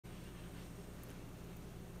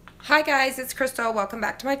Hi guys, it's Crystal. Welcome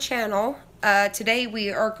back to my channel. Today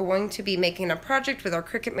we are going to be making a project with our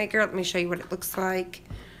Cricut maker. Let me show you what it looks like.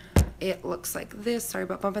 It looks like this. Sorry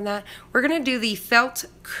about bumping that. We're going to do the felt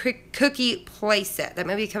cookie playset. That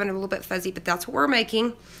may be coming a little bit fuzzy, but that's what we're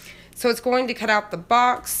making. So it's going to cut out the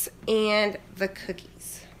box and the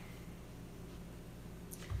cookies.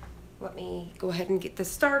 Let me go ahead and get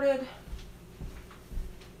this started.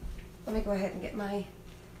 Let me go ahead and get my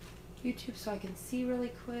YouTube so I can see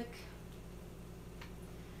really quick.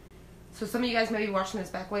 So some of you guys may be watching this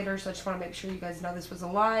back later, so I just want to make sure you guys know this was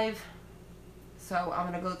alive. So I'm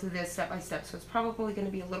going to go through this step by step, so it's probably going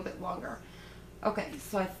to be a little bit longer. Okay,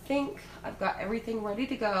 so I think I've got everything ready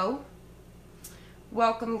to go.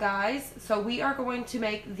 Welcome guys. So we are going to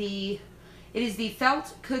make it is the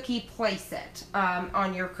felt cookie playset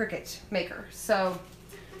on your Cricut maker. So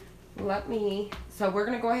we're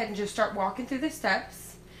going to go ahead and just start walking through the steps.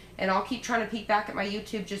 And I'll keep trying to peek back at my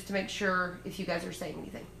YouTube just to make sure if you guys are saying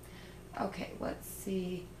anything. Okay, let's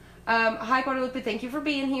see. Hi Guadalupe, thank you for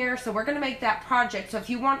being here. So we're going to make that project. So if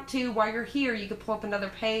you want to, while you're here, you could pull up another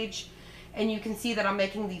page and you can see that I'm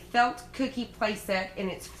making the felt cookie playset and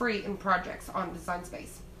it's free in projects on Design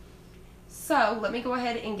Space. So let me go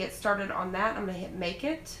ahead and get started on that. I'm going to hit make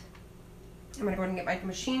it. I'm going to go ahead and get my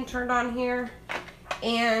machine turned on here.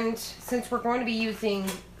 And since we're going to be using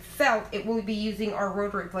felt, it will be using our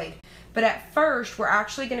rotary blade. But at first, we're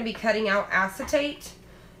actually going to be cutting out acetate.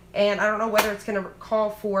 And I don't know whether it's going to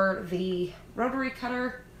call for the rotary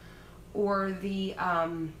cutter or the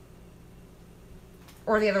other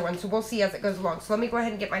one. So we'll see as it goes along. So let me go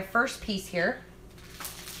ahead and get my first piece here.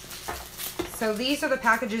 So these are the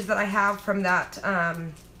packages that I have from that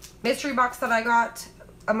mystery box that I got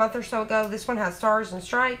a month or so ago. This one has stars and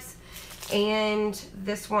stripes. And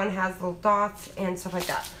this one has little dots and stuff like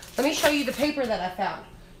that. Let me show you the paper that I found.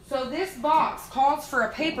 So this box calls for a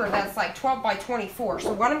paper that's like 12 by 24.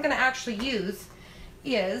 So what I'm going to actually use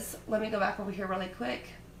is, let me go back over here really quick.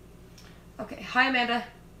 Okay, hi Amanda.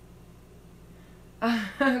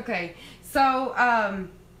 Okay, so,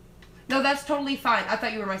 no, that's totally fine. I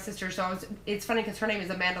thought you were my sister, so it's funny because her name is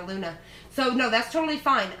Amanda Luna. So no, that's totally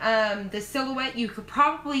fine. The silhouette, you could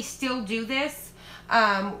probably still do this.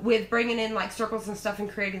 With bringing in like circles and stuff and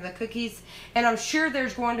creating the cookies. And I'm sure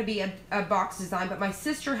there's going to be a box design, but my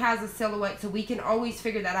sister has a silhouette, so we can always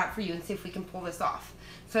figure that out for you and see if we can pull this off.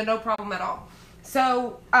 So no problem at all.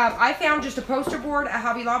 So I found just a poster board at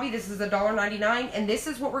Hobby Lobby. This is $1.99, and this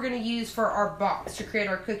is what we're going to use for our box to create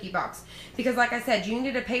our cookie box. Because like I said, you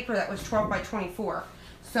needed a paper that was 12 by 24.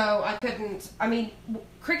 So I couldn't, I mean,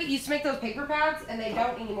 Cricut used to make those paper pads, and they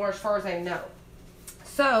don't anymore as far as I know.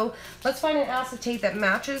 So let's find an acetate that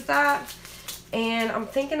matches that. And I'm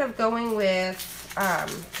thinking of going with,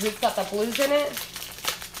 it's got the blues in it.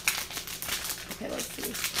 Okay, let's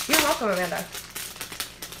see. You're welcome, Amanda.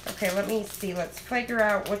 Okay, let me see. Let's figure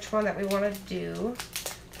out which one that we want to do.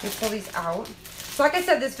 Let me pull these out. So like I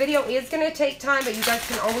said, this video is going to take time, but you guys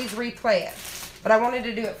can always replay it. But I wanted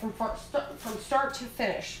to do it from start to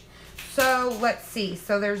finish. So let's see.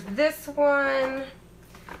 So there's this one.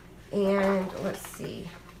 And let's see.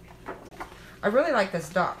 I really like this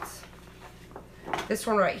dots. This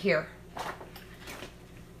one right here.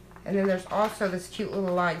 And then there's also this cute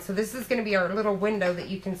little line. So this is going to be our little window that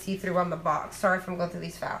you can see through on the box. Sorry if I'm going through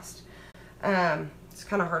these fast. It's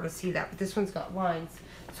kind of hard to see that, but this one's got lines.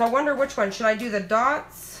 So I wonder which one. Should I do the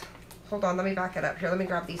dots? Hold on, let me back it up here. Let me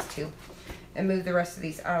grab these two and move the rest of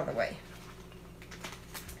these out of the way.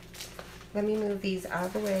 Let me move these out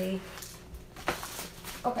of the way.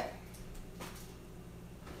 Okay.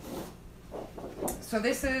 So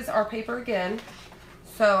this is our paper again.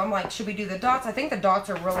 So I'm like, should we do the dots? I think the dots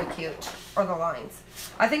are really cute, or the lines.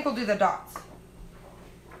 I think we'll do the dots.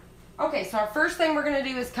 Okay, so our first thing we're going to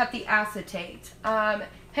do is cut the acetate.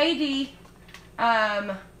 Hey Dee,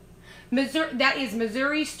 Missouri, that is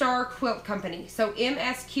Missouri Star Quilt Company. So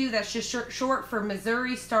MSQ, that's just short for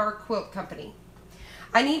Missouri Star Quilt Company.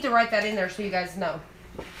 I need to write that in there so you guys know.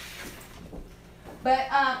 But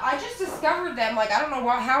I just discovered them, like, I don't know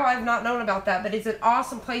how I've not known about that, but it's an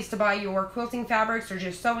awesome place to buy your quilting fabrics or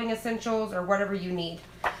just sewing essentials or whatever you need.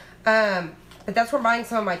 But that's where I'm buying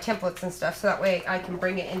some of my templates and stuff, so that way I can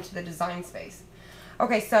bring it into the Design Space.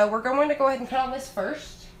 Okay, so we're going to go ahead and cut on this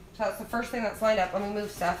first. So that's the first thing that's lined up. Let me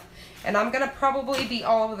move stuff. And I'm going to probably be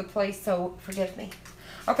all over the place, so forgive me.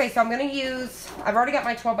 Okay, so I'm going to use, I've already got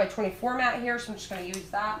my 12 by 24 mat here, so I'm just going to use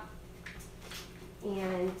that.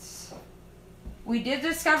 And we did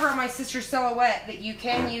discover on my sister's silhouette that you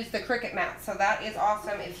can use the Cricut mat, so that is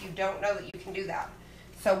awesome if you don't know that you can do that.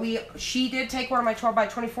 So she did take one of my 12 by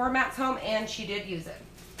 24 mats home, and she did use it.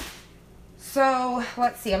 So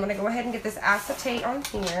let's see, I'm going to go ahead and get this acetate on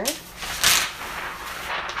here.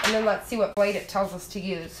 And then let's see what blade it tells us to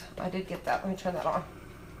use. I did get that. Let me turn that on.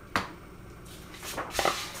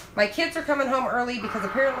 My kids are coming home early because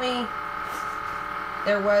apparently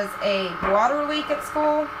there was a water leak at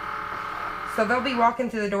school. So they'll be walking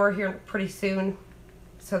through the door here pretty soon.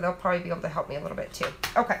 So they'll probably be able to help me a little bit too.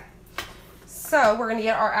 Okay. So we're going to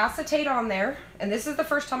get our acetate on there. And this is the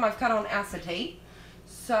first time I've cut on acetate.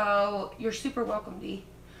 So you're super welcome, Dee.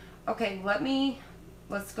 Okay,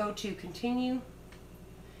 let's go to continue.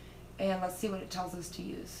 And let's see what it tells us to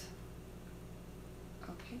use.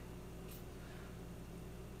 Okay.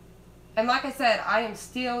 And like I said, I am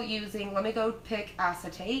still using, let me go pick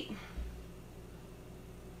acetate.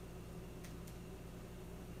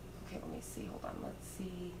 Okay, let me see, hold on, let's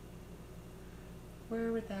see.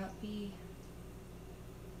 Where would that be?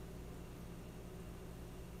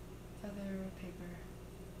 Other paper.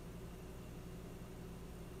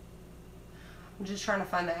 I'm just trying to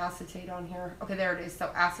find the acetate on here. Okay, there it is, so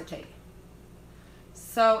acetate.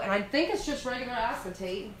 So, and I think it's just regular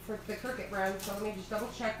acetate for the Cricut brand, so let me just double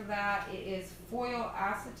check that. It is foil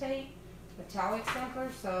acetate, metallic sampler,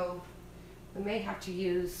 so we may have to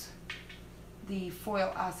use the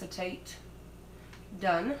foil acetate.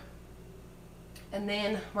 Done. And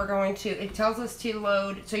then we're going to, it tells us to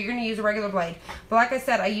load, so you're going to use a regular blade. But like I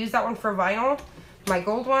said, I use that one for vinyl, my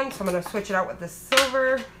gold one, so I'm going to switch it out with the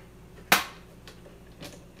silver.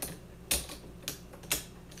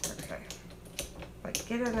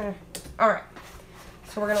 Get in there. Alright.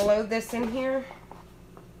 So we're going to load this in here.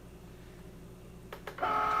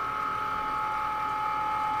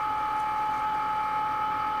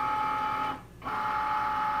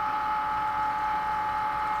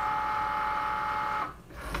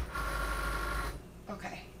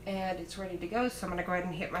 Okay. And it's ready to go. So I'm going to go ahead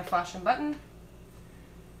and hit my flashing button.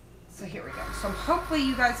 So here we go. So hopefully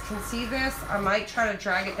you guys can see this. I might try to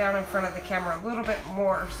drag it down in front of the camera a little bit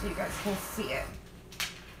more so you guys can see it.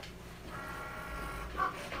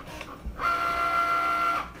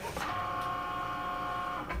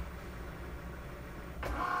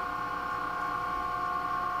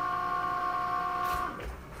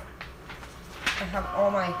 I have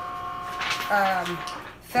all my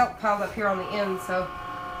felt piled up here on the end, so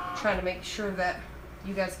I'm trying to make sure that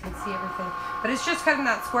you guys can see everything. But it's just cutting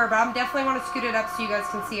that square, but I definitely want to scoot it up so you guys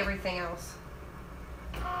can see everything else.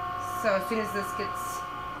 So as soon as this gets,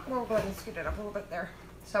 we'll go ahead and scoot it up a little bit there.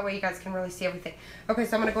 So that way you guys can really see everything. Okay,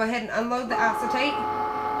 so I'm going to go ahead and unload the acetate.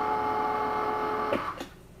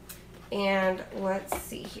 And let's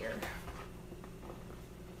see here.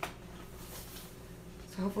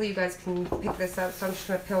 So hopefully you guys can pick this up. So I'm just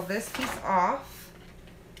going to peel this piece off.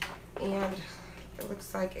 And it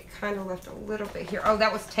looks like it kind of left a little bit here. Oh,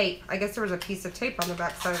 that was tape. I guess there was a piece of tape on the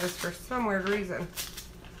back side of this for some weird reason.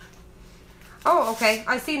 Oh, okay.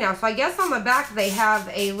 I see now. So I guess on the back they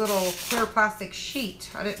have a little clear plastic sheet.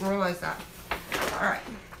 I didn't realize that. Alright.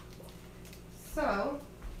 So,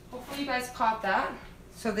 hopefully you guys caught that.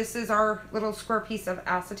 So this is our little square piece of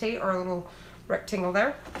acetate, or a little rectangle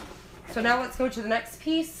there. So now let's go to the next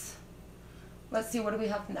piece. Let's see, what do we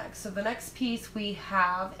have next? So the next piece we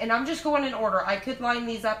have, and I'm just going in order. I could line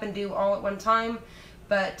these up and do all at one time,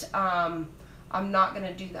 but I'm not going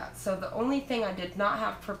to do that. So the only thing I did not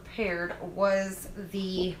have prepared was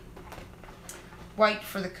the white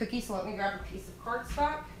for the cookie. So let me grab a piece of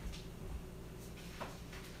cardstock.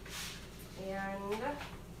 And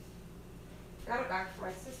got it back for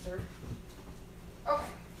my sister. Okay.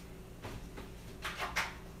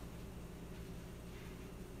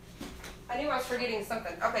 I knew I was forgetting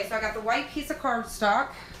something. Okay, so I got the white piece of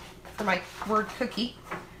cardstock for my word cookie.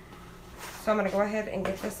 So I'm going to go ahead and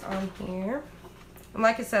get this on here. And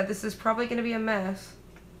like I said, this is probably going to be a mess.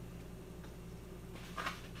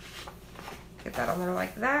 Get that on there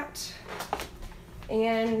like that.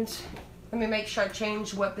 And let me make sure I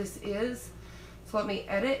change what this is. So let me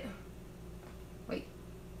edit. Wait,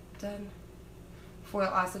 done. Foil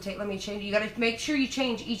acetate. Let me change. You got to make sure you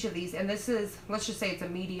change each of these. And this is, let's just say it's a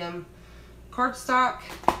medium cardstock.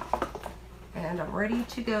 And I'm ready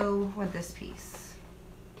to go with this piece.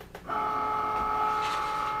 So,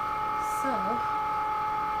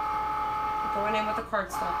 going in with the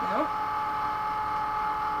cardstock now.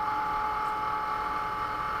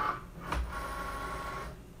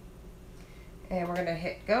 And we're going to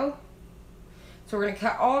hit go. So we're going to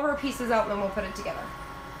cut all of our pieces out and then we'll put it together.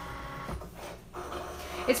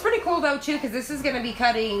 It's pretty cool though too, because this is going to be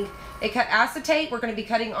cutting, it cut acetate, we're going to be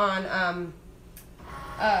cutting on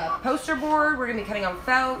poster board, we're going to be cutting on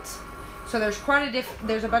felt. So there's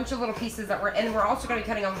there's a bunch of little pieces that and we're also going to be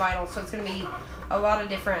cutting on vinyl, so it's going to be a lot of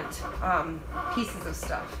different pieces of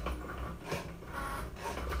stuff.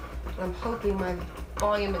 I'm hoping my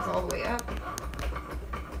volume is all the way up.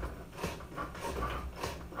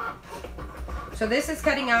 So this is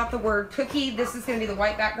cutting out the word cookie. This is going to be the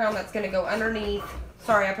white background that's going to go underneath.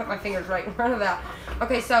 Sorry, I put my fingers right in front of that.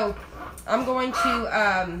 Okay, so I'm going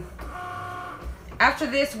to, after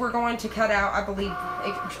this, we're going to cut out, I believe,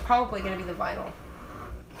 it's probably going to be the vinyl.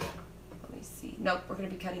 Let me see. Nope, we're going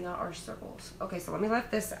to be cutting out our circles. Okay, so let me let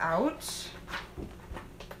this out.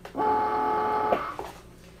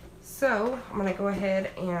 So I'm going to go ahead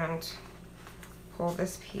and pull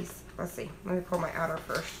this piece. Let's see. Let me pull my outer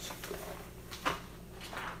first.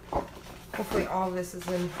 Hopefully all of this is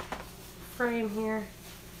in frame here.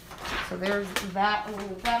 So there's that. I'm going to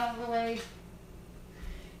move that out of the way.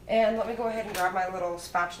 And let me go ahead and grab my little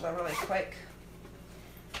spatula really quick.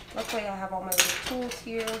 Luckily I have all my little tools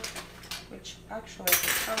here, which actually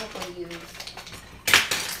I could probably use.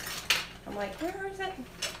 I'm like, where is it?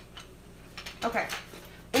 Okay.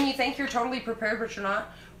 When you think you're totally prepared, but you're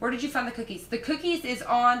not, where did you find the cookies? The cookies is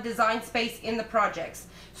on Design Space in the projects.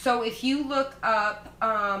 So if you look up,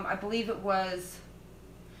 I believe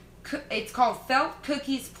it's called Felt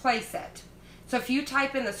Cookies Playset. So if you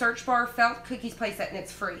type in the search bar, Felt Cookies Playset, and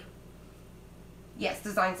it's free. Yes,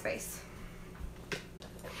 Design Space.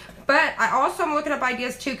 But I also am looking up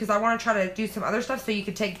ideas too, because I want to try to do some other stuff so you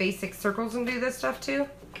could take basic circles and do this stuff too.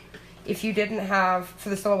 If you didn't have for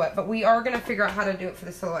the silhouette. But we are going to figure out how to do it for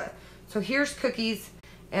the silhouette. So here's cookies.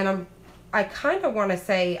 And I kind of want to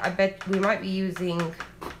say, I bet we might be using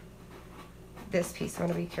this piece. I'm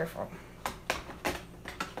going to be careful.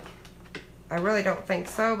 I really don't think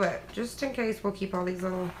so, but just in case, we'll keep all these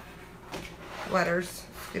little letters.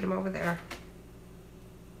 Scoot them over there.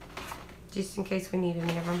 Just in case we need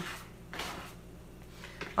any of them.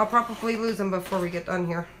 I'll probably lose them before we get done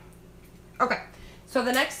here. Okay, so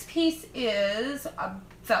the next piece is a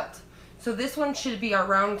felt. So this one should be our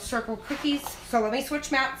round circle cookies. So let me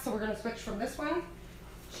switch mats. So we're going to switch from this one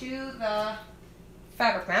to the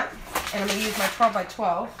fabric mat. And I'm going to use my 12 by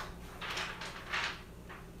 12.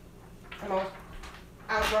 I'm all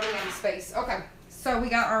out of running out of space. Okay, so we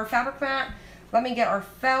got our fabric mat. Let me get our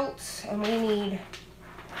felt, and we need,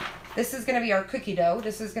 this is going to be our cookie dough.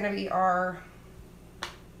 This is going to be our,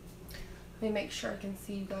 let me make sure I can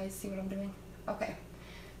see you guys, see what I'm doing. Okay,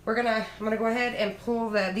 I'm going to go ahead and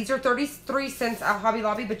pull these are 33 cents at Hobby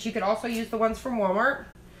Lobby, but you could also use the ones from Walmart.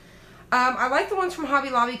 I like the ones from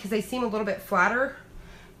Hobby Lobby because they seem a little bit flatter.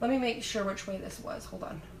 Let me make sure which way this was. Hold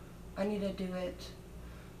on. I need to do it.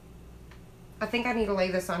 I think I need to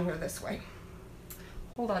lay this on here this way.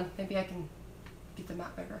 Hold on, maybe I can get the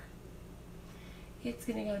mat bigger. It's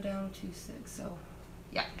gonna go down to 6, so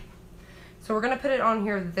yeah. So we're gonna put it on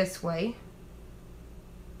here this way.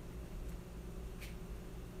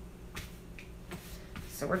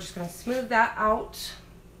 So we're just gonna smooth that out.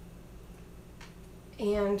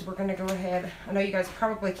 And we're gonna go ahead, I know you guys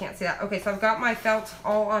probably can't see that. Okay, so I've got my felt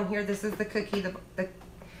all on here. This is the cookie, the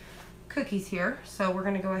cookies here. So we're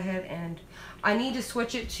gonna go ahead and I need to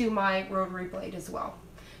switch it to my rotary blade as well.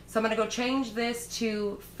 So I'm gonna go change this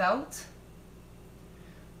to felt.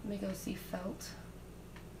 Let me go see felt.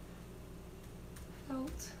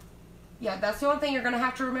 Felt. Yeah, that's the only thing you're gonna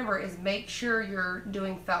have to remember is make sure you're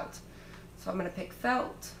doing felt. So I'm gonna pick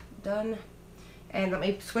felt, done. And let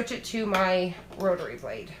me switch it to my rotary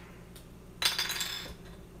blade.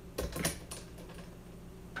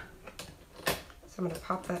 So I'm gonna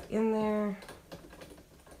pop that in there.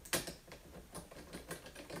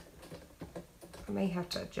 I may have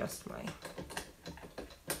to adjust my,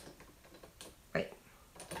 wait.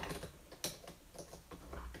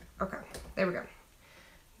 Okay, there we go.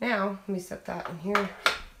 Now, let me set that in here.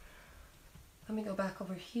 Let me go back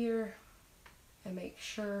over here and make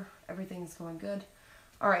sure everything's going good.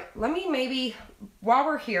 All right, let me maybe, while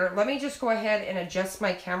we're here, let me just go ahead and adjust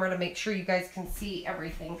my camera to make sure you guys can see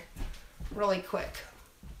everything really quick.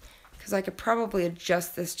 Because I could probably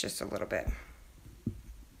adjust this just a little bit.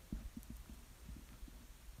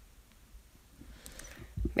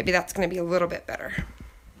 Maybe that's going to be a little bit better.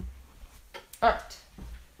 All right.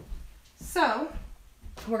 So,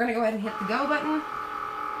 we're going to go ahead and hit the go button.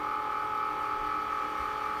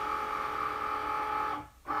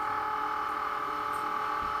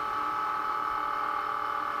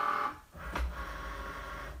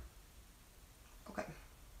 Okay.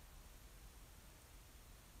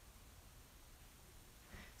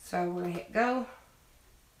 So, we're going to hit go.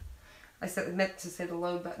 I meant to say the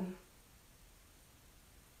load button.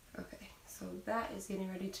 Okay, so So that is getting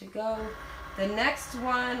ready to go. The next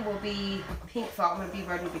one will be pink felt. I'm going to be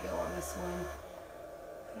ready to go on this one.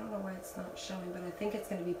 I don't know why it's not showing, but I think it's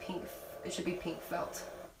going to be pink. It should be pink felt.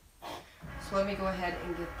 So let me go ahead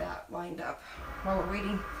and get that lined up while we're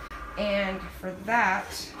waiting. And for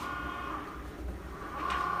that,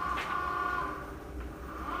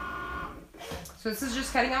 so this is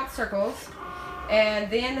just cutting out circles. And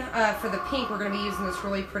then for the pink, we're going to be using this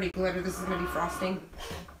really pretty glitter. This is going to be frosting.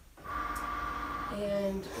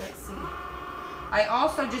 And let's see. I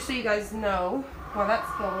also, just so you guys know, while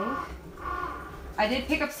that's going, I did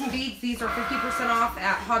pick up some beads. These are 50% off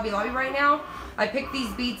at Hobby Lobby right now. I picked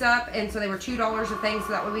these beads up, and so they were $2 a thing, so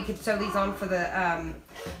that way we could sew these on for the,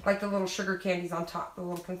 like the little sugar candies on top, the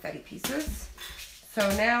little confetti pieces. So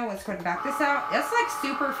now let's go ahead and back this out. It's like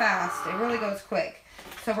super fast. It really goes quick.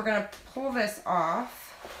 So we're going to pull this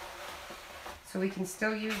off so we can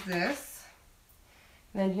still use this.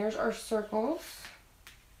 And then here's our circles.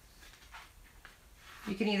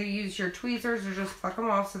 You can either use your tweezers or just pluck them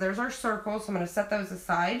off. So there's our circles. So I'm going to set those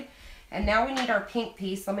aside. And now we need our pink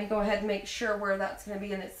piece. Let me go ahead and make sure where that's going to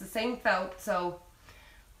be. And it's the same felt. So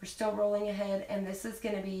we're still rolling ahead. And this is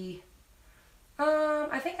going to be, well,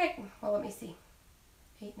 let me see.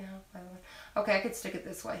 8 now, 5, 1. Okay, I could stick it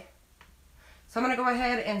this way. So I'm going to go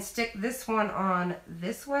ahead and stick this one on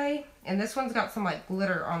this way. And this one's got some like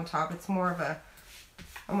glitter on top. It's more of a,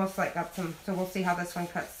 almost like got some, so we'll see how this one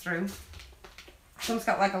cuts through. So it's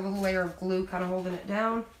got like a little layer of glue kind of holding it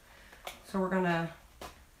down. So we're going to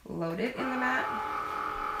load it in the mat.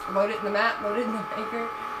 Load it in the mat, load it in the maker.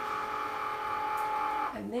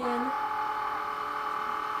 And then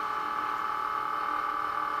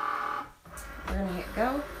we're going to hit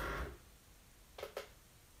go.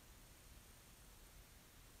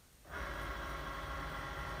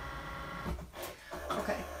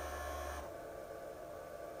 Okay.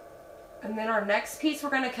 And then our next piece we're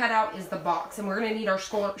going to cut out is the box. And we're going to need our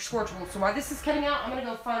score tool. So while this is cutting out, I'm going to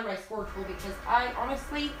go find my score tool because I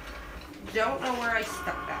honestly don't know where I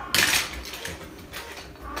stuck that.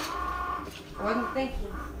 I wasn't thinking.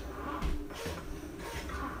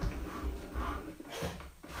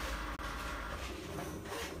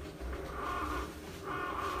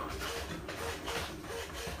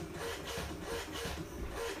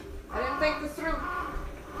 I didn't think this through.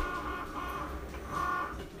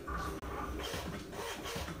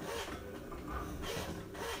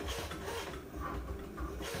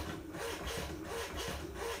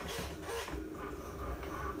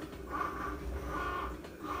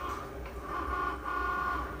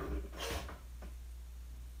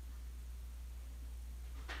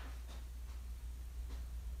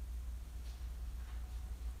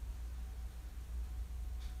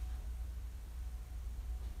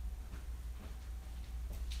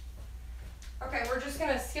 Okay, we're just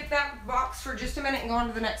going to skip that box for just a minute and go on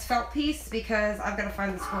to the next felt piece because I've got to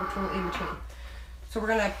find the score tool in between. So we're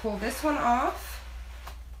going to pull this one off.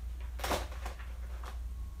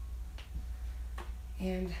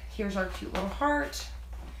 And here's our cute little heart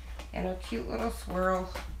and our cute little swirl.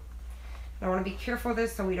 And I want to be careful with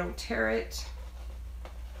this so we don't tear it.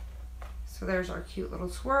 So there's our cute little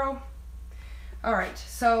swirl. All right,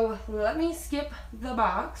 so let me skip the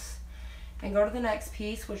box and go to the next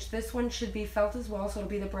piece, which this one should be felt as well, so it'll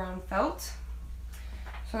be the brown felt.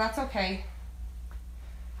 So that's okay.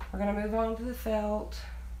 We're gonna move on to the felt.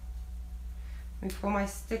 Let me pull my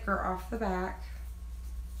sticker off the back.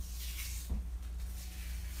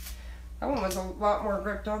 That one was a lot more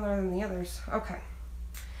gripped on there than the others. Okay.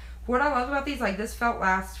 What I love about these, like this felt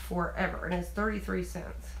lasts forever, and it's 33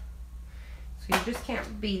 cents. So you just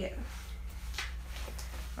can't beat it.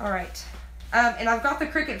 All right. And I've got the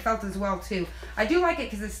Cricut felt as well too. I do like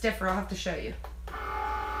it because it's stiffer. I'll have to show you.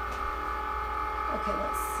 Okay,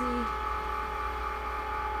 let's see.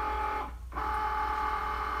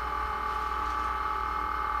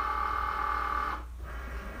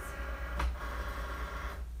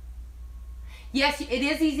 Yes, it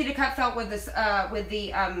is easy to cut felt with this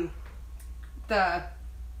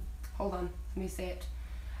hold on, let me say it.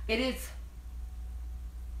 It is.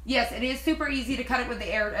 Yes, it is super easy to cut it with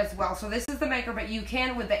the air as well. So this is the maker, but you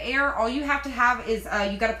can with the air. All you have to have is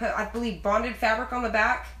you got to put, I believe, bonded fabric on the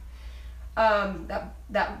back.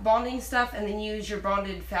 That bonding stuff, and then use your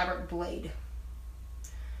bonded fabric blade.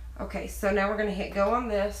 Okay, so now we're going to hit go on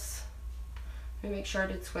this. Let me make sure I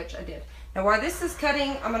did switch. I did. Now while this is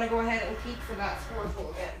cutting, I'm going to go ahead and peek for that score tool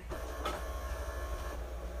again.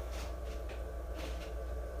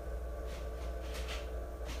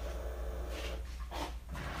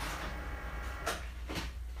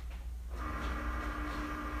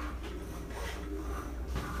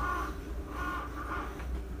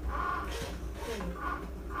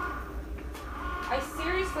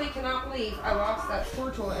 cannot believe I lost that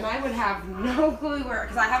score tool, and I would have no clue where,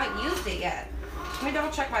 because I haven't used it yet. Let me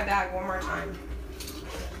double check my bag one more time.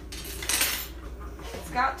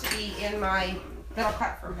 It's got to be in my, that I'll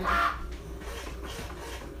cut from here.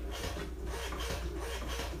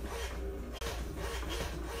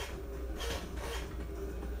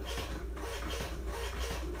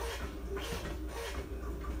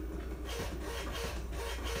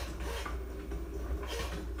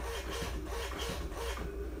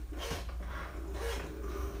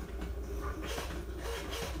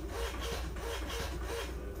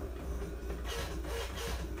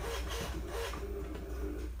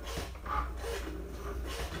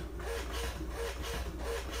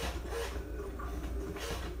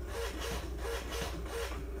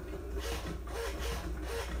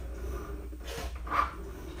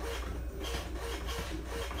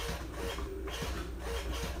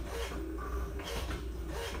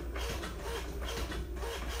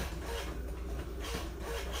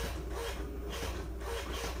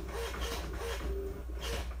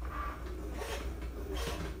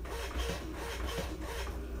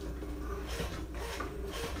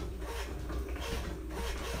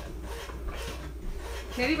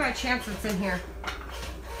 Maybe by chance it's in here.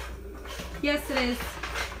 Yes, it is.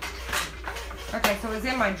 Okay, so it's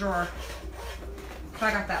in my drawer. So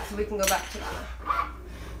I got that, so we can go back to that.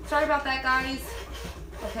 Sorry about that, guys.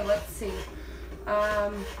 Okay, let's see.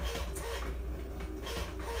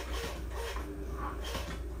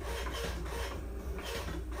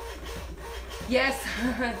 Yes,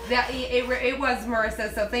 it was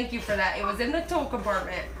Marissa, so thank you for that. It was in the tool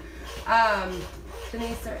compartment.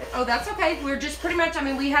 Denise, oh, that's okay. We're just pretty much, I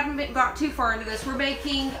mean, we haven't got too far into this. We're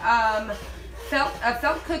making a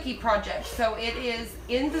felt cookie project. So it is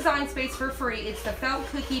in Design Space for free. It's the felt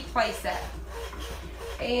cookie playset.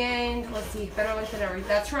 And let's see, better late than ever.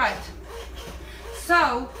 That's right.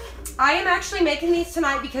 So I am actually making these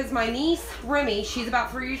tonight because my niece, Remy, she's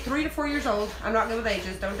about 3 to 4 years old. I'm not good with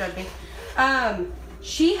ages, don't judge me.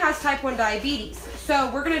 She has type 1 diabetes. So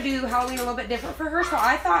we're gonna do Halloween a little bit different for her. So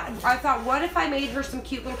I thought, what if I made her some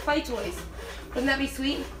cute little play toys? Wouldn't that be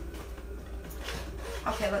sweet?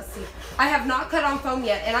 Okay, let's see. I have not cut on foam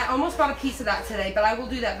yet, and I almost bought a piece of that today, but I will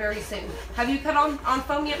do that very soon. Have you cut on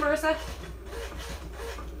foam yet, Marissa?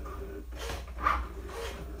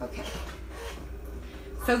 Okay.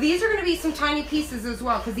 So these are gonna be some tiny pieces as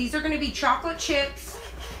well, because these are gonna be chocolate chips,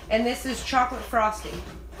 and this is chocolate frosting.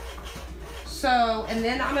 So, and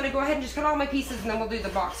then I'm going to go ahead and just cut all my pieces, and then we'll do the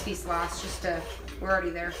box piece last, we're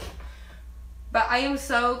already there. But I am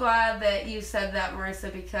so glad that you said that,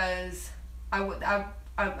 Marissa, because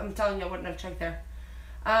I'm telling you, I wouldn't have checked there.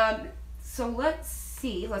 So let's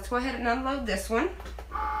see, let's go ahead and unload this one.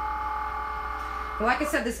 And like I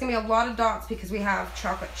said, this is going to be a lot of dots because we have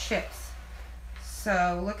chocolate chips.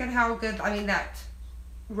 So look at how good, I mean, that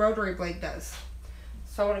rotary blade does.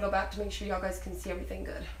 So I want to go back to make sure y'all guys can see everything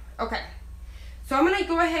good. Okay. So I'm going to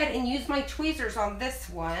go ahead and use my tweezers on this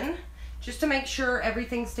one just to make sure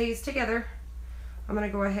everything stays together. I'm going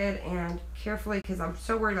to go ahead and carefully, because I'm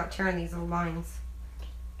so worried about tearing these little lines.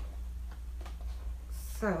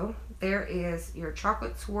 So there is your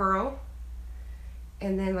chocolate swirl,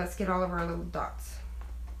 and then let's get all of our little dots.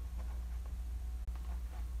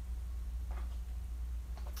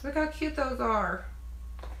 Look how cute those are.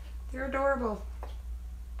 They're adorable.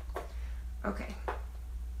 Okay.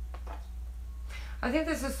 I think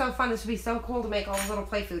this is so fun. This would be so cool to make all the little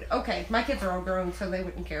play food. Okay, my kids are all grown, so they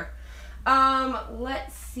wouldn't care.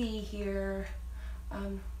 Let's see here.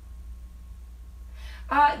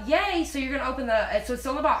 Yay! So you're gonna open so it's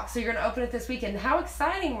still in the box. So you're gonna open it this weekend. How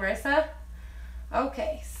exciting, Marissa!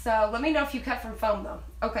 Okay, so let me know if you cut from foam though.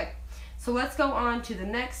 Okay, so let's go on to the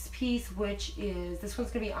next piece, which is this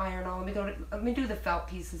one's gonna be iron-on. Let me do the felt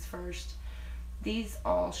pieces first. These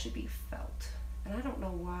all should be felt, and I don't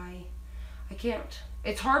know why. I can't.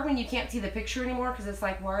 It's hard when you can't see the picture anymore because it's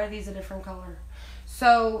like, why are these a different color?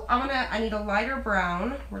 So I need a lighter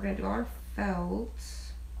brown. We're gonna do our felt.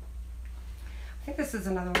 I think this is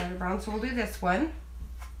another lighter brown, so we'll do this one.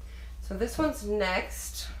 So this one's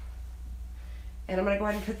next. And I'm gonna go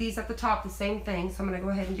ahead and put these at the top, the same thing. So I'm gonna go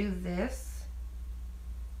ahead and do this.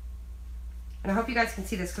 And I hope you guys can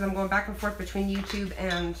see this because I'm going back and forth between YouTube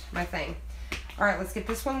and my thing. All right, let's get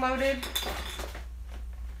this one loaded.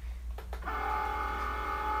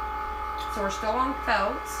 So we're still on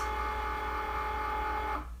felt.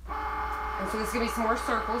 And so this is going to be some more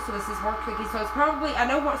circles. So this is more cookies. So it's probably, I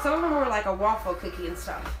know some of them were like a waffle cookie and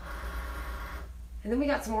stuff. And then we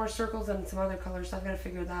got some more circles and some other colors. So I've got to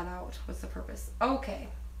figure that out. What's the purpose? Okay.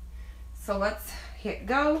 So let's hit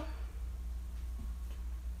go.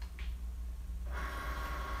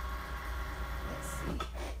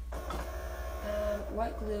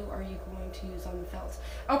 what glue are you going to use on the felt?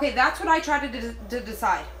 Okay, that's what I tried to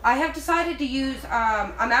decide. I have decided to use,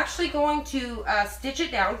 I'm actually going to stitch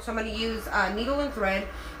it down. So I'm going to use needle and thread,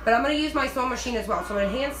 but I'm going to use my sewing machine as well. So I'm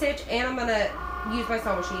going to hand stitch and I'm going to use my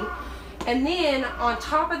sewing machine. And then on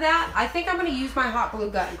top of that, I think I'm going to use my hot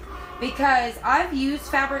glue gun, because I've used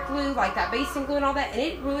fabric glue, like that basting glue and all that, and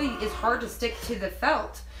it really is hard to stick to the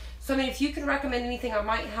felt. So I mean, if you can recommend anything I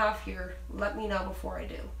might have here, let me know before I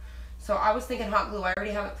do. So I was thinking hot glue. I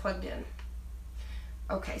already have it plugged in.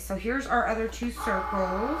 Okay, so here's our other 2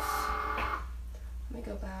 circles. Let me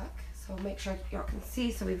go back so make sure y'all can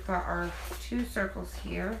see. So we've got our 2 circles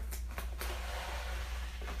here.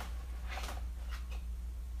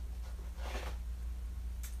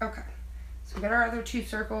 Okay, so we got our other 2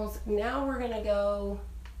 circles. Now we're gonna go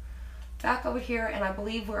back over here, and I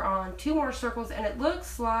believe we're on 2 more circles, and it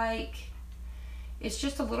looks like it's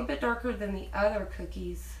just a little bit darker than the other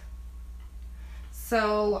cookies.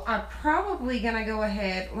 So I'm probably gonna go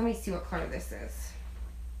ahead, let me see what color this is.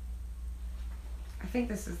 I think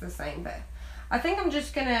this is the same, but I think I'm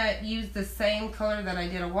just gonna use the same color that I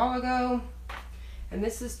did a while ago. And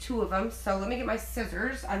this is 2 of them, so let me get my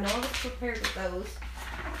scissors. I know I was prepared with those.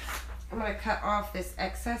 I'm gonna cut off this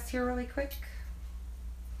excess here really quick.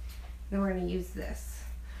 Then we're gonna use this.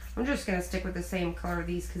 I'm just gonna stick with the same color of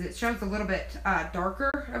these because it shows a little bit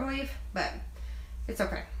darker, I believe, but it's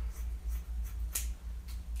okay.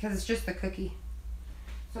 Because it's just the cookie.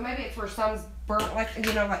 So maybe it's where some's burnt, like,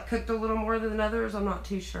 you know, like cooked a little more than others. I'm not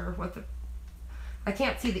too sure what the, I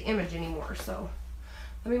can't see the image anymore, so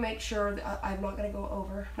let me make sure that I'm not gonna go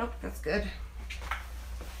over. Nope, that's good.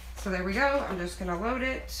 So there we go. I'm just gonna load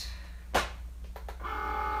it.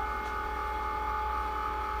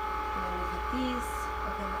 These.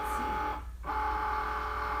 Okay, let's see.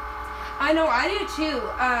 I know, I do too.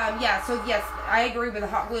 Yeah, so yes, I agree with the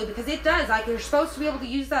hot glue because it does. Like, you're supposed to be able to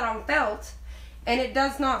use that on felt, and it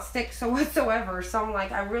does not stick so whatsoever. So I'm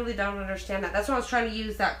like, I really don't understand that. That's why I was trying to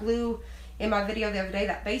use that glue in my video the other day,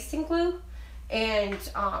 that basting glue, and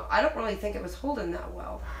I don't really think it was holding that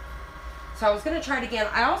well. So I was gonna try it again.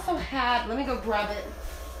 I also had, let me go grab it.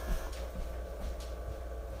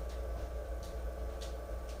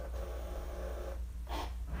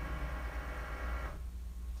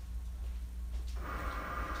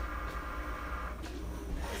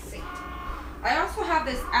 I also have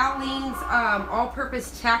this Aleene's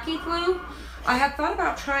all-purpose tacky glue. I had thought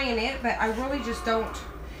about trying it, but I really just don't.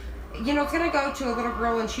 You know, it's gonna go to a little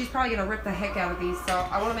girl, and she's probably gonna rip the heck out of these. So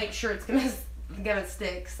I want to make sure it's gonna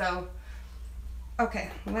stick. So,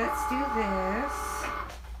 okay, let's do this.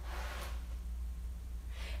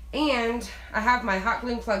 And I have my hot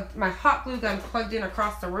glue gun plugged in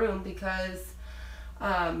across the room because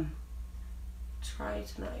try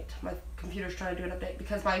tonight. My computer's trying to do an update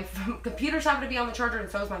because my computer's having to be on the charger, and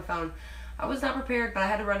so is my phone. I was not prepared, but I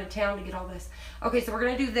had to run to town to get all this. Okay, so we're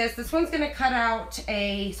gonna do this. This one's gonna cut out so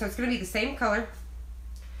it's gonna be the same color.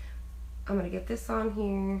 I'm gonna get this on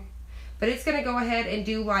here, but it's gonna go ahead and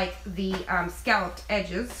do like the scalloped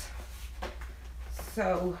edges.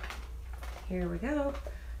 So here we go.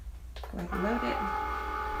 Go ahead and load it.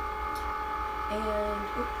 And,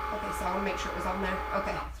 okay, so I want to make sure it was on there.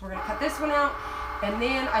 Okay, so we're going to cut this one out. And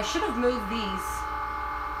then I should have moved these.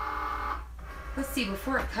 Let's see,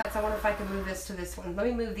 before it cuts, I wonder if I can move this to this one. Let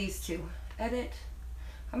me move these two. Edit.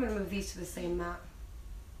 I'm going to move these to the same mat.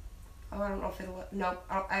 Oh, I don't know if it'll, nope,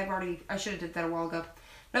 I should have did that a while ago.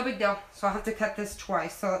 No big deal. So I'll have to cut this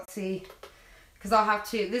twice. So let's see. Because I'll have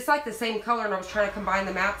to, this is like the same color, and I was trying to combine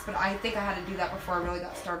the mats, but I think I had to do that before I really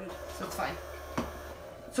got started. So it's fine.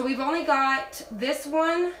 So we've only got this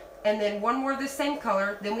one, and then one more of the same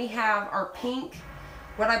color. Then we have our pink,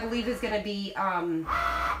 what I believe is going to be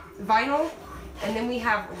vinyl, and then we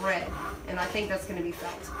have red, and I think that's going to be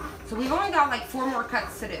felt. So we've only got like 4 more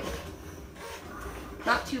cuts to do.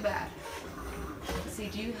 Not too bad. Let's see,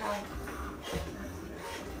 do you have...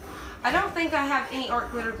 I don't think I have any art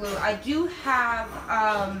glitter glue. I do have,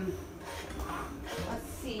 let's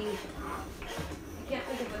see, I can't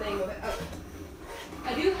think of the name of it. Oh.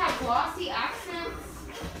 I do have glossy accents.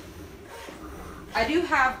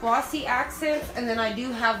 And then I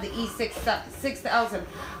do have the E6000.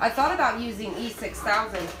 I thought about using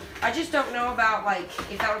E6000. I just don't know about, like,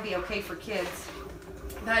 if that would be okay for kids.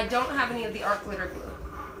 But I don't have any of the art glitter glue.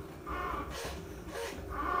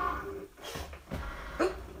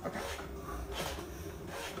 Oop, okay.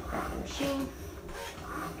 Grab the machine.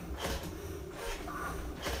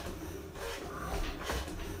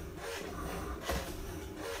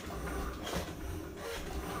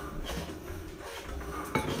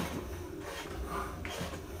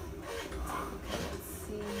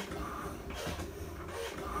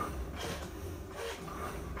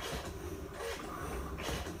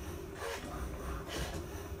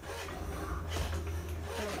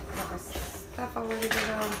 ready to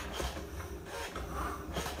go.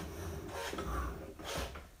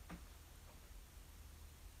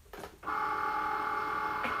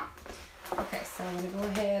 Okay, so I'm going to go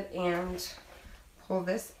ahead and pull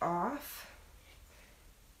this off.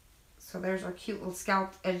 So there's our cute little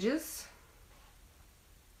scalloped edges.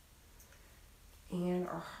 And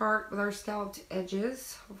our heart with our scalloped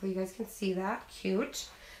edges. Hopefully you guys can see that. Cute.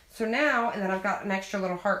 So now, and then I've got an extra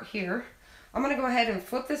little heart here. I'm going to go ahead and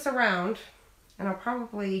flip this around. And I'm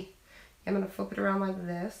going to flip it around like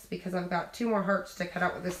this because I've got 2 more hearts to cut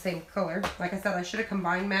out with this same color. Like I said, I should have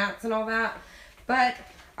combined mats and all that. But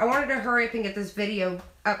I wanted to hurry up and get this video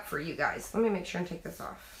up for you guys. Let me make sure and take this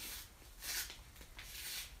off.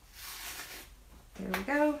 There we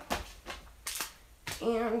go.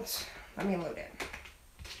 And let me load it.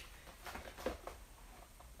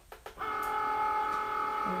 There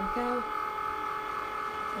we go.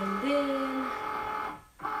 And then,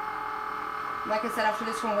 like I said, after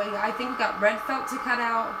this one, I think we got red felt to cut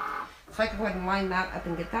out. So I can go ahead and line that up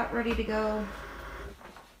and get that ready to go.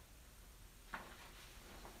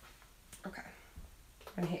 Okay.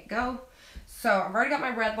 I'm going to hit go. So I've already got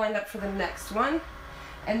my red lined up for the next one.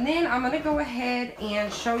 And then I'm going to go ahead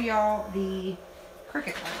and show y'all the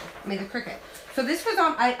Cricut one. The Cricut. So this was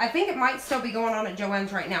on, I think it might still be going on at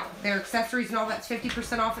Joann's right now. Their accessories and all that's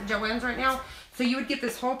 50% off at Joann's right now. So you would get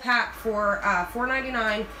this whole pack for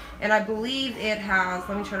 $4.99. And I believe it has,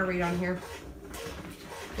 let me try to read on here.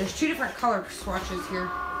 There's 2 different color swatches here.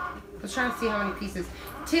 I was trying to see how many pieces.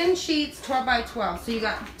 10 sheets, 12 by 12. So you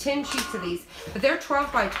got 10 sheets of these. But they're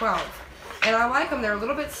 12 by 12. And I like them. They're a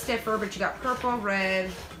little bit stiffer, but you got purple, red,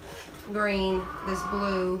 green, this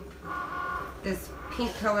blue, this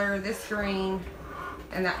pink color, this green,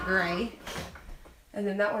 and that gray. And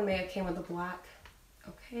then that one may have came with the black.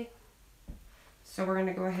 Okay. So we're going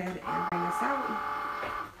to go ahead and bring this out.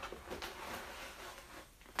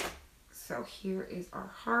 So here is our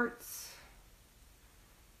hearts.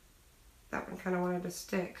 That one kind of wanted to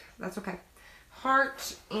stick. That's okay.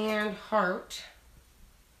 Heart and heart.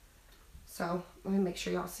 So let me make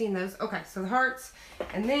sure y'all seen those. Okay, so the hearts.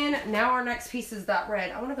 And then now our next piece is that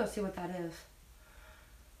red. I want to go see what that is.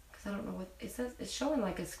 Because I don't know what it says. It's showing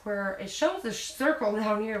like a square. It shows a circle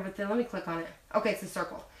down here, but then let me click on it. Okay, it's a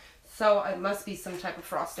circle. So it must be some type of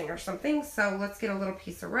frosting or something. So let's get a little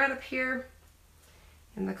piece of red up here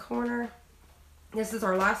in the corner. This is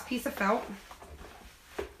our last piece of felt.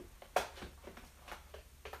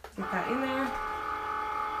 Get that in there.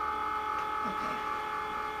 Okay.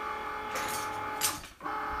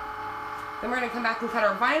 Then we're going to come back and cut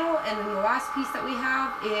our vinyl, and then the last piece that we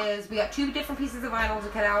have is, we got 2 different pieces of vinyl to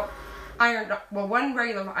cut out. One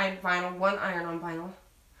regular vinyl, 1 iron-on vinyl.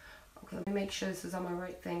 Okay, let me make sure this is on my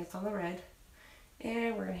right thing. It's on the red.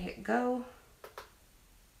 And we're going to hit go.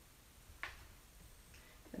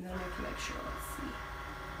 And then we can make sure, let's see.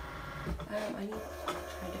 I need to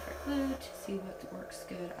try different glue to see what works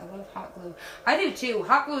good. I love hot glue. I do too.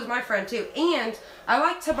 Hot glue is my friend too. And I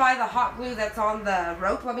like to buy the hot glue that's on the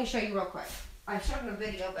rope. Let me show you real quick. I showed in a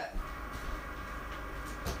video, but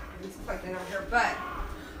it's clicking over here. But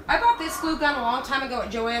I bought this glue gun a long time ago at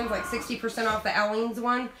Joann's, like 60% off the Aleene's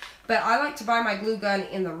one. But I like to buy my glue gun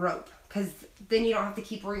in the rope, because then you don't have to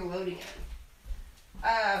keep reloading it.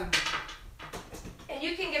 And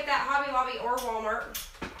you can get that Hobby Lobby or Walmart.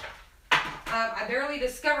 I barely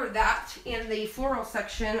discovered that in the floral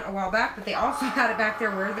section a while back, but they also had it back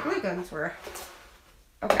there where the glue guns were.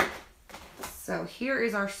 Okay, so here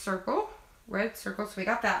is our circle, red circle, so we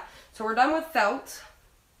got that. So we're done with felt.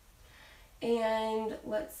 And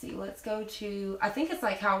let's see, let's go to, I think it's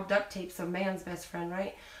like how duct tape's a man's best friend,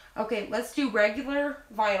 right? Okay, let's do regular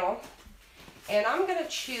vinyl. And I'm going to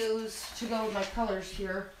choose to go with my colors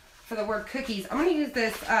here. For the word cookies, I'm going to use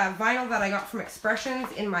this vinyl that I got from Expressions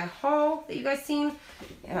in my haul that you guys seen,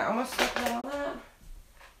 and I almost stuck that on that.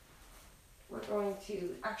 We're going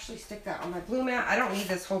to actually stick that on my glue mat. I don't need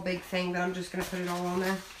this whole big thing, but I'm just going to put it all on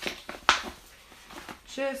there,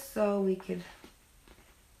 just so we could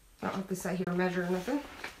not have to sit here and measure or nothing.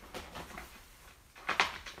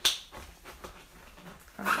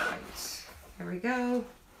 All right, there we go,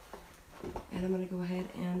 and I'm going to go ahead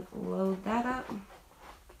and load that up.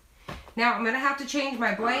 Now, I'm going to have to change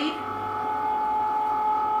my blade.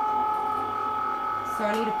 So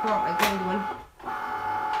I need to pull out my gold one.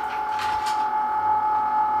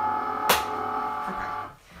 Okay.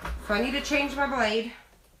 So I need to change my blade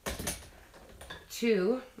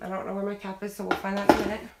to, I don't know where my cap is, so we'll find that in a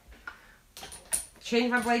minute.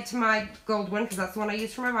 Change my blade to my gold one, because that's the one I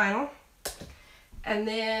use for my vinyl. And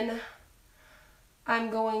then I'm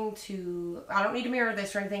going to, I don't need to mirror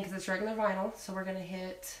this or anything because it's regular vinyl. So we're going to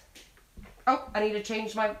hit Oh, I need to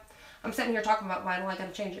change my, I'm sitting here talking about vinyl, I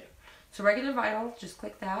gotta change it. So regular vinyl, just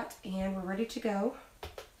click that, and we're ready to go. So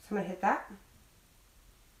I'm gonna hit that.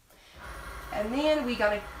 And then we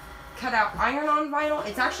gotta cut out iron-on vinyl.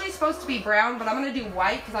 It's actually supposed to be brown, but I'm gonna do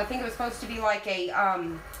white because I think it was supposed to be like a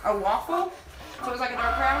waffle. So it was like a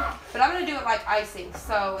dark brown, but I'm gonna do it like icing,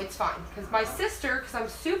 so it's fine. Because my sister, because I'm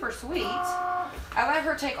super sweet, I let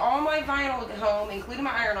her take all my vinyl home, including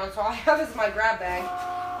my iron-on, so all I have is my grab bag.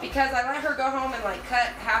 Because I let her go home and like cut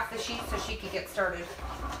half the sheet so she could get started.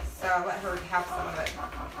 So I let her have some of it.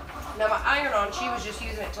 Now my iron-on, she was just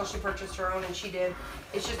using it till she purchased her own, and she did.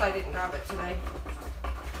 It's just I didn't grab it today.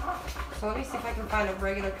 So let me see if I can find a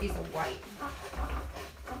regular piece of white.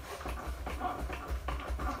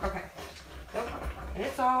 Okay. Nope. And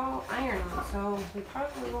it's all iron-on, so we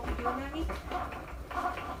probably won't be doing that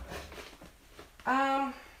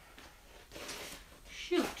either.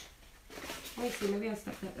 Shoot. Let me see, maybe I'll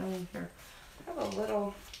stuck that down in here. I have a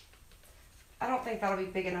little, I don't think that'll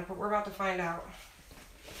be big enough, but we're about to find out.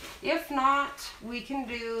 If not, we can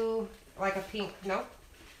do like a pink, nope.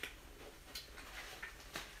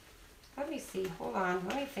 Let me see, hold on,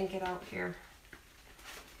 let me think it out here.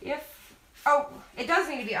 Oh, it does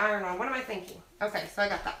need to be iron-on, what am I thinking? Okay, so I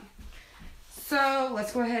got that. So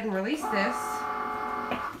let's go ahead and release this.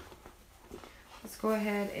 Let's go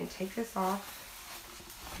ahead and take this off.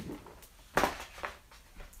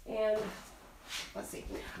 And let's see,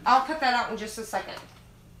 I'll cut that out in just a second.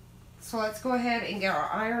 So let's go ahead and get our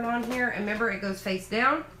iron on here. And remember, it goes face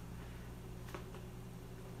down.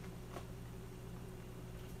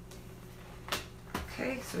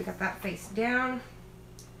 Okay, so we got that face down.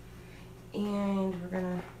 And we're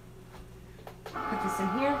gonna put this in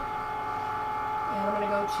here. And I'm gonna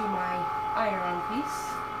go to my iron-on piece.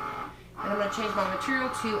 And I'm gonna change my material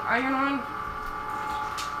to iron-on.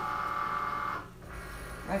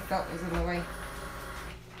 My felt was in the way.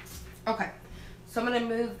 Okay, so I'm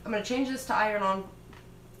gonna change this to iron-on,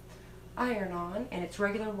 and it's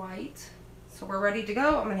regular white. So we're ready to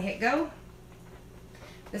go. I'm gonna hit go.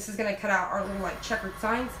 This is gonna cut out our little like checkered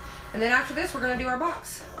signs. And then after this, we're gonna do our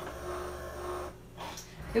box.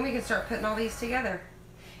 Then we can start putting all these together.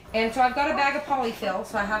 And so I've got a bag of polyfill,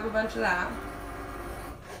 so I have a bunch of that.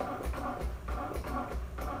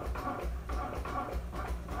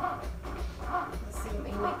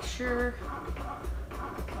 Make sure.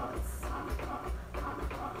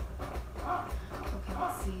 Okay,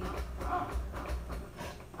 let's see.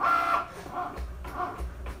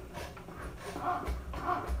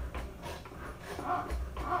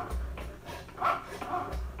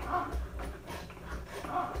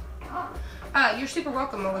 You're super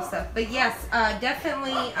welcome, Melissa. But yes,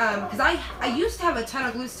 definitely, because I used to have a ton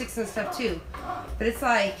of glue sticks and stuff too. But it's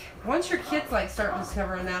like, once your kids like start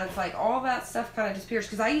discovering that, it's like all that stuff kind of disappears.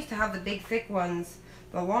 Because I used to have the big thick ones,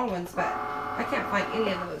 the long ones, but I can't find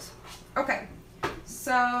any of those. Okay,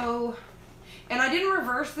 so, and I didn't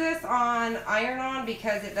reverse this on iron-on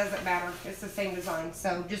because it doesn't matter. It's the same design.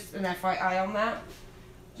 So just an FYI on that.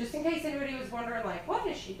 Just in case anybody was wondering like, what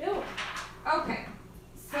is she doing? Okay,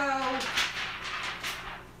 so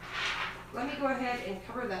let me go ahead and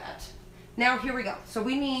cover that. Now here we go. So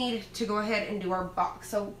we need to go ahead and do our box.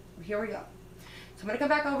 So here we go. So I'm going to come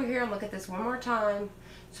back over here and look at this one more time.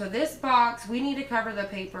 So this box, we need to cover the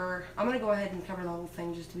paper. I'm going to go ahead and cover the whole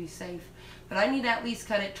thing just to be safe. But I need to at least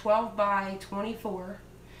cut it 12 by 24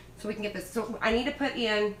 so we can get this. So I need to put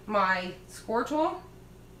in my score tool.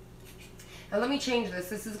 And let me change this.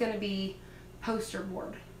 This is going to be poster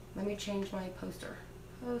board. Let me change my poster.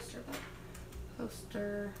 Poster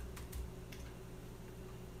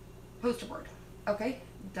board. Okay,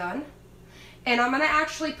 done. And I'm going to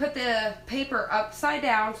actually put the paper upside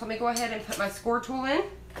down. So let me go ahead and put my score tool in.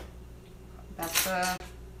 That's the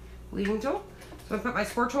weeding tool. So I'm going to put my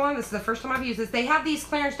score tool in. This is the first time I've used this. They have these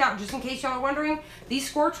clearanced out, just in case y'all are wondering. These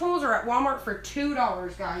score tools are at Walmart for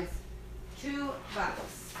 $2, guys. $2.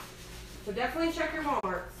 So definitely check your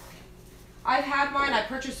Walmarts. I've had mine. I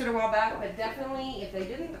purchased it a while back, but definitely, if they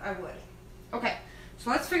didn't, I would. Okay, so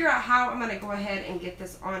let's figure out how I'm going to go ahead and get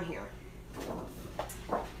this on here.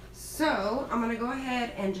 So I'm going to go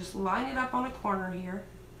ahead and just line it up on a corner here.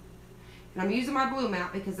 And I'm using my blue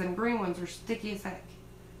mat because them green ones are sticky as heck.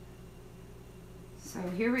 So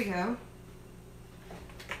here we go.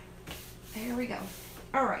 There we go.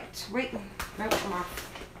 All right, wait, no, come on.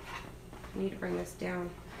 I need to bring this down.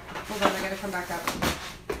 Hold on, I gotta come back up.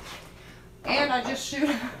 And I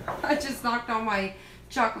just knocked all my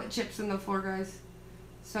chocolate chips in the floor, guys.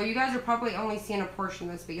 So you guys are probably only seeing a portion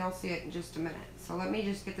of this, but y'all see it in just a minute. So let me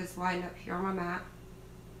just get this lined up here on my mat.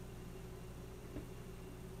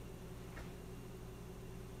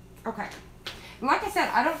 Okay, Like I said,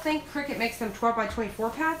 I don't think Cricut makes them 12 by 24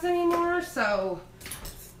 pads anymore, so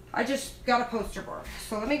I just got a poster board.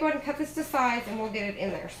 So let me go ahead and cut this to size and we'll get it in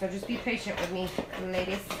there. So just be patient with me,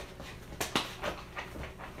 ladies.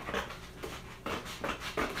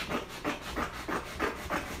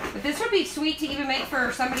 But this would be sweet to even make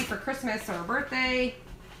for somebody for Christmas or a birthday.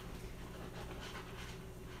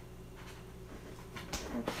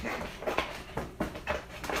 Okay.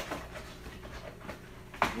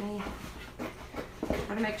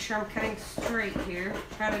 Gotta make sure I'm cutting straight here.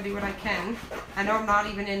 Trying to do what I can. I know I'm not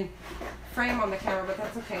even in frame on the camera, but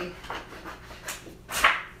that's okay.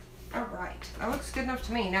 Alright, that looks good enough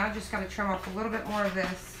to me. Now I just gotta trim off a little bit more of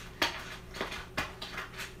this.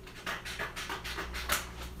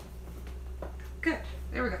 Good,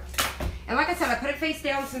 there we go. And like I said, I put it face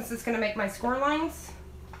down since it's gonna make my score lines.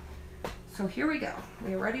 So here we go.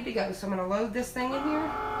 We're ready to go. So I'm gonna load this thing in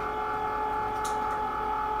here.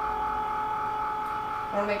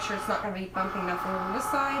 I want to make sure it's not going to be bumping nothing on this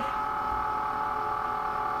side.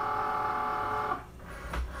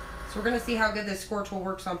 So we're going to see how good this score tool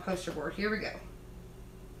works on poster board. Here we go.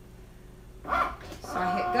 So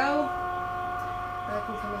I hit go. And I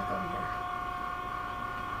can come back over here.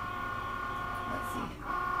 Let's see.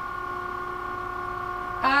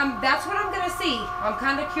 That's what I'm going to see. I'm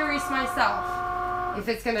kind of curious myself if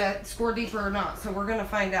it's going to score deeper or not. So we're going to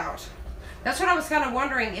find out. That's what I was kind of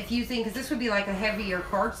wondering if using, because this would be like a heavier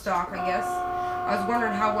cardstock, I guess. I was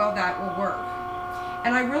wondering how well that will work.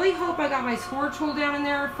 And I really hope I got my score tool down in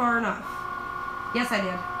there far enough. Yes, I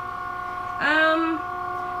did.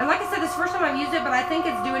 And like I said, this is the first time I've used it, but I think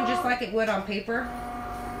it's doing just like it would on paper.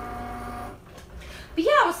 But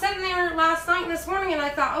yeah, I was sitting there last night and this morning and I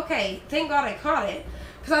thought, okay, thank God I caught it.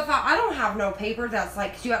 Because I thought, I don't have no paper that's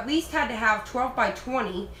like, because you at least had to have 12 by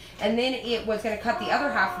 20, and then it was going to cut the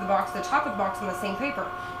other half of the box, the top of the box, on the same paper.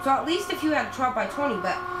 So at least if you had 12 by 20,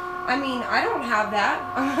 but, I mean, I don't have that.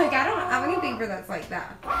 I'm like, I don't have any paper that's like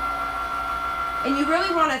that. And you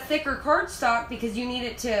really want a thicker cardstock because you need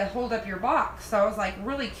it to hold up your box. So I was like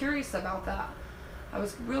really curious about that. I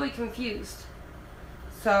was really confused.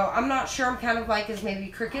 So I'm not sure. I'm kind of like, is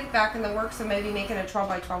maybe Cricut back in the works of maybe making a 12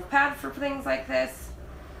 by 12 pad for things like this?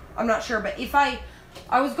 I'm not sure, but if I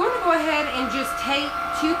was going to go ahead and just take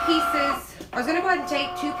two pieces of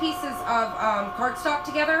cardstock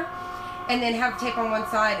together and then have tape on one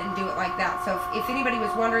side and do it like that. So if anybody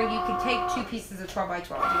was wondering, you could take two pieces of 12 by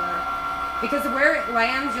 12 together. Because where it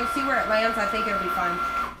lands, you'll see where it lands, I think it'll be fine.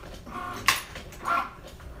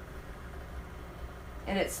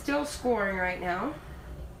 And it's still scoring right now.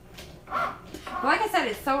 But like I said,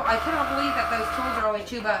 I cannot believe that those tools are only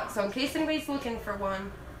 $2. So in case anybody's looking for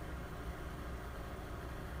one.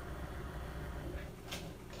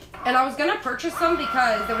 And I was going to purchase them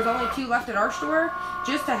because there was only 2 left at our store,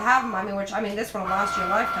 just to have them. I mean, this one will last you a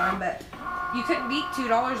lifetime, but you couldn't beat $2.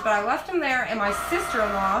 But I left them there, and my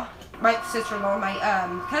sister-in-law, my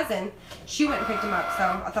cousin, she went and picked them up. So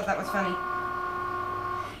I thought that was funny.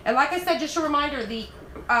 And like I said, just a reminder, the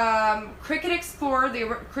Cricut Explorer, the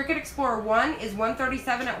Cricut Explorer 1 is $137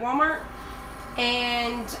 at Walmart,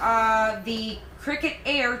 and the Cricut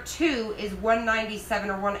Air 2 is $197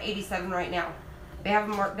 or $187 right now. They have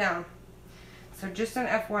them marked down. So just an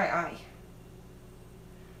FYI.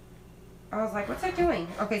 I was like, what's that doing?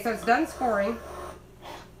 Okay, so it's done scoring.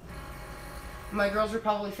 My girls are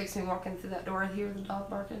probably fixing me walking through that door. I hear the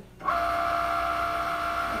dog barking. Okay.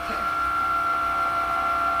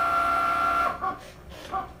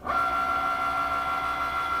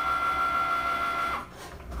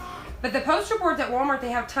 But the poster boards at Walmart, they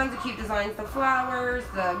have tons of cute designs. The flowers,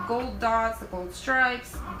 the gold dots, the gold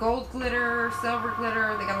stripes, gold glitter, silver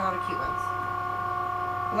glitter. They got a lot of cute ones.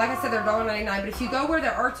 Like I said, they're $1.99. But if you go where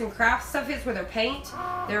their arts and crafts stuff is, where their paint,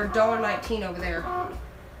 they're $1.19 over there.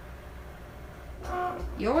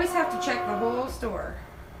 You always have to check the whole store.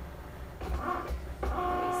 Let me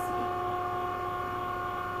see.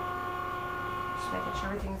 Just making sure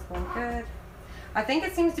everything's going good. I think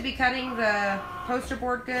it seems to be cutting the poster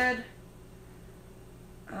board good.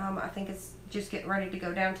 I think it's just getting ready to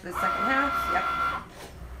go down to the second half. Yep.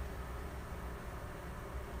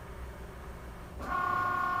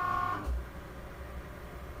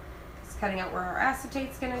 It's cutting out where our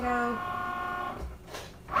acetate's going to go.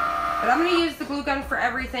 But I'm going to use the glue gun for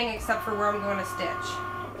everything except for where I'm going to stitch.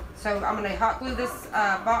 So I'm going to hot glue this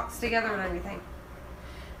box together and everything.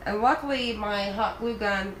 And luckily, my hot glue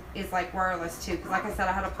gun is like wireless too, because like I said,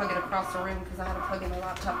 I had to plug it across the room because I had to plug in my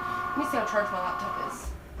laptop. Let me see how charged my laptop is.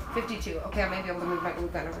 52. Okay, I may be able to move my glue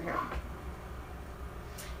gun over here.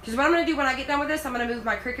 Because what I'm going to do when I get done with this, I'm going to move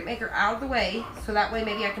my Cricut Maker out of the way, so that way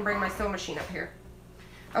maybe I can bring my sewing machine up here.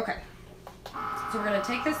 Okay. So we're going to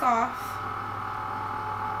take this off.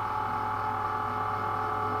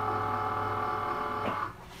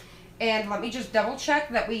 And let me just double check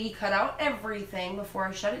that we cut out everything before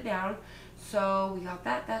I shut it down. So we got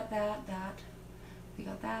that. We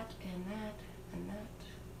got that, and that, and that,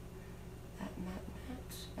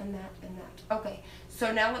 and that. Okay,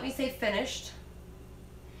 so now let me say finished.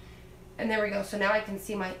 And there we go. So now I can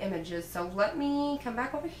see my images. So let me come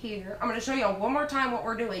back over here. I'm going to show y'all one more time what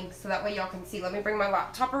we're doing so that way y'all can see. Let me bring my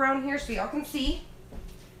laptop around here so y'all can see.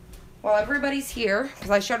 While everybody's here, because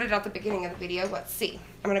I showed it at the beginning of the video, let's see.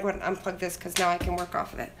 I'm going to go ahead and unplug this because now I can work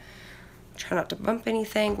off of it. Try not to bump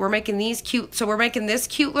anything. We're making these cute. So we're making this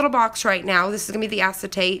cute little box right now. This is going to be the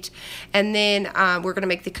acetate. And then we're going to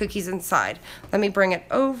make the cookies inside. Let me bring it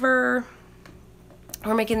over.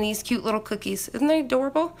 We're making these cute little cookies. Isn't they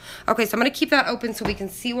adorable? Okay, so I'm going to keep that open so we can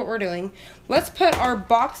see what we're doing. Let's put our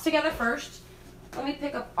box together first. Let me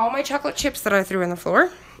pick up all my chocolate chips that I threw on the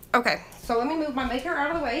floor. Okay, so let me move my maker out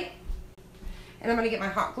of the way. And I'm going to get my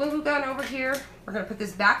hot glue gun over here. We're going to put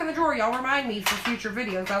this back in the drawer. Y'all remind me for future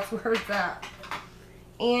videos. That's where it's at.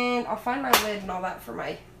 And I'll find my lid and all that for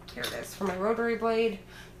my, here it is, for my rotary blade.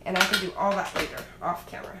 And I can do all that later, off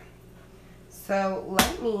camera. So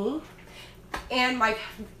let me, and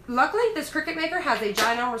luckily this Cricut maker has a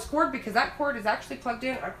ginormous cord because that cord is actually plugged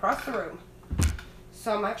in across the room.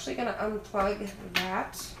 So I'm actually going to unplug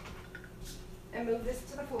that and move this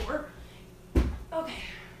to the floor. Okay.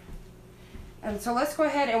 And so let's go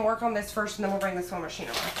ahead and work on this first, and then we'll bring the sewing machine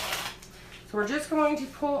over. So we're just going to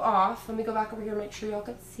pull off. Let me go back over here and make sure y'all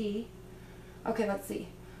can see. Okay, let's see.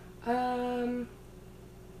 Let's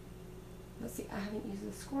see, I haven't used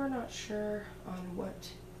the score, not sure on what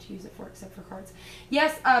to use it for except for cards.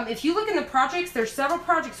 Yes, if you look in the projects, there's several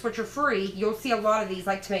projects which are free. You'll see a lot of these,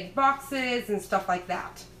 like to make boxes and stuff like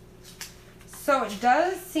that. So it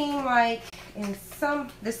does seem like in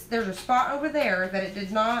there's a spot over there that it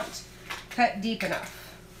did not cut deep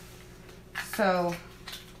enough. So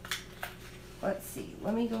let's see,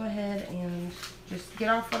 let me go ahead and just get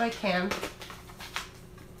off what I can,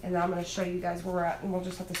 and then I'm going to show you guys where we're at, and we'll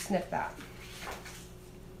just have to snip that.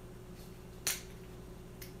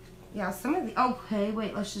 Yeah, some of the, okay,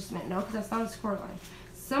 wait, let's just admit, no, because that's not a score line.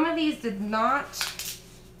 Some of these did not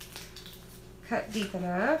cut deep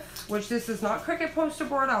enough, which this is not Cricut poster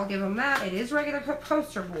board, I'll give them that. It is regular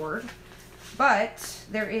poster board. But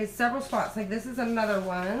there is several spots, like this is another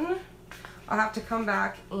one. I'll have to come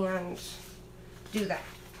back and do that.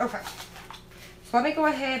 Okay, so let me go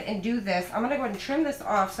ahead and do this. I'm gonna go ahead and trim this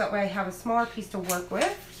off so that way I have a smaller piece to work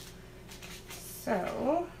with.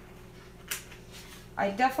 So, I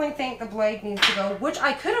definitely think the blade needs to go, which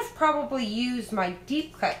I could have probably used my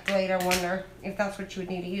deep cut blade. I wonder if that's what you would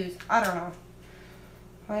need to use. I don't know.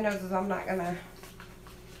 All I know is I'm not gonna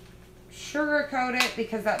sugarcoat it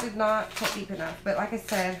because that did not cut deep enough. But like I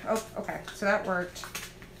said, oh, okay, so that worked.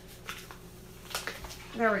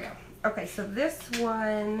 There we go. Okay, so this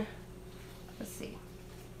one, let's see.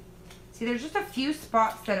 See, there's just a few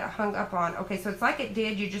spots that it hung up on. Okay, so it's like it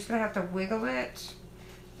did. You're just gonna have to wiggle it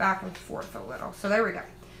back and forth a little. So there we go.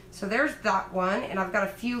 So there's that one, and I've got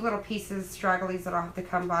a few little pieces, stragglies, that I'll have to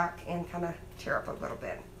come back and kind of tear up a little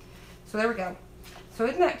bit. So there we go. So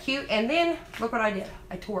isn't that cute? And then look what I did.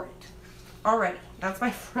 I tore it. Already. That's my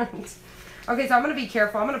front. Okay, so I'm going to be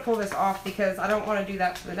careful. I'm going to pull this off because I don't want to do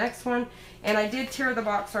that to the next one. And I did tear the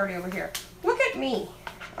box already over here. Look at me.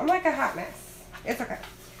 I'm like a hot mess. It's okay.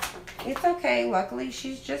 It's okay. Luckily,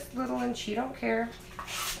 she's just little and she don't care.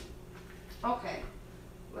 Okay.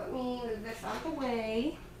 Let me move this out of the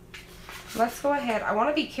way. Let's go ahead. I want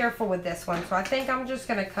to be careful with this one. So I think I'm just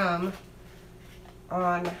going to come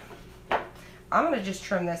on. I'm going to just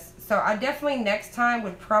trim this. So I definitely next time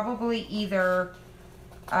would probably either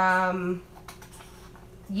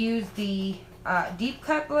use the deep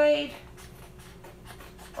cut blade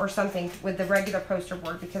or something with the regular poster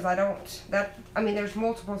board, because I don't, I mean, there's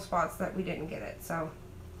multiple spots that we didn't get it. So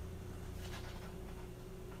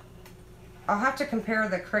I'll have to compare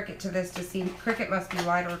the Cricut to this to see. Cricut must be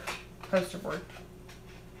lighter poster board.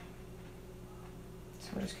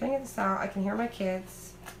 So we're just cutting this out. I can hear my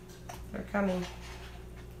kids. They're coming.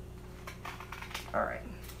 Alright,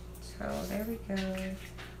 so there we go.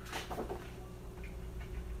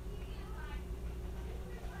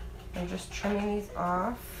 I'm just trimming these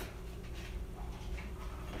off.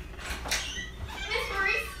 Miss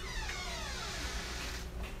Maurice?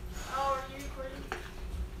 Oh, are you recording?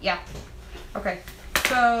 Yeah. Okay,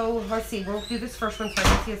 so let's see. We'll do this first one so I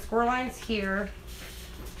can see a score lines here.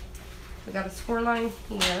 We got a score line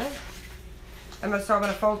here. So I'm going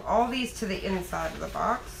to fold all these to the inside of the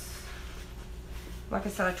box. Like I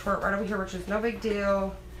said, I tore it right over here, which is no big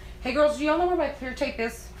deal. Hey girls, do y'all know where my clear tape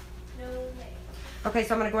is? No, ma'am. Okay,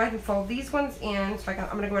 so I'm gonna go ahead and fold these ones in. So I'm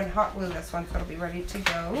gonna go ahead and hot glue this one so it'll be ready to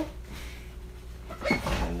go.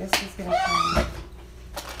 And this is gonna come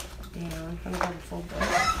down. I'm gonna go ahead and fold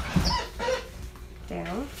this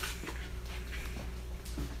down.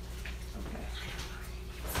 Okay.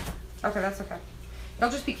 Okay, that's okay. Y'all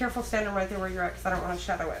just be careful standing right there where you're at because I don't want to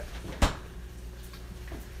shadow it.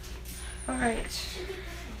 Alright.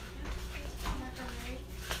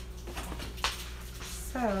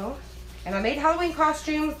 So, and I made Halloween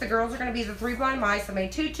costumes. The girls are going to be the 3 blind mice. I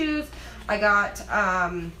made tutus. I got,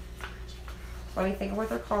 let me think of what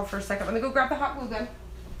they're called for a second. Let me go grab the hot glue gun.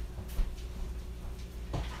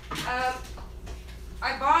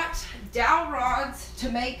 I bought dowel rods to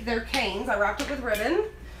make their canes. I wrapped it with ribbon.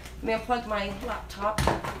 Let me unplug my laptop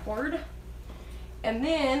cord. And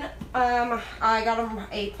then I got them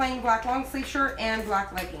a plain black long sleeve shirt and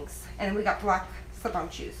black leggings. And then we got black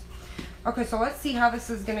slip-on shoes. Okay, so let's see how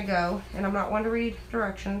this is gonna go. And I'm not one to read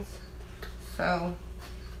directions. So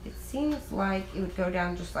it seems like it would go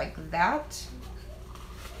down just like that.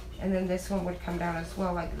 And then this one would come down as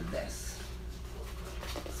well like this.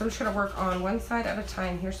 So I'm just gonna work on one side at a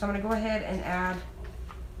time here. So I'm gonna go ahead and add,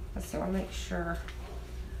 let's see, I wanna make sure.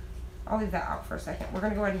 I'll leave that out for a second. We're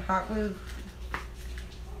gonna go ahead and hot glue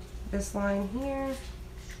this line here.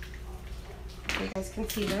 So you guys can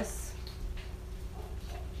see this.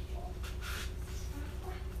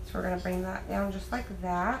 So we're gonna bring that down just like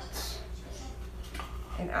that.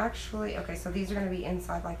 And actually, okay, so these are gonna be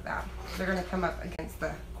inside like that. They're gonna come up against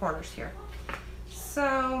the corners here.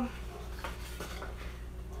 So,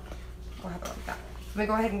 we'll have it like that. Let me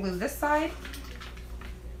go ahead and glue this side.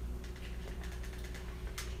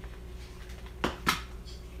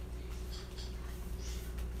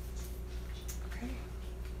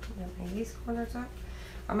 Bring these corners up.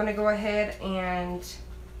 I'm going to go ahead and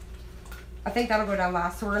I think that'll go down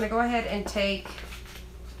last. So we're going to go ahead and take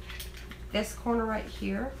this corner right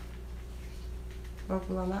here. We'll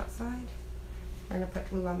glue on that side. We're going to put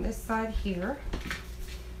glue on this side here.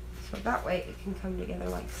 So that way it can come together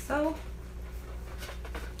like so.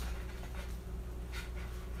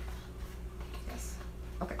 Yes.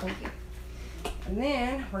 Okay, thank you. And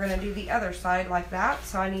then we're going to do the other side like that.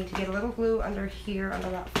 So I need to get a little glue under here, under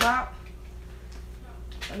that flap.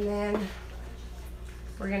 And then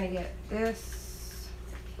we're going to get this,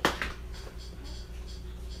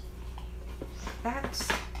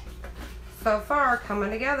 that. So far, coming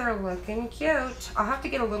together, looking cute. I'll have to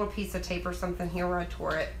get a little piece of tape or something here where I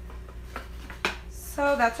tore it.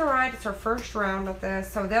 So that's all right. It's our first round of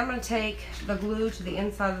this. So then I'm going to take the glue to the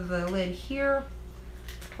inside of the lid here.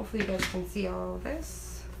 Hopefully you guys can see all of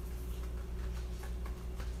this.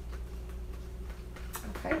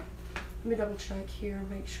 Okay, let me double check here,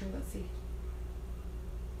 make sure, let's see.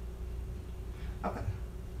 Okay,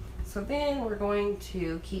 so then we're going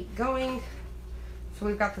to keep going. So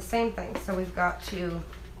we've got the same thing. So we've got to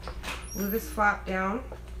glue this flap down.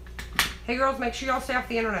 Hey girls, make sure y'all stay off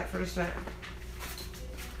the internet for just a minute.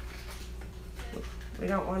 We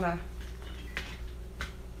don't want to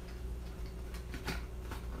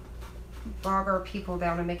bog our people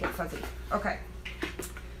down and make it fuzzy. Okay.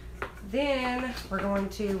 Then we're going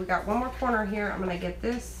to, we got one more corner here. I'm going to get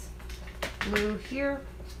this glue here.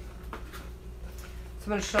 So I'm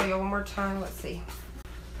going to show you one more time. Let's see.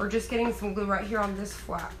 We're just getting some glue right here on this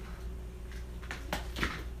flap.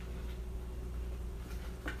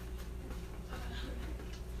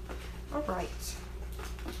 All right.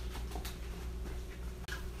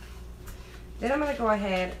 Then I'm going to go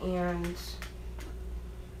ahead and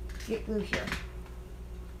get glue here.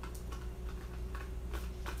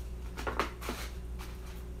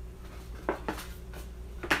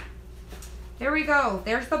 There we go.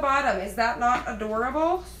 There's the bottom. Is that not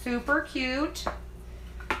adorable? Super cute.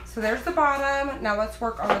 So there's the bottom. Now let's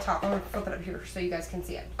work on the top. I'm going to flip it up here so you guys can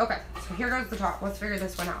see it. Okay, so here goes the top. Let's figure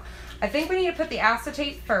this one out. I think we need to put the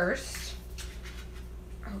acetate first.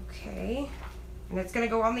 Okay. And it's going to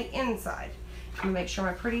go on the inside. I'm going to make sure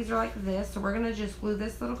my pretties are like this. So we're going to just glue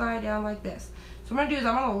this little guy down like this. So what I'm going to do is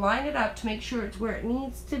I'm going to line it up to make sure it's where it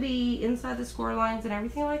needs to be, inside the score lines and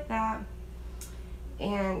everything like that.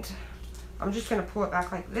 And I'm just going to pull it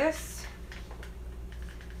back like this.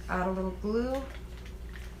 Add a little glue.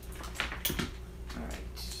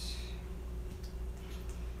 Alright.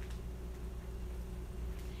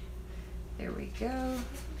 There we go.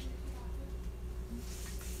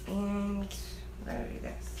 And we're going to do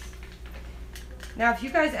this. Now, if you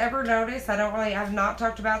guys ever notice, I've not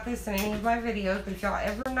talked about this in any of my videos, but if y'all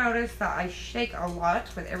ever notice that I shake a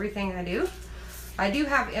lot with everything I do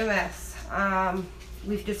have MS.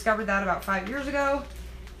 We've discovered that about 5 years ago.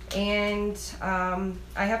 And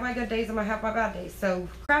I have my good days and I have my bad days. So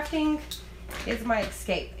crafting is my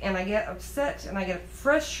escape. And I get upset and I get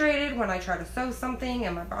frustrated when I try to sew something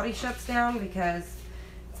and my body shuts down, because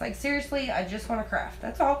it's like, seriously, I just want to craft.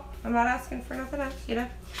 That's all. I'm not asking for nothing else, you know.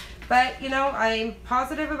 But, you know, I'm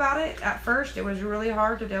positive about it. At first, it was really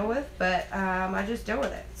hard to deal with, but I just deal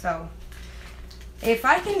with it. So if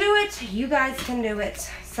I can do it, you guys can do it.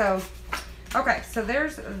 So, okay, so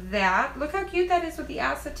there's that. Look how cute that is with the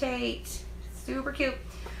acetate. Super cute.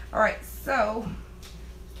 All right, so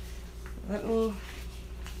let me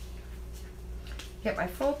get my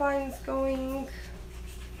fold lines going.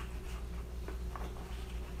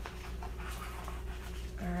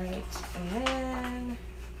 All right, and then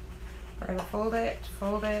we're gonna fold it,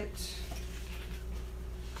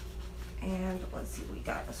 and let's see, we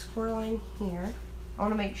got a score line here. I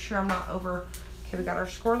wanna make sure I'm not over. Okay, we got our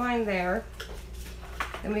score line there.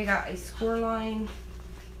 Then we got a score line.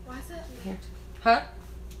 Why is that here? Huh?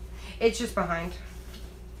 It's just behind.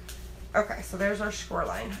 Okay, so there's our score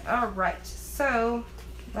line. All right, so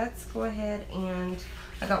let's go ahead and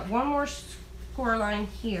I got one more score line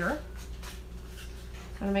here.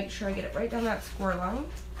 I'm gonna make sure I get it right down that score line.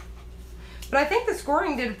 But I think the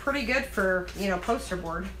scoring did pretty good for, you know, poster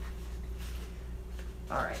board.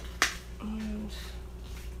 All right, and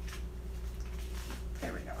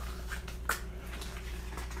there we go.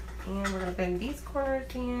 And we're gonna bend these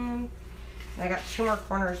corners in. And I got 2 more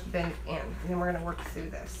corners to bend in, and then we're gonna work through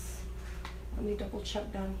this. Let me double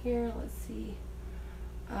check down here. Let's see.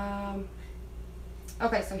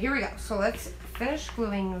 Okay, so here we go. So let's finish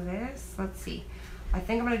gluing this. Let's see. I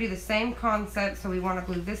think I'm going to do the same concept. So we want to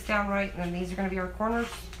glue this down right, and then these are going to be our corners.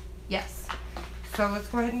 Yes. So let's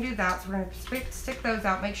go ahead and do that. So we're going to stick those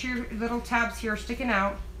out. Make sure your little tabs here are sticking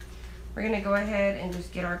out. We're going to go ahead and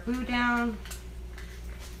just get our glue down.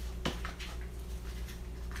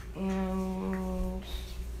 And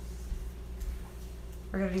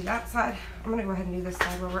we're going to do that side. I'm going to go ahead and do this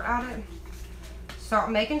side while we're at it. So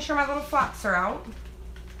I'm making sure my little flaps are out.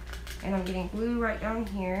 And I'm getting glue right down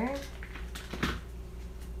here.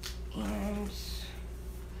 And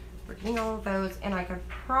we're getting all of those, and I could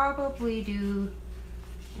probably do,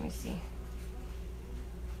 let me see.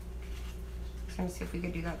 I'm gonna see if we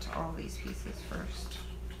could do that to all these pieces first.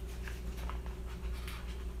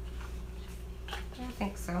 I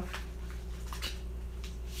think so.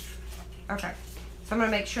 Okay, so I'm gonna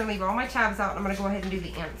make sure and leave all my tabs out, and I'm gonna go ahead and do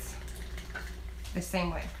the ends the same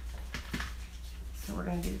way. So we're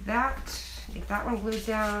gonna do that, get that one glued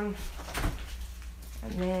down.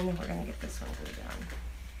 And then we're going to get this one glued down.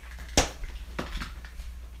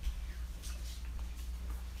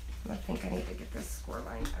 I think I need to get this score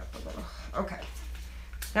line up a little. Okay.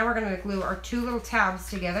 Now we're going to glue our 2 little tabs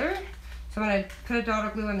together. So I'm going to put a dot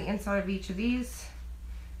of glue on the inside of each of these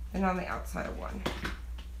and on the outside of one.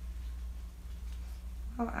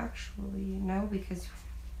 Well, actually, no, because...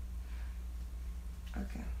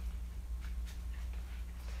 Okay.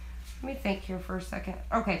 Let me think here for a second.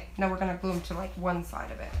 Okay, now we're gonna glue them to like one side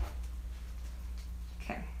of it.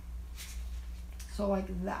 Okay, so like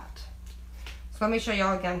that. So let me show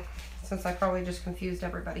y'all again, since I probably just confused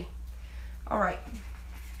everybody. All right,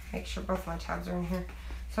 make sure both my tabs are in here.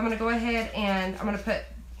 So I'm gonna go ahead and I'm gonna put,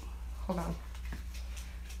 hold on.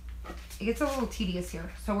 It gets a little tedious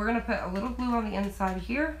here. So we're gonna put a little glue on the inside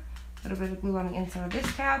here, a little bit of glue on the inside of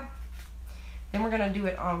this tab. Then we're gonna do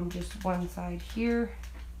it on just one side here.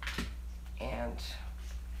 And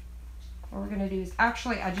what we're gonna do is,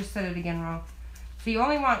 actually, I just said it again wrong. So you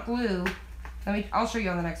only want glue, I'll show you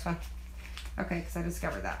on the next one. Okay, because I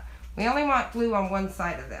discovered that. We only want glue on one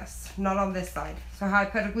side of this, not on this side. So how I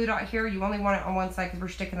put a glue dot here, you only want it on one side because we're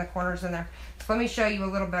sticking the corners in there. So let me show you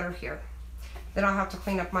a little better here. Then I'll have to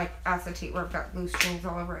clean up my acetate where I've got glue strings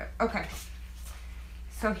all over it. Okay,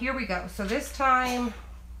 so here we go. So this time,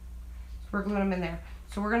 we're gluing them in there.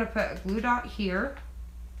 So we're gonna put a glue dot here,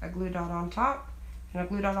 a glue dot on top, and a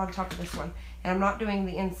glue dot on top of this one. And I'm not doing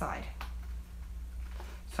the inside.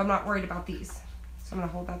 So I'm not worried about these. So I'm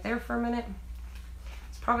gonna hold that there for a minute.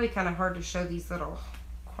 It's probably kind of hard to show these little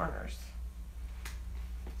corners.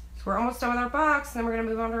 So we're almost done with our box, and then we're gonna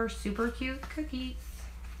move on to our super cute cookies.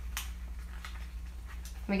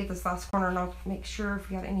 Let me get this last corner and I'll make sure if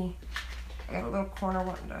we got any, I got a little corner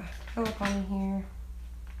wanting to fill up on here.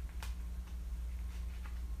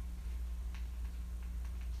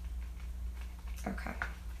 Okay. I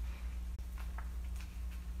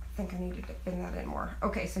think I needed to bend that in more.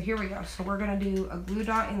 Okay, so here we go. So we're gonna do a glue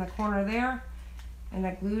dot in the corner there and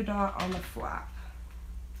a glue dot on the flap.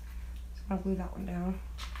 So I'm gonna glue that one down.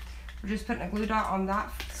 We're just putting a glue dot on that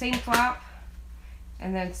same flap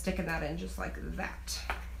and then sticking that in just like that.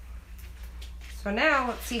 So now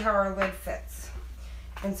let's see how our lid fits.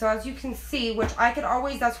 And so as you can see, which I could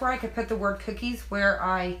always, that's where I could put the word cookies, where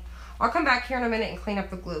I'll come back here in a minute and clean up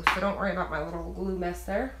the glue. So don't worry about my little glue mess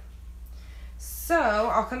there. So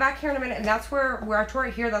I'll come back here in a minute, and that's where I tore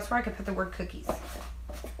it here, that's where I could put the word cookies.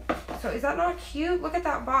 So is that not cute? Look at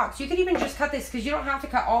that box. You could even just cut this, because you don't have to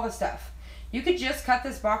cut all the stuff. You could just cut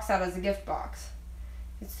this box out as a gift box.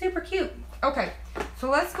 It's super cute. Okay,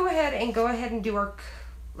 so let's go ahead and do our,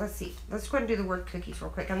 let's see. Let's go ahead and do the word cookies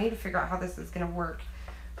real quick. I need to figure out how this is going to work,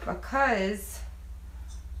 because,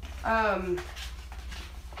 let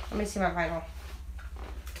me see my vinyl.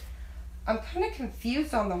 I'm kind of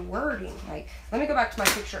confused on the wording. Like, let me go back to my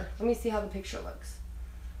picture. Let me see how the picture looks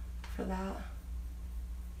for that.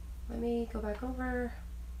 Let me go back over.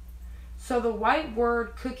 So the white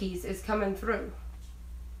word cookies is coming through.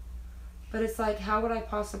 But it's like, how would I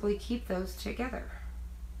possibly keep those together?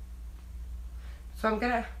 So I'm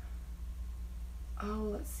gonna, oh,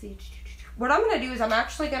 let's see. What I'm gonna do is I'm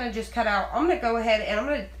actually gonna just cut out, I'm gonna go ahead and I'm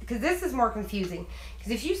gonna, because this is more confusing.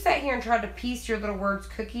 Because if you sat here and tried to piece your little words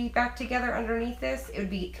cookie back together underneath this, it would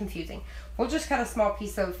be confusing. We'll just cut a small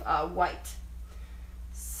piece of white.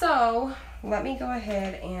 So let me go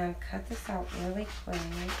ahead and cut this out really quick.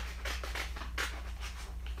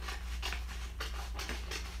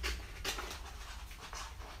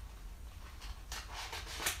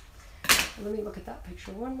 Let me look at that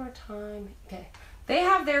picture one more time. Okay. They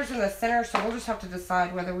have theirs in the center, so we'll just have to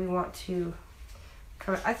decide whether we want to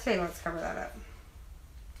cover. I'd say let's cover that up.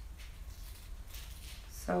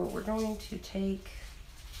 So we're going to take,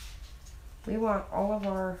 we want all of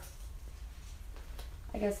our,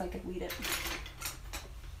 I guess I could weed it.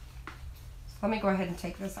 So let me go ahead and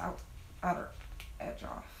take this outer edge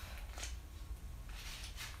off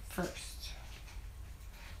first.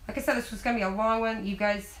 Like I said, this was going to be a long one. You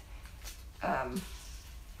guys,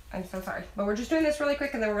 I'm so sorry, but we're just doing this really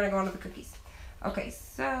quick and then we're going to go on to the cookies. Okay,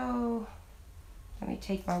 so let me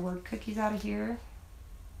take my word cookies out of here.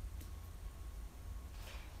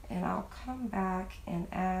 And I'll come back and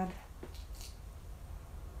add,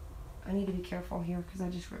 I need to be careful here because I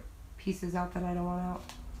just ripped pieces out that I don't want out.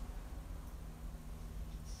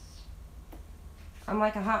 I'm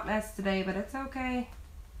like a hot mess today, but it's okay.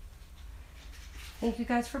 Thank you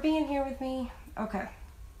guys for being here with me. Okay.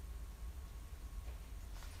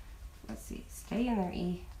 Let's see, stay in there,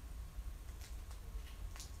 E.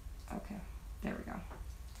 Okay, there we go.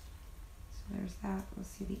 So there's that. Let's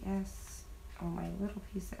see the S. Oh, my little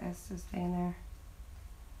piece of S to stay in there.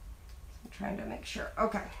 So I'm trying to make sure.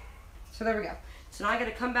 Okay, so there we go. So now I got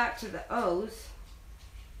to come back to the O's.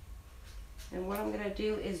 And what I'm going to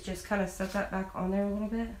do is just kind of set that back on there a little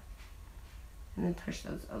bit. And then push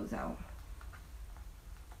those O's out.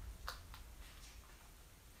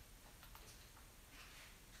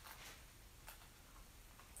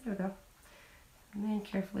 There we go. And then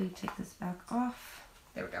carefully take this back off.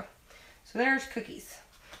 There we go. So there's cookies.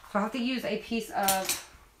 So I'll have to use a piece of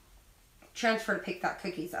transfer to pick that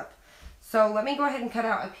cookies up. So let me go ahead and cut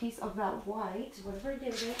out a piece of that white. Whatever I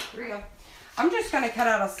did with it. Here we go. I'm just going to cut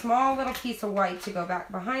out a small little piece of white to go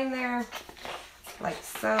back behind there. Like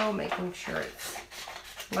so. Making sure it's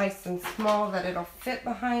nice and small that it'll fit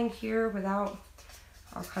behind here without,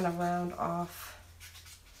 I'll kind of round off.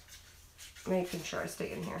 Making sure I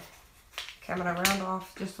stay in here. Okay, I'm going to round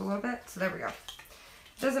off just a little bit. So there we go. It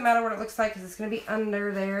doesn't matter what it looks like because it's going to be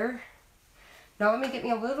under there. Now let me get me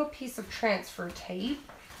a little piece of transfer tape.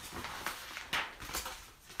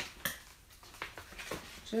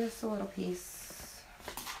 Just a little piece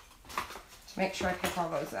to make sure I pick all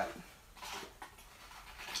those up.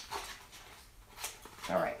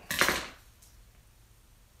 Alright. So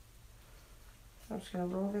I'm just going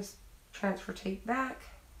to roll this transfer tape back.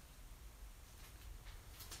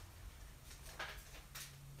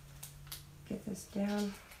 Get this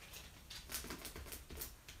down.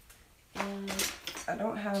 And I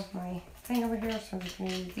don't have my thing over here, so I'm just going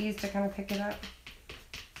to use these to kind of pick it up.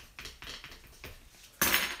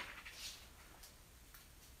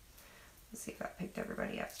 Let's see if that picked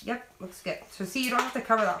everybody up. Yep, looks good. So see, you don't have to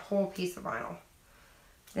cover that whole piece of vinyl.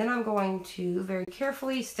 Then I'm going to very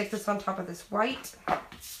carefully stick this on top of this white.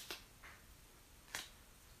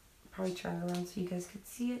 Probably turn it around so you guys could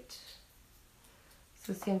see it.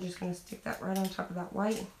 So see, I'm just going to stick that right on top of that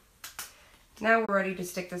white. Now we're ready to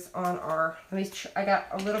stick this on our, I got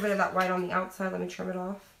a little bit of that white on the outside. Let me trim it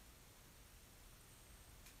off.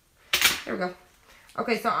 There we go.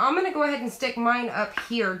 Okay, so I'm going to go ahead and stick mine up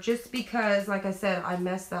here just because, like I said, I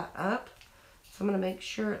messed that up. So I'm going to make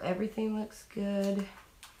sure everything looks good.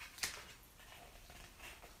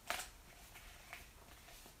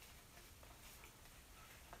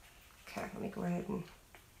 Okay, let me go ahead and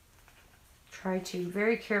try to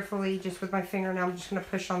very carefully, just with my finger now, I'm just going to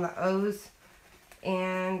push on the O's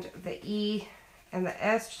and the E and the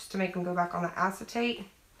S just to make them go back on the acetate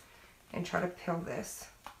and try to peel this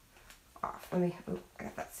off. Let me, oh, I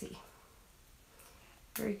got that C.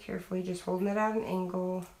 Very carefully, just holding it at an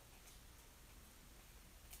angle.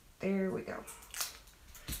 There we go.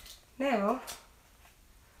 Now,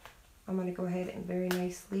 I'm going to go ahead and very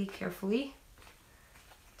nicely, carefully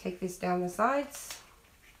take this down the sides,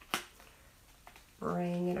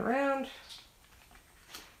 bring it around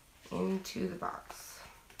into the box.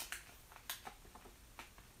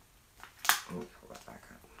 Let me pull that back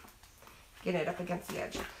up. Get it up against the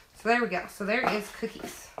edge. So there we go. So there is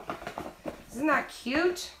cookies. Isn't that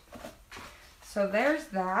cute? So there's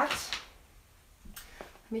that.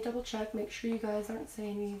 Let me double check, make sure you guys aren't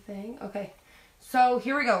saying anything. Okay, so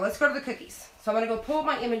here we go. Let's go to the cookies. So I'm going to go pull up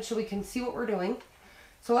my image so we can see what we're doing.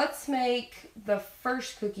 So let's make the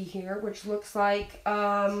first cookie here, which looks like,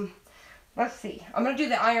 let's see. I'm going to do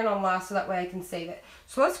the iron on last so that way I can save it.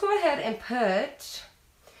 So let's go ahead and put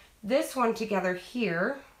this one together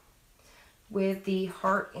here with the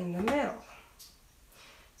heart in the middle.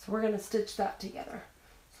 So we're going to stitch that together.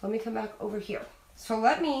 So let me come back over here. So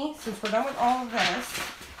let me, since we're done with all of this,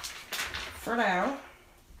 for now,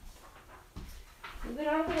 move it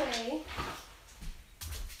out of the way.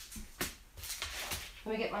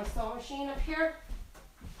 Let me get my sewing machine up here.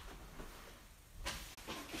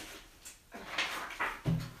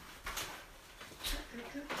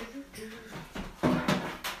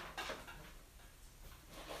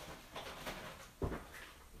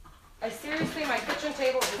 I seriously, my kitchen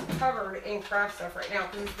table is covered in craft stuff right now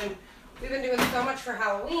because we've been doing so much for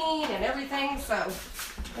Halloween and everything. So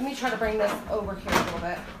let me try to bring this over here a little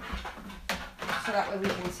bit so that way we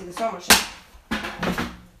can see the sewing machine.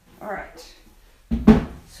 All right.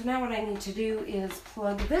 So now what I need to do is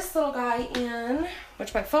plug this little guy in,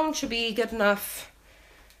 which my phone should be good enough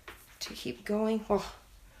to keep going. Well,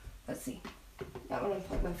 let's see. That one,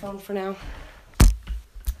 unplug my phone for now.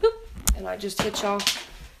 Boop. And I just hit y'all.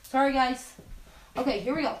 Sorry, guys. Okay,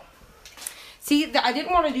 here we go. See, I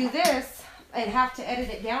didn't want to do this and have to edit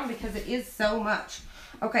it down because it is so much.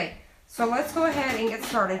 Okay, so let's go ahead and get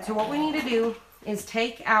started. So what we need to do is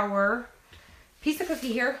take our piece of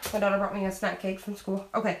cookie here. My daughter brought me a snack cake from school.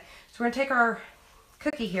 Okay, so we're going to take our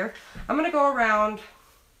cookie here. I'm going to go around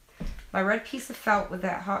my red piece of felt with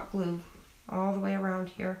that hot glue all the way around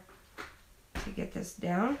here to get this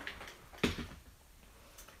down.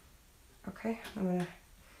 Okay, I'm going to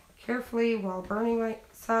carefully, while burning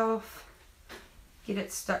myself, get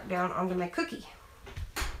it stuck down onto my cookie.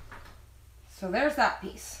 So there's that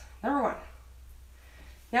piece, number one.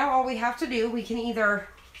 Now all we have to do, we can either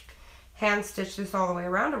hand stitch this all the way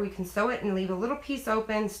around, or we can sew it and leave a little piece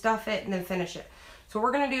open, stuff it, and then finish it. So what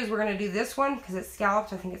we're going to do is we're going to do this one because it's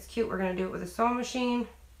scalloped. I think it's cute. We're going to do it with a sewing machine.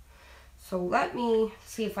 So let me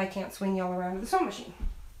see if I can't swing y'all around with the sewing machine.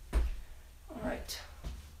 All right.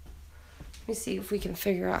 Let me see if we can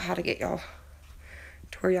figure out how to get y'all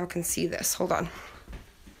to where y'all can see this. Hold on.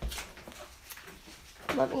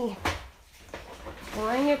 Let me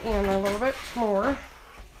bring it in a little bit more.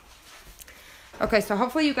 Okay, so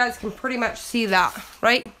hopefully you guys can pretty much see that,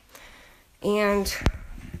 right? And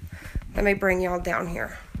let me bring y'all down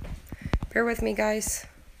here. Bear with me, guys.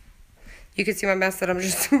 You can see my mess that I'm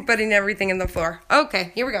just putting everything in the floor.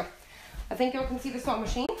 Okay, here we go. I think y'all can see the sewing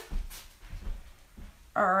machine.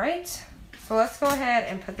 All right, so let's go ahead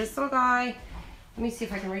and put this little guy. Let me see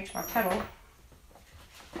if I can reach my pedal.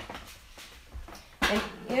 And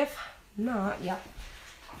if not, yeah,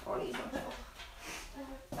 I'll use my pedal.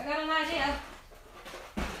 I got an idea.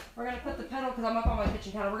 We're going to put the pedal, because I'm up on my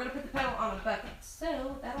kitchen counter, we're going to put the pedal on a bucket.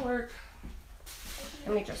 So, that'll work.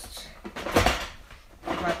 Let me just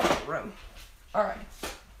get my pedal room. Alright.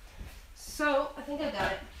 So, I think I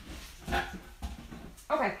got it.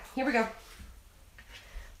 Okay, here we go.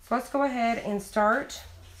 So, let's go ahead and start.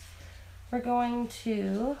 We're going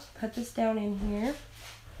to put this down in here.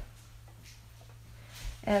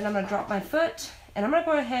 And I'm going to drop my foot. And I'm going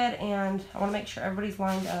to go ahead and I want to make sure everybody's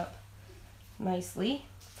lined up nicely.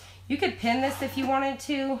 You could pin this if you wanted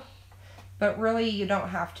to, but really you don't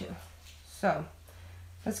have to. So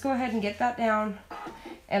let's go ahead and get that down.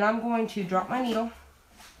 And I'm going to drop my needle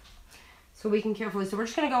so we can carefully, so we're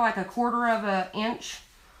just going to go like 1/4 of an inch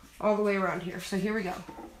all the way around here. So here we go.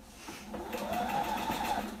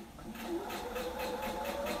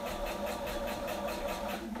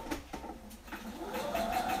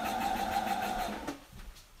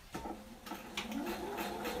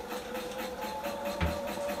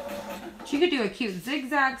 You could do a cute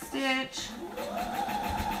zigzag stitch.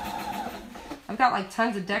 got like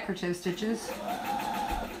tons of decorative stitches.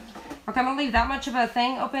 Okay, I'm gonna leave that much of a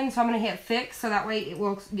thing open, so I'm gonna hit fix, so that way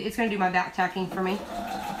it's gonna do my back tacking for me.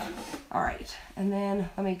 All right, and then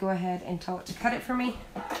let me go ahead and tell it to cut it for me.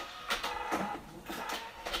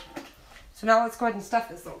 So now let's go ahead and stuff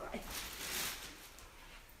this little guy.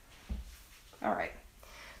 All right,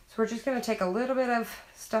 so we're just gonna take a little bit of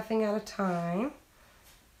stuffing at a time.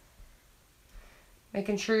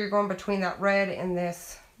 Making sure you're going between that red and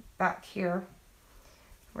this back here.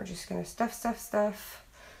 We're just gonna stuff, stuff, stuff.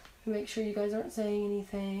 Make sure you guys aren't saying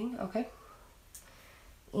anything, okay?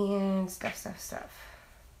 And stuff, stuff, stuff.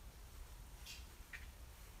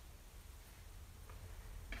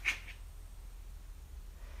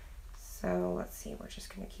 So let's see, we're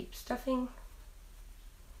just gonna keep stuffing.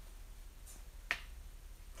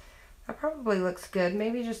 That probably looks good,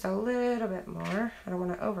 maybe just a little bit more. I don't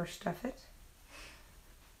wanna overstuff it.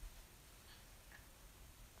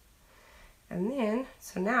 And then,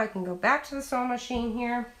 so now I can go back to the sewing machine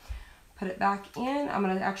here, put it back in. I'm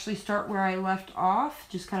gonna actually start where I left off,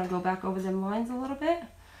 just kind of go back over them lines a little bit.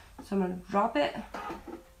 So I'm gonna drop it,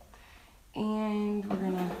 and we're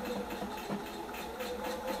gonna,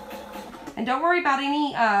 and don't worry about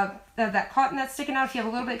any that cotton that's sticking out if you have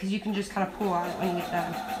a little bit, because you can just kind of pull on it when you get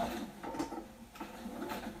done.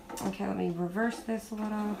 Okay, let me reverse this a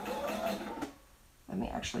little. Let me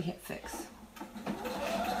actually hit fix.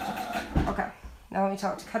 Okay, now let me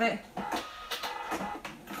tell it to cut it. I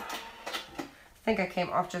think I came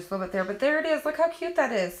off just a little bit there, but there it is. Look how cute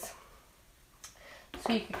that is.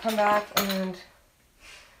 So you can come back and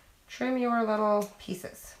trim your little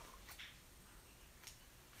pieces.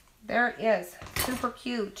 There it is. Super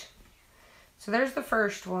cute. So there's the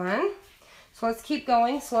first one. So let's keep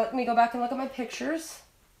going. So let me go back and look at my pictures.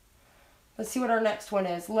 Let's see what our next one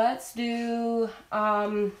is. Let's do...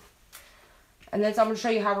 and then so I'm going to show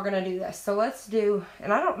you how we're going to do this. So let's do,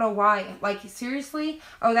 and I don't know why, like seriously,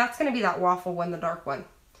 oh, that's going to be that waffle one, the dark one.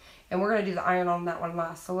 And we're going to do the iron on that one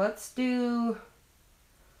last. So let's do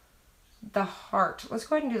the heart. Let's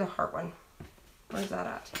go ahead and do the heart one. Where's that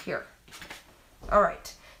at? Here. All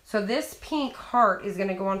right. So this pink heart is going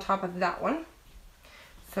to go on top of that one.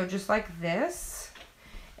 So just like this.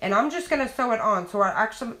 And I'm just going to sew it on. So what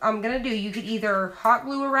I'm going to do, you could either hot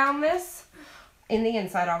glue around this in the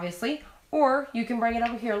inside, obviously, or you can bring it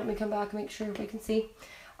over here. Let me come back and make sure we can see.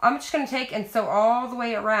 I'm just going to take and sew all the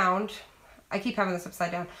way around. I keep having this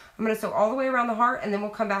upside down. I'm going to sew all the way around the heart, and then we'll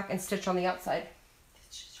come back and stitch on the outside.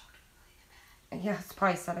 Yeah, it's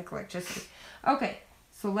probably static electricity. Okay,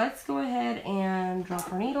 so let's go ahead and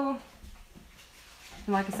drop our needle.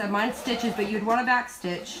 And like I said, mine's stitches, but you'd want to back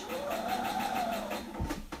stitch.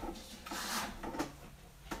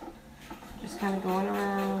 Just kind of going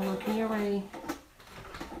around, working your way.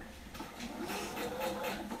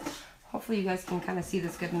 Hopefully you guys can kind of see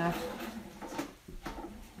this good enough.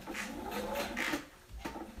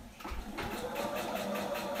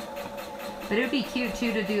 But it would be cute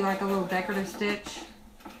too to do like a little decorative stitch.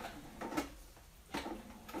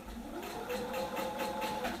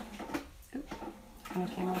 Oop, kind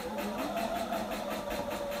of came off.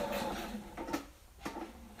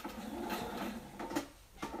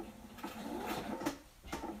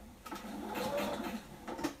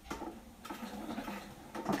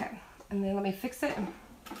 And then let me fix it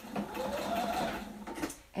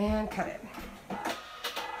and cut it.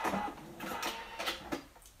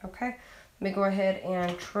 Okay, let me go ahead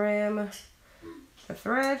and trim the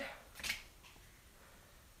thread.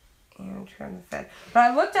 And trim the thread. But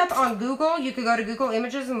I looked up on Google, you could go to Google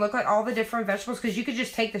Images and look at all the different vegetables, because you could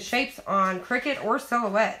just take the shapes on Cricut or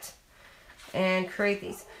Silhouette and create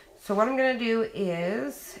these. So what I'm going to do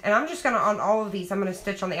is, and I'm just going to, on all of these, I'm going to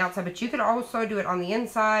stitch on the outside, but you could also do it on the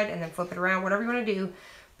inside and then flip it around, whatever you want to do.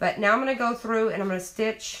 But now I'm going to go through and I'm going to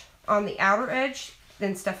stitch on the outer edge,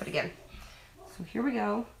 then stuff it again. So here we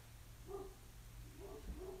go.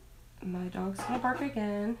 My dog's going to bark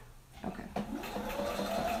again. Okay.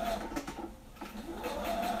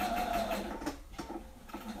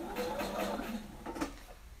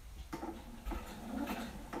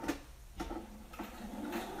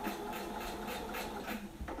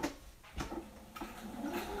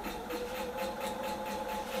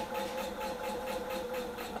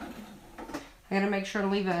 I gotta make sure to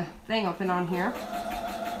leave a thing open on here.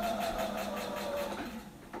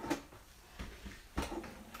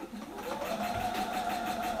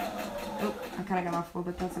 Oh, I kind of got off a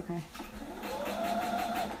little bit. That's okay.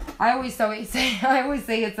 I always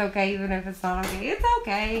say it's okay, even if it's not okay. It's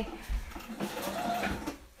okay.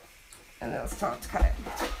 And then let's start to cut it.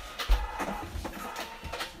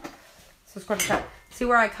 So let's go to cut. See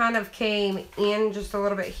where I kind of came in just a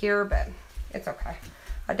little bit here, but It's okay.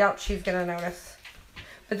 I doubt she's going to notice.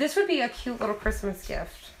 But this would be a cute little Christmas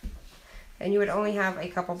gift. And you would only have a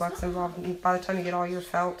couple bucks involved by the time you get all your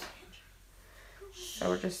felt. So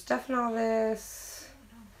we're just stuffing all this.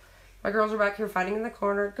 My girls are back here fighting in the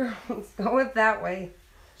corner. Girls, go it that way.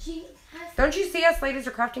 Don't you see us ladies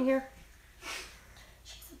are crafting here?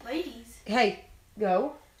 She's the ladies. Hey,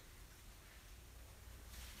 go.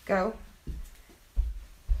 Go.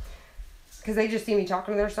 Because they just see me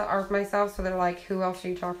talking to or myself, so they're like, who else are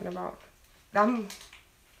you talking about?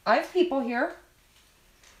 I have people here.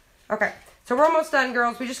 Okay, so we're almost done,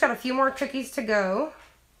 girls. We just got a few more cookies to go.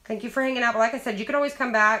 Thank you for hanging out. But like I said, you could always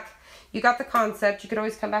come back. You got the concept. You could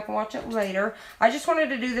always come back and watch it later. I just wanted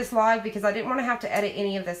to do this live because I didn't want to have to edit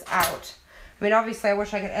any of this out. I mean, obviously, I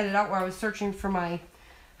wish I could edit out while I was searching for my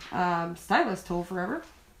stylus tool forever.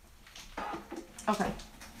 Okay.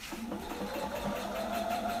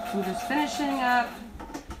 I'm just finishing up,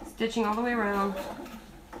 stitching all the way around.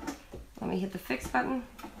 Let me hit the fix button.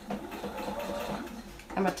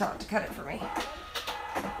 I'm going to tell it to cut it for me.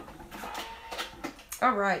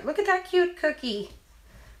 Alright, look at that cute cookie.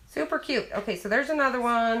 Super cute. Okay, so there's another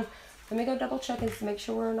one. Let me go double check and make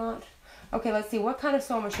sure we're not. Okay, let's see. What kind of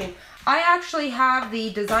sewing machine? I actually have the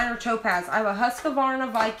designer topaz. I have a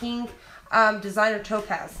Husqvarna Viking designer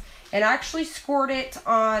topaz. And I actually scored it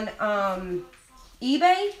on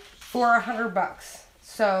eBay for $100.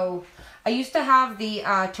 So I used to have the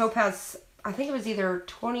topaz, I think it was either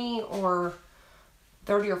 20 or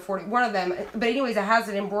 30 or 40, one of them. But anyways, it has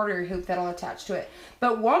an embroidery hoop that'll attach to it.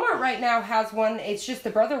 But Walmart right now has one, it's just the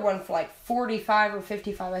brother one for like 45 or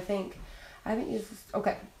 55, I think. I haven't used this,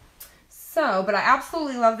 okay. So, but I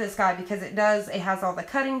absolutely love this guy because it has all the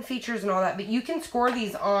cutting features and all that. But you can score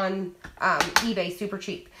these on eBay super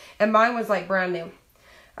cheap. And mine was like brand new.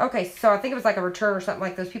 Okay, so I think it was like a return or something,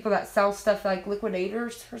 like those people that sell stuff like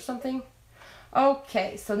liquidators or something.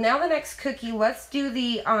 Okay, so now the next cookie, let's do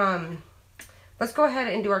the, let's go ahead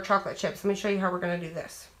and do our chocolate chips. Let me show you how we're going to do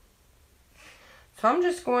this. So I'm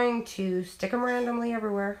just going to stick them randomly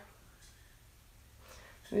everywhere.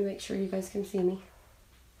 Let me make sure you guys can see me.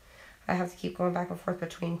 I have to keep going back and forth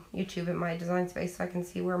between YouTube and my design space so I can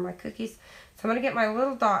see where my cookies. So I'm going to get my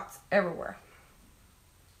little dots everywhere.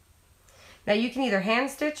 Now you can either hand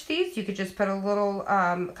stitch these, you could just put a little,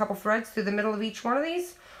 couple threads through the middle of each one of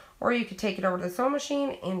these, or you could take it over to the sewing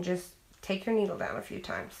machine and just take your needle down a few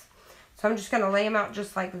times. So I'm just going to lay them out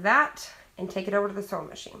just like that and take it over to the sewing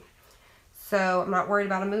machine. So I'm not worried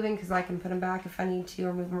about them moving because I can put them back if I need to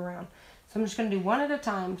or move them around. So I'm just going to do one at a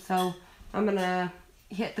time. So I'm going to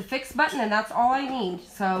hit the fix button and that's all I need.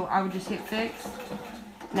 So I would just hit fix.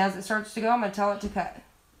 And as it starts to go, I'm going to tell it to cut.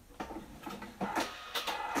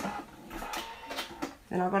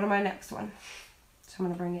 Then I'll go to my next one. So I'm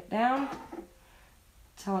going to bring it down,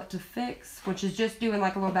 tell it to fix, which is just doing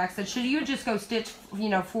like a little back stitch. So you would just go stitch, you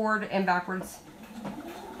know, forward and backwards.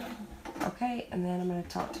 Okay, and then I'm going to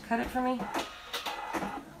tell it to cut it for me.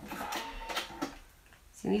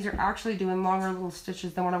 See, these are actually doing longer little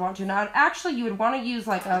stitches than what I want to. Now, actually, you would want to use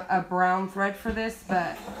like a brown thread for this,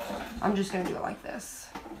 but I'm just going to do it like this.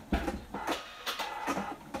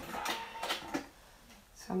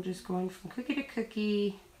 I'm just going from cookie to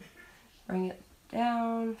cookie, bring it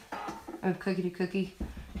down, cookie to cookie,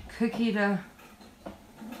 cookie to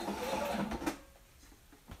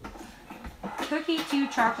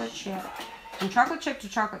chocolate chip, from chocolate chip to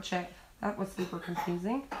chocolate chip. That was super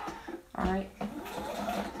confusing. All right,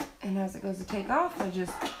 and as it goes to take off, I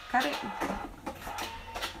just cut it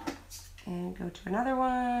and go to another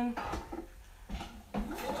one,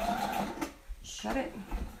 shut it.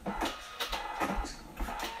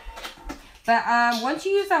 But once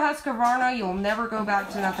you use the Husqvarna, you'll never go back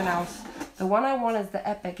to nothing else. The one I want is the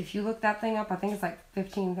Epic. If you look that thing up, I think it's like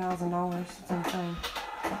 $15,000. It's insane.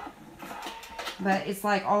 But it's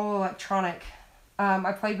like all electronic.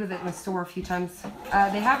 I played with it in the store a few times.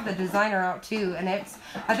 They have the designer out too, and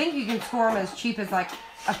I think you can score them as cheap as like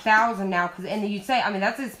 $1,000 now. And you'd say, I mean,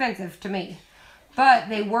 that's expensive to me. But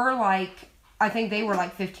they were like, I think they were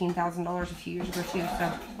like $15,000 a few years ago too.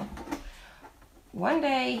 So one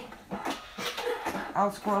day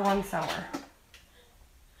I'll score one somewhere.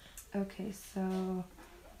 Okay, so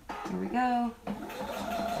here we go. And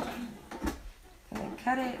then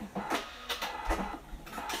cut it.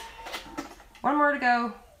 One more to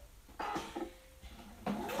go.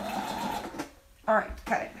 Alright,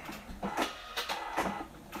 cut it.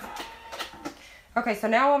 Okay, so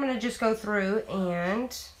now I'm going to just go through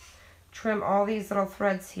and trim all these little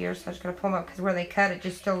threads here. So I'm just going to pull them up because where they cut, it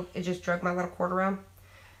just drug my little cord around.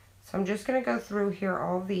 So I'm just going to go through here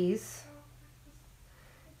all these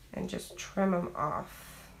and just trim them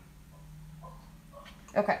off.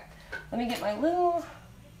 Okay, let me get my little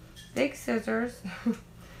big scissors.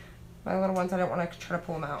 My little ones, I don't want to try to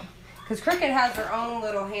pull them out. Because Cricut has their own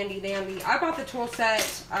little handy dandy. I bought the tool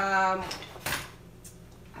set, I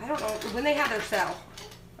don't know, when they had their sale.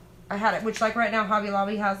 I had it, which like right now Hobby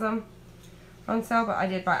Lobby has them on sale, but I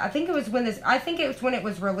did buy it. I think it was when it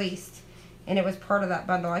was released and it was part of that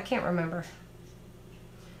bundle. I can't remember.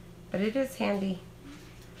 But it is handy.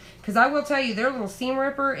 Because I will tell you, their little seam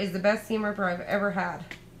ripper is the best seam ripper I've ever had.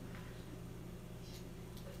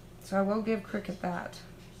 So I will give Cricut that.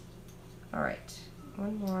 Alright,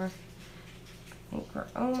 one more. I think we're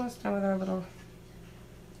almost done with our little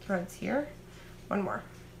threads here. One more.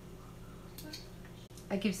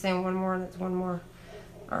 I keep saying one more and it's one more.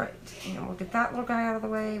 Alright, and we'll get that little guy out of the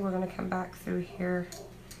way. We're going to come back through here.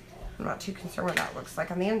 I'm not too concerned what that looks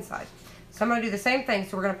like on the inside. So I'm going to do the same thing.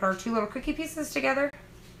 So we're going to put our two little cookie pieces together.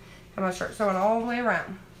 I'm going to start sewing all the way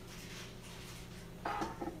around.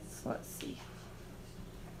 So let's see.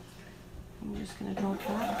 I'm just going to go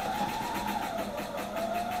back.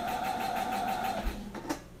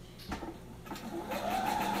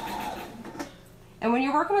 And when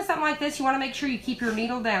you're working with something like this, you want to make sure you keep your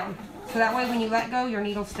needle down. So that way when you let go, your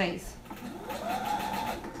needle stays.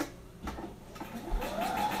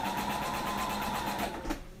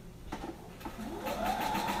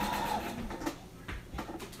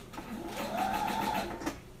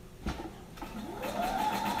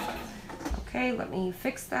 Okay, let me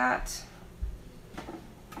fix that.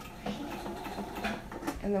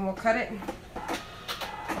 And then we'll cut it.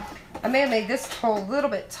 I may have made this hole a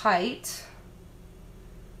little bit tight.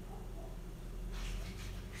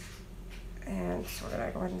 And so we're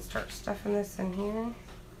gonna go ahead and start stuffing this in here.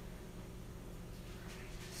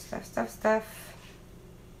 Stuff, stuff, stuff.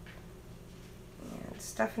 And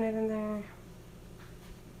stuffing it in there.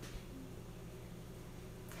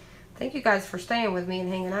 Thank you guys for staying with me and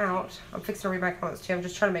hanging out. I'm fixing to read my comments too. I'm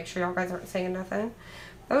just trying to make sure y'all guys aren't saying nothing.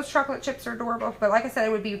 Those chocolate chips are adorable, but like I said,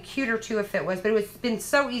 it would be cuter too if it was, but it's been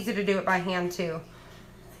so easy to do it by hand too.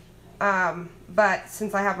 But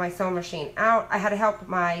since I have my sewing machine out, I had to help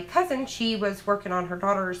my cousin. She was working on her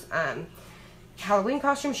daughter's Halloween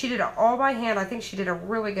costume. She did it all by hand. I think she did a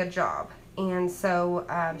really good job. And so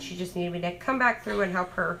she just needed me to come back through and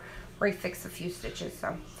help her refix a few stitches.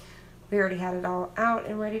 So we already had it all out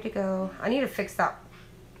and ready to go. I need to fix that.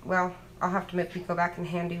 Well, I'll have to maybe go back and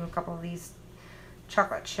hand do a couple of these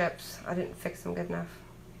chocolate chips. I didn't fix them good enough.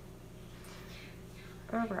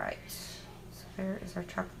 Alright. So there is our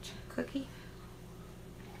chocolate chip cookie.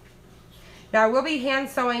 Now I will be hand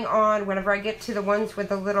sewing on whenever I get to the ones with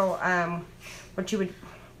the little what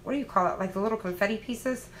do you call it, like the little confetti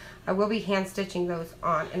pieces. I will be hand stitching those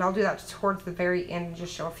on, and I'll do that towards the very end and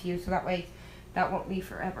just show a few, so that way that won't be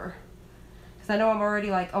forever, because I know I'm already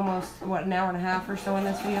like almost what, an hour and a half or so in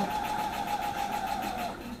this video.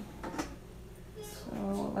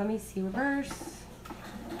 So let me see, reverse,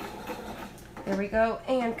 there we go,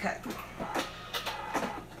 and cut.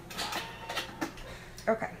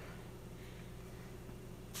 Okay.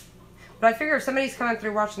 But I figure if somebody's coming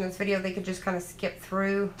through watching this video, they could just kind of skip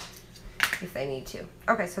through if they need to.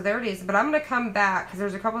 Okay, so there it is. But I'm going to come back because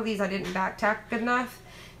there's a couple of these I didn't back tack good enough.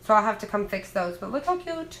 So I'll have to come fix those. But look how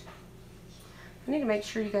cute. I need to make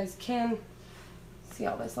sure you guys can see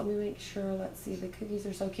all this. Let me make sure. Let's see. The cookies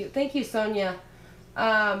are so cute. Thank you, Sonia.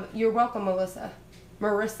 You're welcome, Marissa.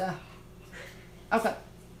 Okay.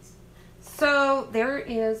 So there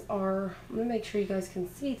is our, I'm going to make sure you guys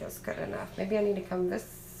can see this good enough. Maybe I need to come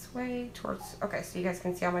this way towards, okay, so you guys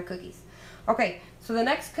can see all my cookies. Okay, so the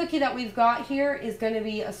next cookie that we've got here is going to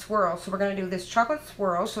be a swirl. So we're going to do this chocolate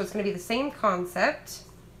swirl. So it's going to be the same concept.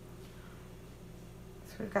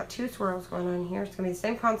 So we've got two swirls going on here. It's going to be the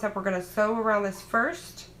same concept. We're going to sew around this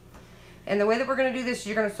first. And the way that we're going to do this is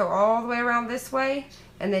you're going to sew all the way around this way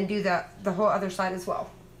and then do the whole other side as well.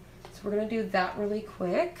 So we're going to do that really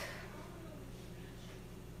quick.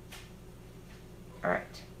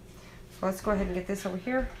 Alright, so let's go ahead and get this over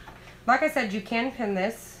here. Like I said, you can pin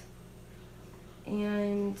this.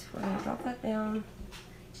 And we're going to drop that down.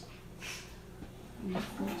 I'm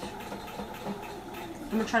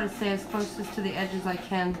going to try to stay as close to the edge as I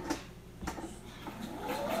can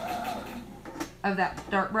of that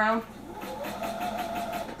dark brown.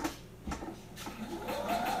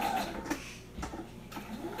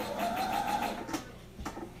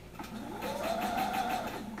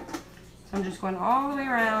 So I'm just going all the way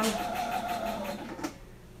around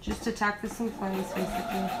just to tack this in place,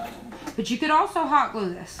 basically. But you could also hot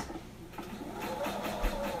glue this.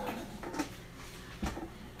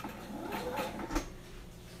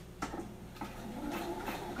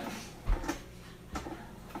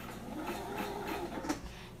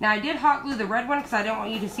 Now I did hot glue the red one because I don't want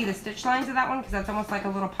you to see the stitch lines of that one because that's almost like a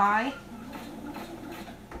little pie.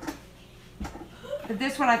 But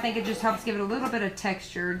this one I think it just helps give it a little bit of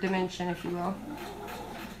texture, dimension if you will,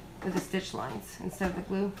 with the stitch lines instead of the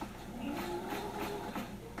glue.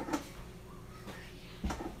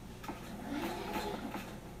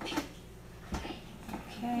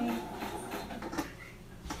 Okay.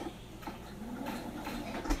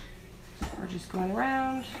 We're just going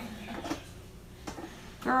around.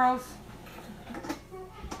 Girls,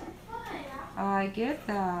 I get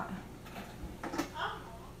that.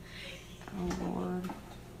 Oh Lord.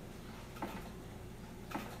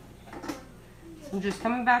 So I'm just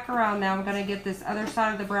coming back around now. I'm going to get this other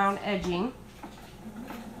side of the brown edging.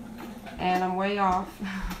 And I'm way off.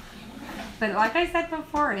 But like I said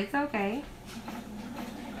before, it's okay.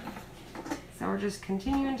 So we're just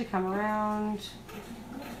continuing to come around.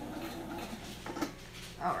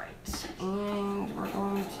 Alright, and we're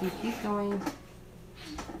going to keep going.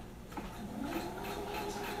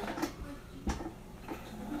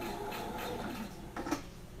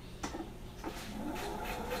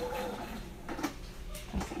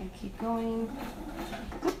 Okay, keep going.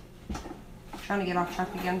 Oop. Trying to get off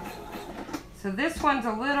track again. So this one's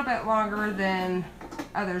a little bit longer than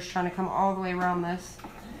others, trying to come all the way around this.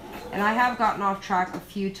 And I have gotten off track a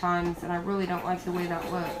few times, and I really don't like the way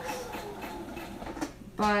that looks.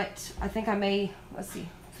 But I think I may, let's see,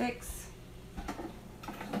 fix.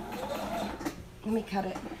 Let me cut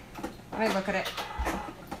it. Let me look at it.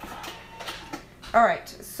 Alright,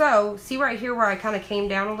 so see right here where I kind of came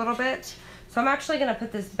down a little bit? So I'm actually going to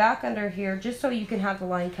put this back under here just so you can have the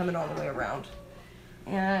line coming all the way around.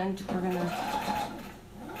 And we're going to,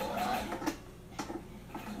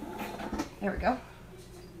 there we go.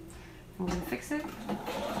 I'm going to fix it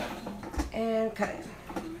and cut it.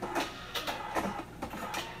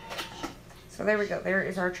 So there we go. There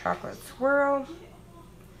is our chocolate swirl.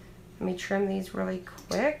 Let me trim these really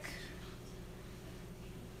quick.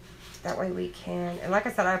 That way we can, and like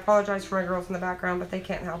I said, I apologize for my girls in the background, but they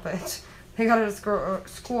can't help it. They got to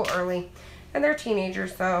school early, and they're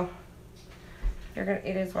teenagers, so it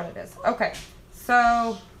is what it is. Okay,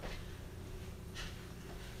 so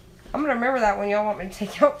I'm gonna remember that when y'all want me to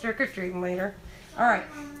take y'all trick-or-treating later. All right.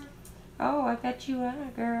 Oh, I bet you are,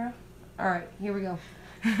 girl. All right, here we go.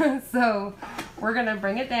 So we're gonna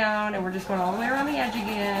bring it down, and we're just going all the way around the edge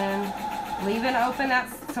again, leaving open that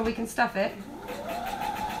so we can stuff it.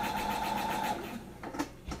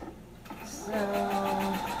 So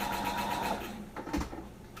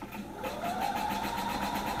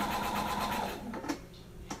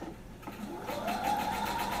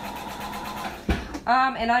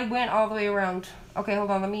and I went all the way around. Okay,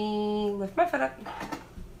 hold on, let me lift my foot up.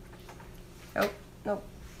 Oh, nope,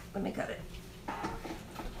 let me cut it.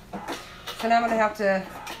 So now I'm gonna have to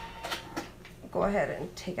go ahead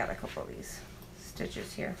and take out a couple of these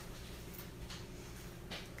stitches here.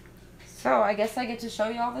 So I guess I get to show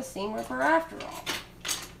you all the seam ripper after all.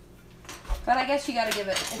 But I guess you gotta give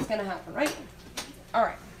it, it's gonna happen, right? All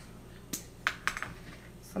right. So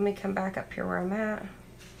let me come back up here where I'm at.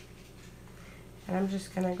 And I'm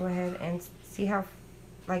just gonna go ahead and see how,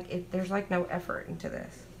 like, there's like no effort into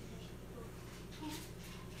this.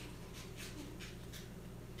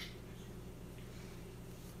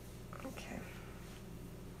 Okay.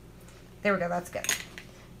 There we go, that's good.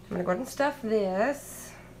 I'm gonna go ahead and stuff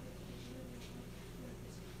this.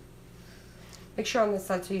 Make sure on this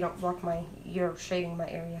side so you don't block you're shading my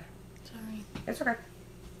area. Sorry. It's okay.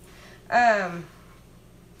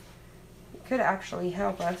 You could actually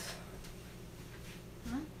help us.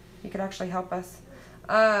 You could actually help us.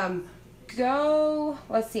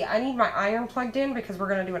 Let's see, I need my iron plugged in because we're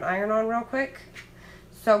gonna do an iron on real quick.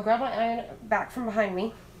 So grab my iron back from behind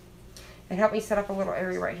me and help me set up a little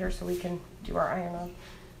area right here so we can do our iron on.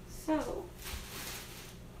 So,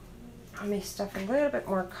 let me stuff a little bit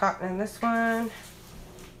more cotton in this one.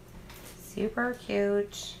 Super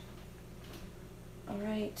cute. All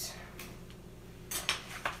right.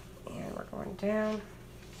 And we're going down.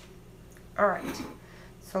 All right.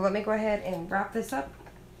 So let me go ahead and wrap this up.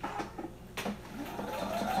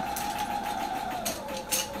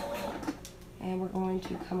 And we're going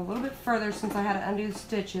to come a little bit further since I had to undo the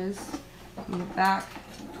stitches. Move back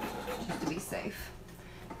just to be safe.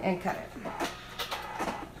 And cut it.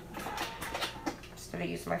 Instead of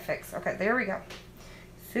using my fix. Okay, there we go.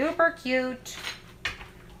 Super cute.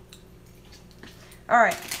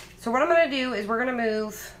 Alright, so what I'm going to do is we're going to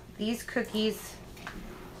move these cookies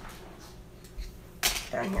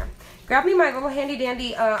down here. Grab me my little handy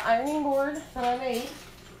dandy ironing board that I made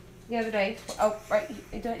the other day. Oh, right.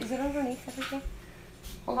 Is it underneath everything?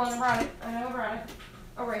 Hold on, I brought it. I know I brought it.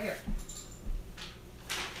 Oh, right here.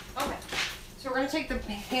 Okay. So we're going to take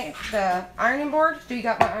the ironing board. Do you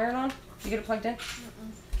got my iron on? You get it plugged in?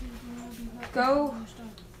 Go.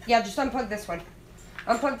 Yeah, just unplug this one.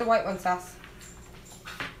 Unplug the white one, Sass.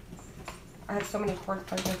 I have so many cords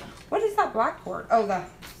plugged in. What is that black cord? Oh, the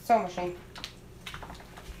sewing machine.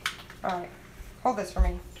 Alright. Hold this for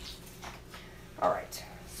me. Alright.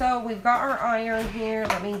 So we've got our iron here.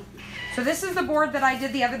 So this is the board that I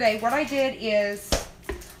did the other day. What I did is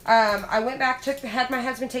I went back, had my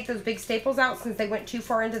husband take those big staples out since they went too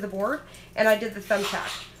far into the board, and I did the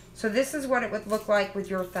thumbtack. So this is what it would look like with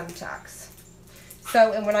your thumbtacks.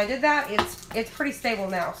 So, and when I did that, it's pretty stable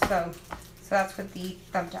now. So that's with the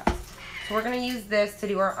thumbtacks. So we're going to use this to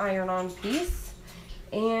do our iron-on piece.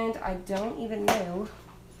 And I don't even know.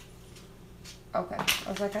 Okay. I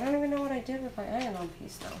was like, I don't even know what I did with my iron-on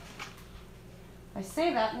piece now. I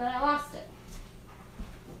say that and then I lost it.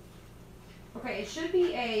 Okay, it should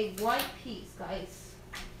be a white piece, guys.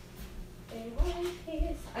 A white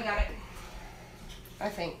piece. I got it. I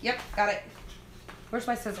think. Yep, got it. Where's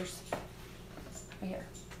my scissors? Right here.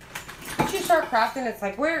 Once you start crafting, it's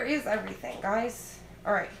like, where is everything, guys?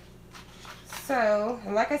 Alright. So,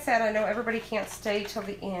 and like I said, I know everybody can't stay till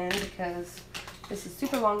the end because this is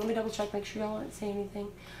super long. Let me double check, make sure y'all aren't saying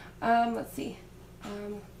anything. Let's see.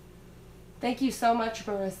 Thank you so much,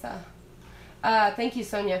 Marissa. Thank you,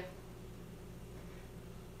 Sonia.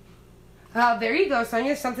 There you go,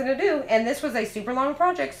 Sonia. Something to do. And this was a super long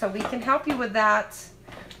project, so we can help you with that.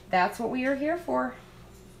 That's what we are here for.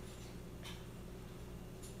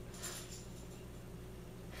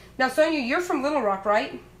 Now, Sonia, you're from Little Rock,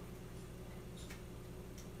 right?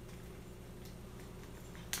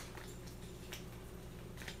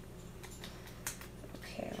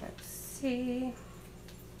 Okay, let's see.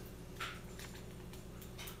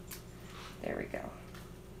 There we go.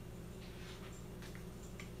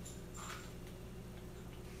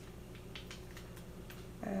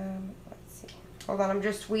 Let's see. Hold on, I'm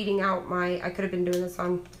just weeding out I could have been doing this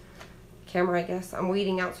on camera, I guess. I'm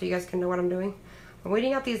weeding out so you guys can know what I'm doing. I'm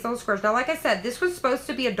weeding out these little squares. Now, like I said, this was supposed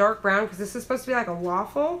to be a dark brown because this is supposed to be like a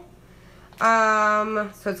waffle.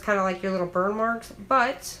 So it's kind of like your little burn marks.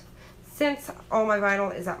 But since all my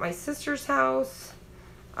vinyl is at my sister's house,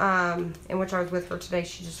 in which I was with her today,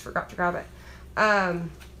 she just forgot to grab it.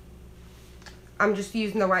 I'm just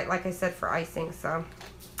using the white, like I said, for icing, so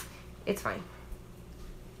it's fine.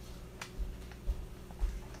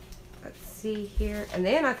 Let's see here. And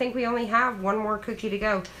then I think we only have one more cookie to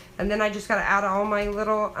go. And then I just got to add all my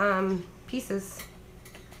little pieces.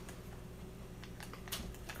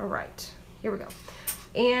 All right, here we go.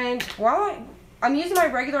 And while I'm using my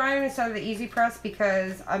regular iron instead of the easy press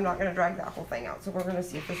because I'm not going to drag that whole thing out. So we're going to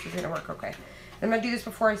see if this is going to work okay. I'm going to do this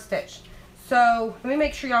before I stitch. So let me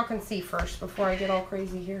make sure y'all can see first before I get all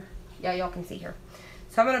crazy here. Yeah, y'all can see here.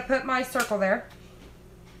 So I'm going to put my circle there.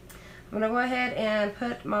 I'm going to go ahead and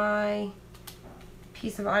put my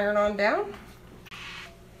piece of iron on down.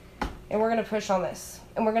 And we're going to push on this.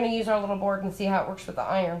 And we're going to use our little board and see how it works with the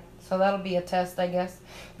iron. So that'll be a test, I guess.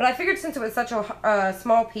 But I figured since it was such a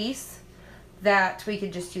small piece that we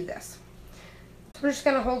could just do this. So we're just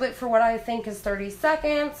going to hold it for what I think is 30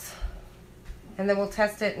 seconds. And then we'll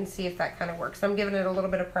test it and see if that kind of works. I'm giving it a little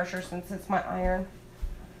bit of pressure since it's my iron.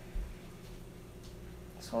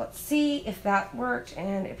 So let's see if that worked,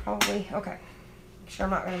 and it probably, okay. Make sure I'm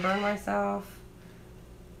not going to burn myself.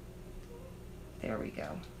 There we go.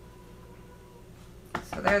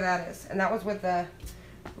 So there that is. And that was with the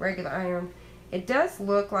regular iron. It does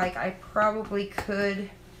look like I probably could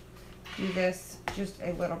do this just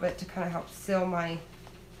a little bit to kind of help seal my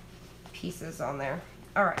pieces on there.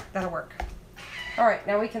 Alright, that'll work. Alright,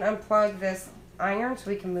 now we can unplug this iron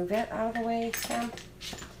so we can move it out of the way, Sam.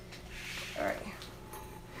 Alright.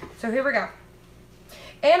 So here we go.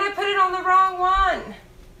 And I put it on the wrong one.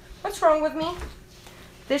 What's wrong with me?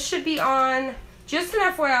 This should be on, just an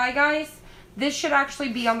FYI guys, this should actually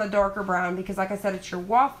be on the darker brown because like I said, it's your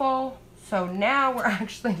waffle. So now we're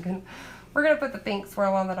actually we're gonna put the pink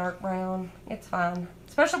swirl on the dark brown. It's fine.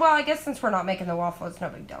 Especially, well, I guess since we're not making the waffle, it's no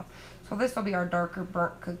big deal. So this will be our darker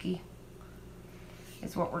burnt cookie.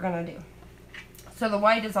 Is what we're gonna do. So the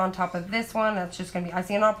white is on top of this one. That's just gonna be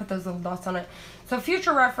icing, and I'll put those little dots on it. So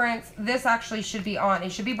future reference, this actually should be on.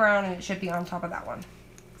 It should be brown, and it should be on top of that one.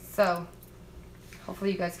 So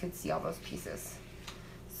hopefully you guys can see all those pieces.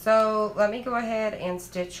 So let me go ahead and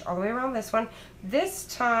stitch all the way around this one. This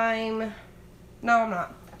time, no, I'm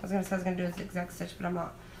not. I was gonna say I was gonna do a zigzag stitch, but I'm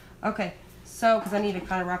not. Okay, so because I need to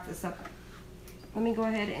kind of wrap this up. Let me go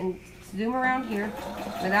ahead and zoom around here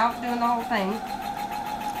without doing the whole thing.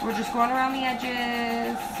 We're just going around the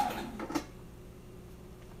edges.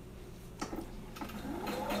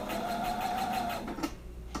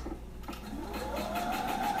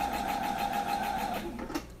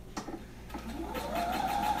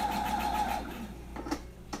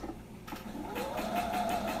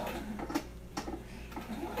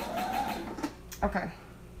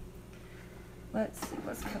 see,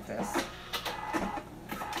 let's cut this.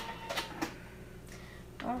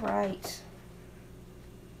 All right.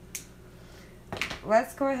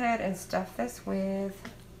 Let's go ahead and stuff this with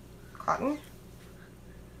cotton.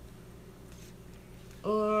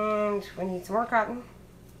 And we need some more cotton.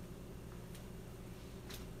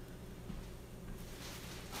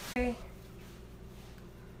 Okay.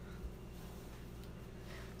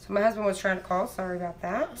 So my husband was trying to call, sorry about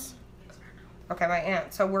that. Okay, my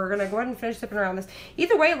aunt. So we're gonna go ahead and finish zipping around this.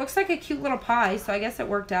 Either way, it looks like a cute little pie, so I guess it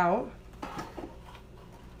worked out.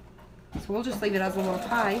 So we'll just leave it as a little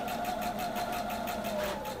pie.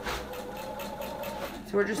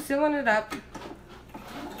 So we're just sealing it up.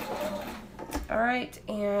 All right,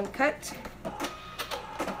 and cut.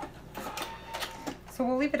 So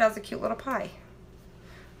we'll leave it as a cute little pie.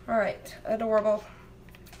 All right, adorable.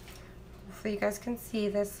 Hopefully you guys can see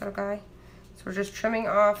this little guy. So we're just trimming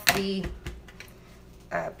off the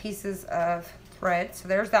pieces of thread. So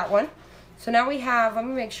there's that one. So now we have, let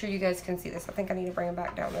me make sure you guys can see this. I think I need to bring them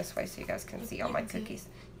back down this way so you guys can see all my cookies.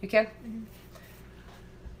 You can? Mm-hmm.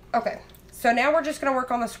 Okay. So now we're just going to work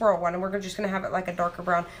on the swirl one, and we're just going to have it like a darker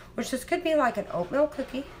brown, which this could be like an oatmeal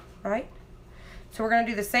cookie, right? So we're going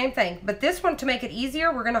to do the same thing. But this one, to make it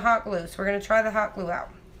easier, we're going to hot glue. So we're going to try the hot glue out.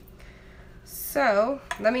 So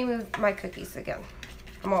let me move my cookies again.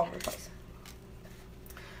 I'm all over the place.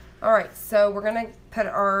 All right, so we're going to put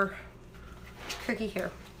our cookie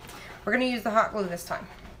here. We're going to use the hot glue this time.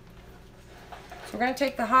 So we're going to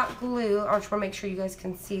take the hot glue. I just want to make sure you guys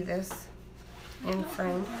can see this in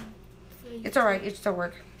frame. It's all right, it still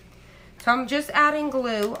works. So I'm just adding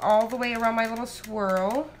glue all the way around my little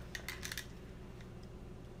swirl.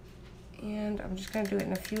 And I'm just going to do it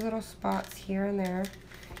in a few little spots here and there.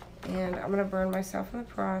 And I'm going to burn myself in the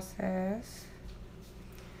process.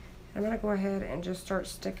 I'm going to go ahead and just start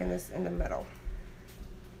sticking this in the middle.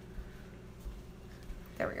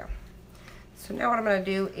 There we go. So now what I'm going to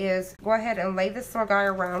do is go ahead and lay this little guy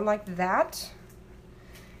around like that.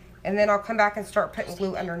 And then I'll come back and start putting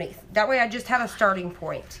glue underneath. That way I just have a starting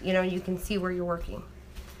point. You know, you can see where you're working.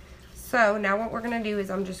 So now what we're going to do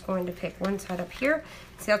is I'm just going to pick one side up here.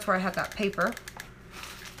 See, that's where I had that paper.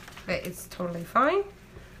 But it's totally fine.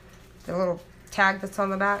 The little tag that's on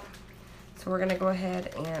the back. So we're going to go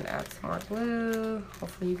ahead and add some more glue.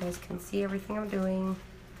 Hopefully you guys can see everything I'm doing.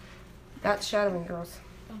 That's shadowing, girls.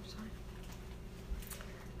 I'm sorry.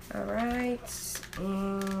 All right,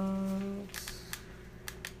 and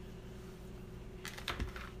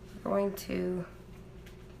we're going to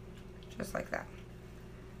just like that.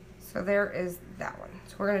 So there is that one.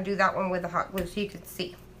 So we're going to do that one with the hot glue so you can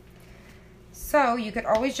see. So you could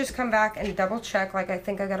always just come back and double check. Like I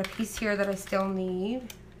think I got a piece here that I still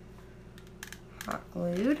need hot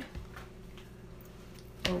glued,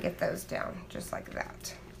 and get those down just like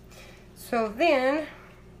that. So then,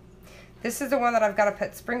 this is the one that I've got to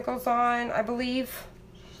put sprinkles on, I believe.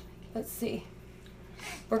 Let's see.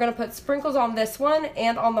 We're going to put sprinkles on this one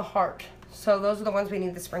and on the heart. So those are the ones we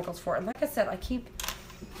need the sprinkles for. And like I said, I keep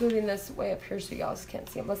moving this way up here so y'all can't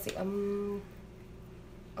see them. Let's see.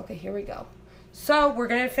 Okay, here we go. So we're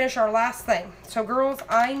going to finish our last thing. So girls,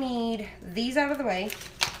 I need these out of the way.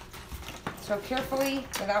 So carefully,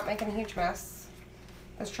 without making a huge mess.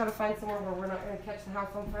 Let's try to find somewhere where we're not going to catch the house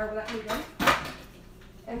on fire without moving.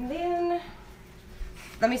 And then,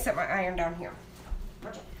 let me set my iron down here.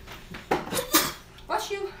 Watch out.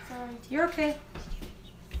 Bless you. Sorry. You're okay.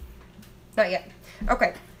 Not yet.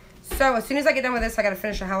 Okay. So as soon as I get done with this, I got to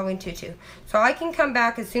finish a Halloween tutu. So I can come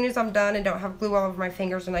back as soon as I'm done and don't have glue all over my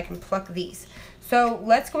fingers, and I can pluck these. So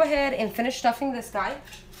let's go ahead and finish stuffing this guy.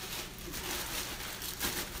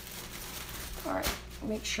 All right.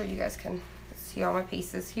 Make sure you guys can see all my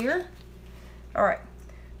pieces here. All right.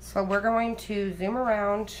 So we're going to zoom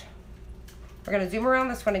around. We're going to zoom around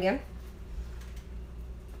this one again.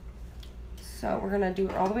 So we're going to do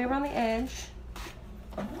it all the way around the edge.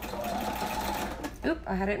 Oop,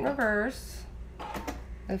 I had it in reverse.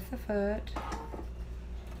 Lift the foot.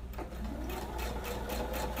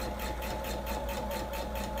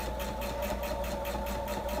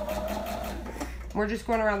 We're just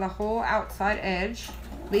going around the whole outside edge,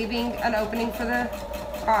 leaving an opening for the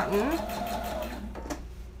cotton.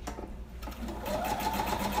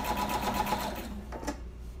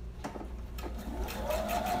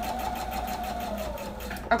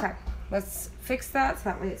 Okay, let's fix that so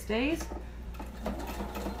that way it stays.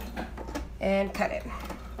 And cut it.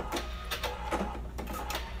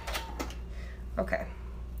 Okay.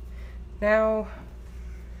 Now,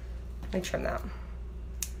 let me trim that.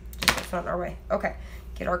 Just so it's not in our way. Okay,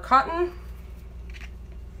 get our cotton.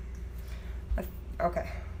 Okay,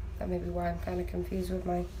 that may be why I'm kind of confused with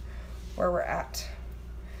where we're at.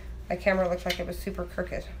 My camera looked like it was super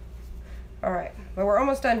crooked. All right, but we're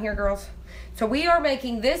almost done here, girls. So we are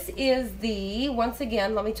making, this is the, once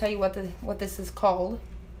again, let me tell you what this is called.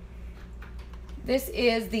 This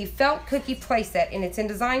is the felt cookie playset, and it's in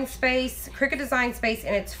Design Space, Cricut Design Space,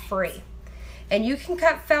 and it's free. And you can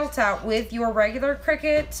cut felt out with your regular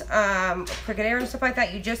Cricut, Cricut Air and stuff like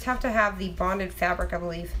that. You just have to have the bonded fabric, I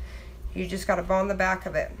believe. You just got to bond the back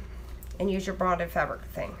of it and use your bonded fabric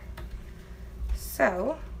thing.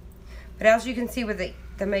 So, but as you can see with the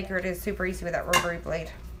maker, it is super easy with that rotary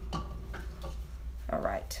blade. All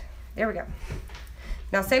right, there we go.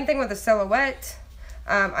 Now, same thing with the silhouette.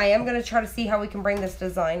 I am going to try to see how we can bring this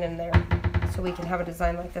design in there so we can have a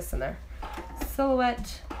design like this in there.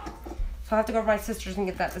 Silhouette. So I'll have to go to my sister's and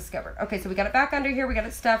get that discovered. Okay, so we got it back under here. We got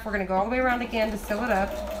it stuffed. We're going to go all the way around again to seal it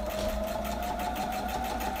up.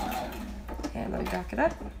 And let me back it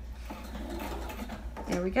up.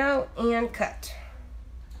 There we go. And cut.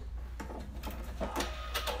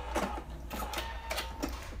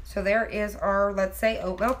 So there is our, let's say,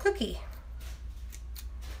 oatmeal cookie.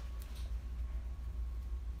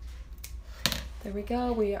 There we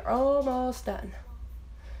go. We are almost done.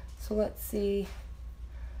 So let's see.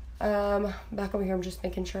 Back over here, I'm just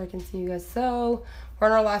making sure I can see you guys. So we're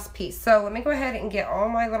on our last piece. So let me go ahead and get all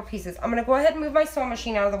my little pieces. I'm going to go ahead and move my sewing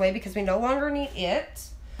machine out of the way because we no longer need it.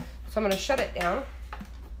 So I'm going to shut it down.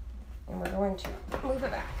 And we're going to move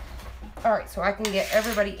it back. All right, so I can get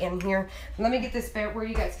everybody in here. And let me get this bit where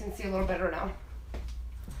you guys can see a little better now.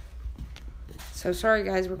 So sorry,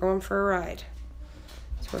 guys, we're going for a ride.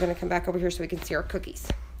 So we're going to come back over here so we can see our cookies.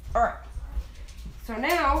 All right. So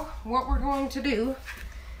now what we're going to do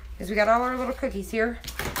is we got all our little cookies here.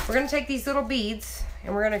 We're going to take these little beads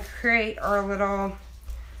and we're going to create our little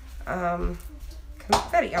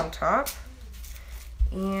confetti on top.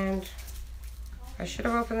 And I should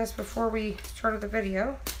have opened this before we started the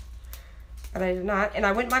video, but I did not. And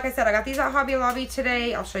I went, like I said, I got these at Hobby Lobby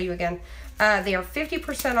today. I'll show you again. They are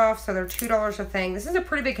 50% off, so they're $2 a thing. This is a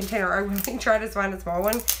pretty big container. I really tried to find a small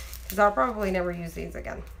one because I'll probably never use these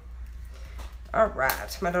again. All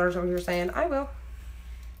right, my daughter's over here saying, I will.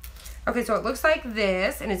 Okay, so it looks like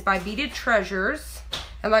this, and it's by Beaded Treasures.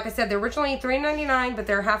 And like I said, they're originally $3.99, but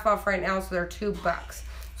they're half off right now, so they're $2. So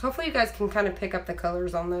hopefully you guys can kind of pick up the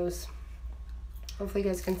colors on those. Hopefully you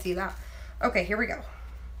guys can see that. Okay, here we go.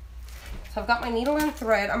 So I've got my needle and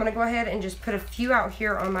thread. I'm going to go ahead and just put a few out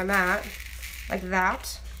here on my mat, like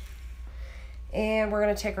that. And we're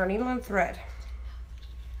going to take our needle and thread.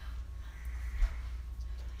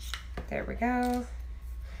 There we go.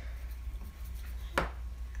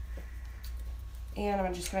 And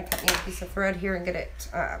I'm just going to cut me a piece of thread here and get it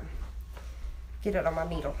on my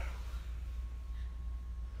needle.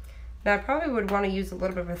 Now I probably would want to use a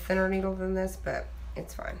little bit of a thinner needle than this, but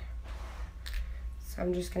it's fine. So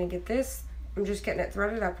I'm just going to get this. I'm just getting it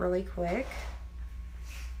threaded up really quick.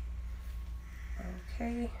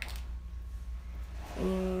 Okay.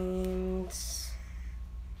 And it's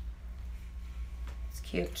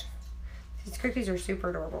cute. These cookies are super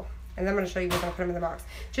adorable. And then I'm going to show you what's going to put them in the box.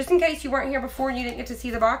 Just in case you weren't here before and you didn't get to see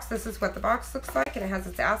the box, this is what the box looks like. And it has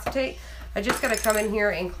its acetate. I just got to come in here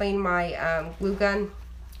and clean my glue gun.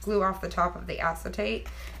 Glue off the top of the acetate.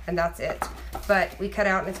 And that's it. But we cut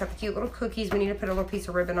out and it's got the cute little cookies. We need to put a little piece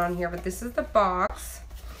of ribbon on here. But this is the box.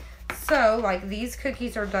 So, like, these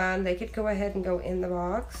cookies are done. They could go ahead and go in the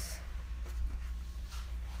box.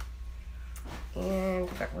 And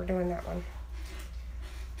but we're doing that one.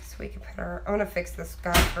 So we can put our, I'm going to fix this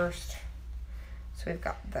guy first. So we've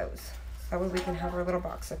got those. So that way we can have our little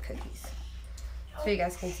box of cookies. So you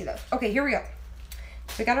guys can see those. Okay, here we go.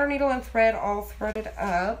 So we got our needle and thread all threaded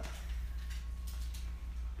up.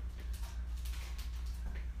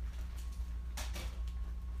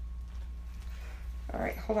 All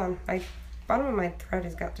right, hold on. My bottom of my thread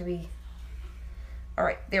has got to be, all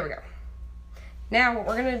right, there we go. Now what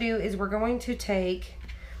we're going to do is we're going to take,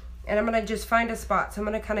 and I'm going to just find a spot. So I'm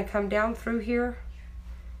going to kind of come down through here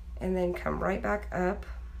and then come right back up,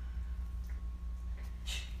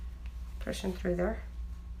 pushing through there,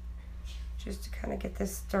 just to kind of get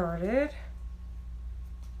this started.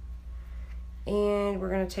 And we're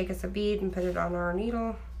going to take us a bead and put it on our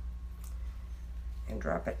needle and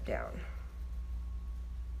drop it down.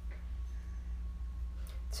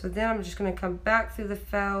 So then I'm just going to come back through the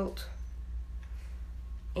felt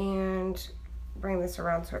and bring this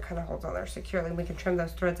around so it kind of holds on there securely. We can trim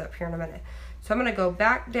those threads up here in a minute. So I'm going to go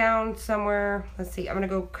back down somewhere. Let's see. I'm going to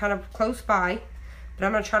go kind of close by, but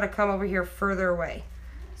I'm going to try to come over here further away.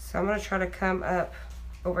 So I'm going to try to come up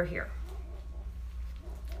over here.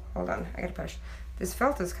 Hold on. I got to push. This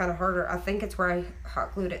felt is kind of harder. I think it's where I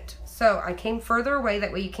hot glued it. So I came further away,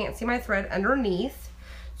 that way you can't see my thread underneath.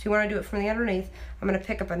 So you want to do it from the underneath. I'm going to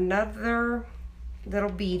pick up another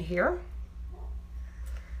little bead here.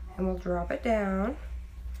 And we'll drop it down.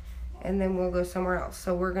 And then we'll go somewhere else.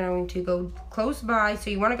 So we're going to go close by.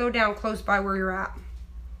 So you want to go down close by where you're at.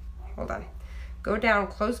 Hold on. Go down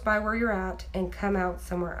close by where you're at and come out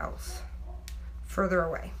somewhere else. Further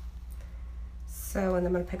away. So, and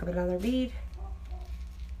I'm going to pick up another bead.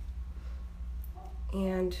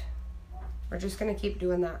 And we're just going to keep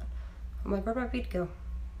doing that. I'm like, where'd my bead go?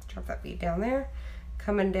 Drop that bead down there.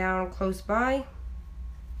 Coming down close by.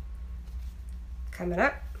 Coming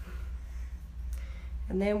up.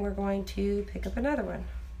 And then we're going to pick up another one.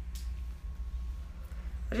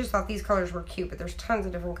 I just thought these colors were cute, but there's tons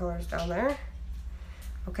of different colors down there.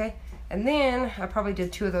 Okay, and then I probably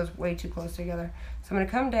did two of those way too close together. So I'm going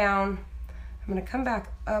to come down. I'm going to come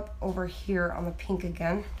back up over here on the pink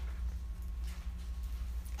again.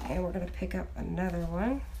 And we're going to pick up another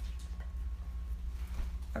one.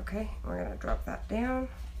 Okay, we're going to drop that down.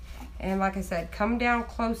 And like I said, come down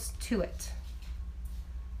close to it.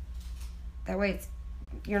 That way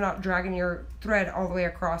you're not dragging your thread all the way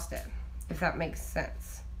across it, if that makes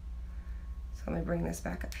sense. So let me bring this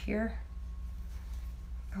back up here.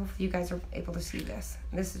 Hopefully you guys are able to see this.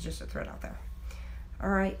 This is just a thread out there. All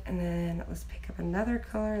right, and then let's pick up another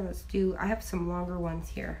color. I have some longer ones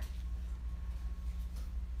here.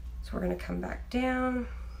 So we're gonna come back down.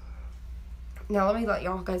 Now let me let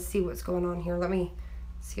y'all guys see what's going on here. Let me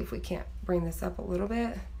see if we can't bring this up a little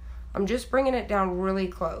bit. I'm just bringing it down really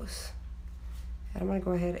close. And I'm gonna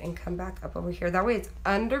go ahead and come back up over here. That way it's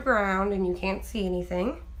underground and you can't see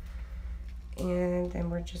anything. And then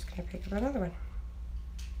we're just gonna pick up another one.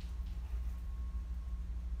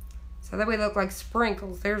 So that way they look like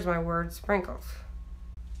sprinkles. There's my word, sprinkles.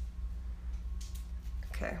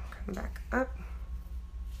 Okay, come back up.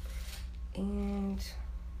 And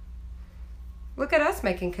look at us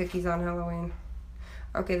making cookies on Halloween.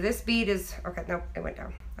 Okay, this bead is, okay, nope, it went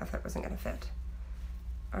down. I thought it wasn't gonna fit.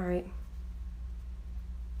 All right.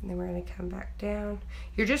 And then we're gonna come back down.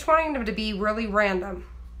 You're just wanting them to be really random.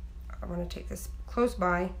 I wanna take this close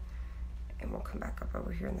by and we'll come back up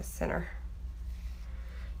over here in the center.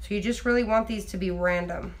 So you just really want these to be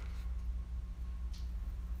random.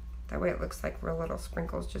 That way it looks like real little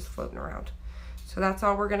sprinkles just floating around. So that's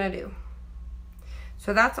all we're gonna do.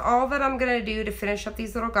 So that's all that I'm gonna do to finish up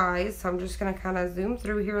these little guys. So I'm just gonna kind of zoom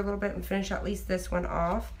through here a little bit and finish at least this one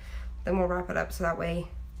off. Then we'll wrap it up so that way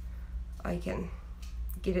I can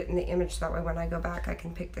get it in the image. So that way when I go back, I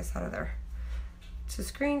can pick this out of there. To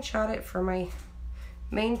screenshot it for my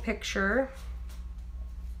main picture.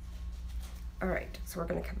 All right, so we're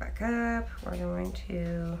gonna come back up. We're going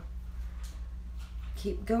to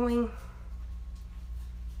keep going.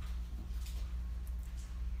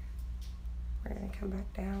 We're gonna come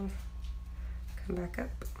back down, come back up,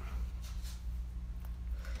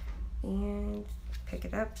 and pick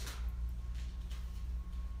it up.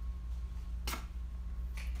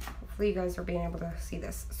 Hopefully you guys are being able to see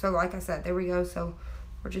this. So like I said, there we go. So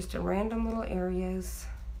we're just in random little areas.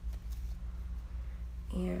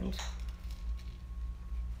 And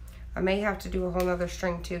I may have to do a whole nother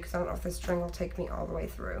string too, because I don't know if this string will take me all the way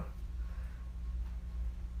through.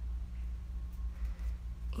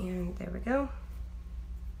 And there we go.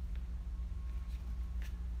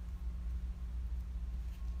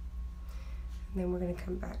 And then we're going to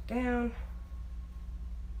come back down.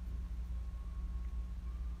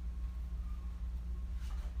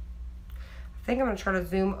 I think I'm going to try to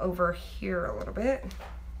zoom over here a little bit.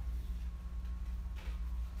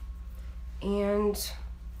 And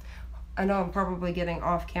I know I'm probably getting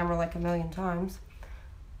off camera like a million times.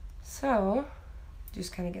 So,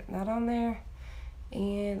 just kind of getting that on there.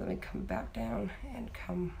 And let me come back down and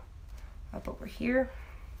come up over here.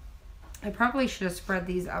 I probably should have spread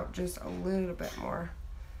these out just a little bit more.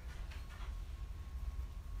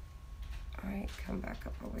 All right, come back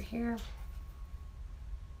up over here.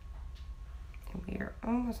 And we are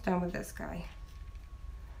almost done with this guy.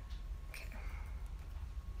 Okay.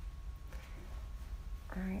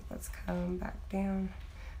 All right, let's come back down.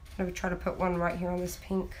 I'm gonna try to put one right here on this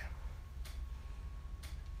pink.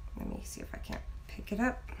 Let me see if I can't pick it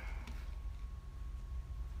up.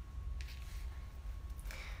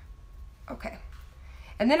 Okay.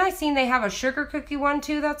 And then I seen they have a sugar cookie one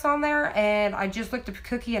too that's on there, and I just looked at the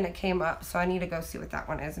cookie and it came up, so I need to go see what that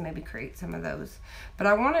one is and maybe create some of those. But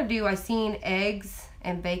I want to do, I seen eggs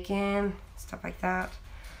and bacon, stuff like that.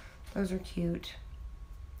 Those are cute.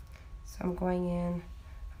 So I'm going in,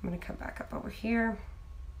 I'm going to come back up over here.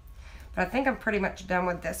 But I think I'm pretty much done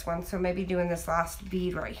with this one, so maybe doing this last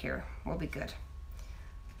bead right here will be good.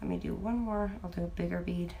 Let me do one more. I'll do a bigger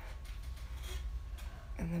bead.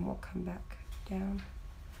 And then we'll come back down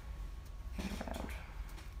and around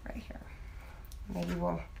right here. Maybe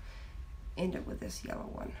we'll end it with this yellow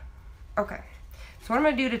one. Okay, so what I'm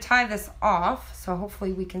going to do to tie this off, so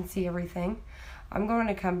hopefully we can see everything, I'm going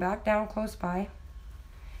to come back down close by,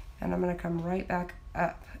 and I'm going to come right back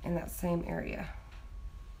up in that same area.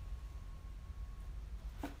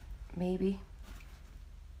 Maybe.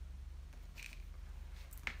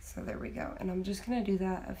 So there we go. And I'm just going to do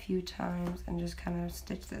that a few times and just kind of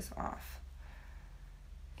stitch this off.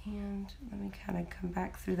 And let me kind of come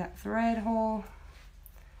back through that thread hole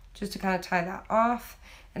just to kind of tie that off.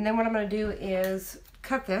 And then what I'm going to do is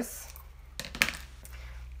cut this.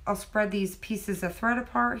 I'll spread these pieces of thread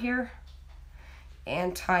apart here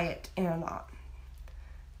and tie it in a knot.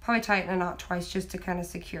 Probably tie it in a knot twice just to kind of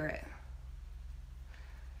secure it.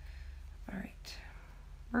 All right,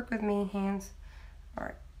 work with me, hands. All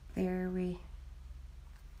right, there we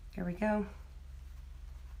go.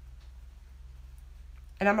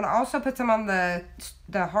 And I'm gonna also put some on the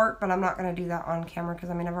heart, but I'm not gonna do that on camera because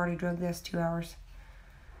I mean I've already drug this 2 hours.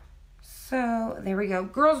 So there we go.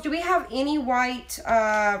 Girls, do we have any white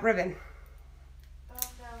ribbon?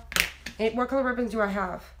 No. What color ribbons do I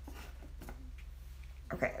have?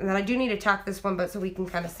 Okay, and then I do need to tack this one, but so we can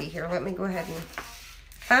kind of see here. Let me go ahead and,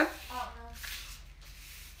 huh?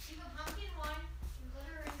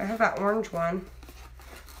 I have that orange one.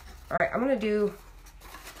 All right, we're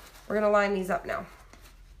gonna line these up now.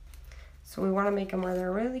 So we wanna make them where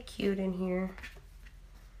they're really cute in here.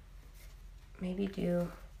 Maybe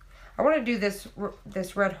I wanna do this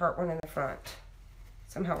red heart one in the front.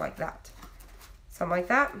 Somehow like that. Something like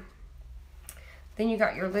that. Then you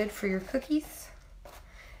got your lid for your cookies.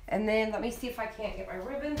 And then let me see if I can't get my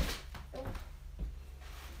ribbon.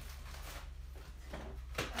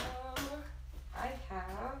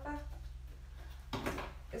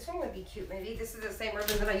 This one would be cute, maybe. This is the same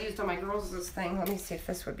ribbon that I used on my girls' thing. Let me see if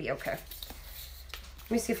this would be okay.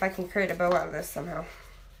 Let me see if I can create a bow out of this somehow.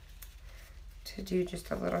 To do just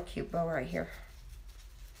a little cute bow right here.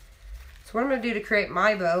 So what I'm going to do to create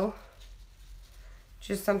my bow,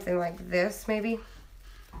 just something like this, maybe.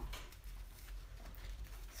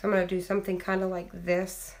 So I'm going to do something kind of like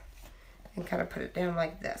this and kind of put it down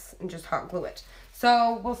like this and just hot glue it.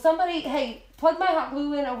 So will somebody, hey, plug my hot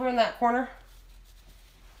glue in over in that corner.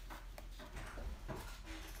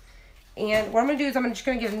 And what I'm going to do is I'm just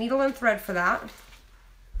going to get a needle and thread for that.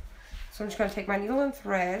 So I'm just going to take my needle and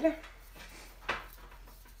thread.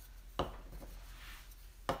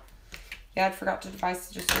 Yeah, I forgot to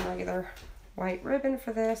devise just some regular white ribbon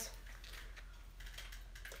for this.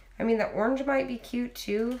 I mean, the orange might be cute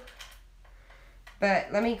too.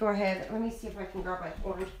 But let me go ahead. Let me see if I can grab my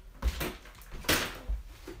orange.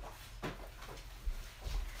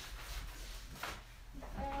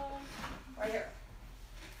 Right here.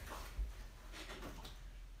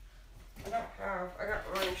 I got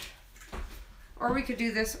orange. Or we could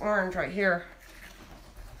do this orange right here.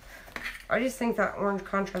 I just think that orange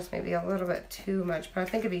contrast may be a little bit too much, but I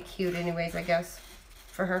think it'd be cute anyways, I guess,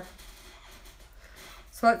 for her.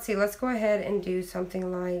 So let's see, let's go ahead and do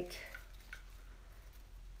something like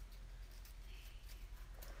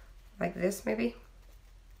this maybe.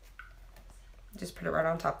 Just put it right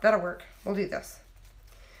on top. That'll work. We'll do this.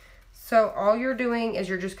 So all you're doing is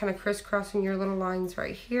you're just kind of crisscrossing your little lines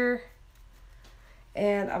right here.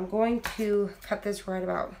 And I'm going to cut this right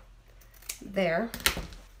about there.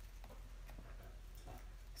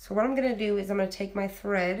 So what I'm going to do is I'm going to take my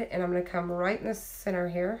thread and I'm going to come right in the center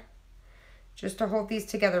here just to hold these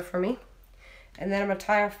together for me. And then I'm going to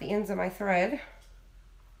tie off the ends of my thread.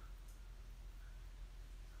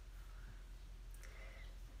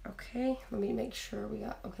 Okay, let me make sure we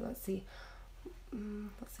got, okay, let's see.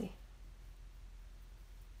 Let's see.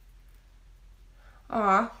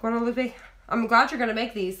 Aw, Guadalupe. I'm glad you're gonna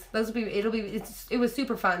make these. Those will be. It was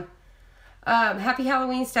super fun. Happy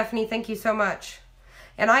Halloween, Stephanie. Thank you so much.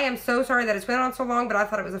 And I am so sorry that it's been on so long, but I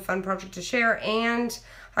thought it was a fun project to share. And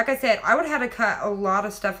like I said, I would have had to cut a lot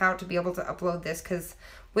of stuff out to be able to upload this because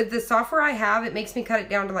with the software I have, it makes me cut it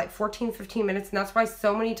down to like 14, 15 minutes. And that's why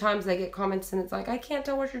so many times I get comments and it's like, I can't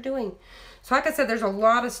tell what you're doing. So like I said, there's a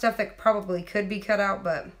lot of stuff that probably could be cut out,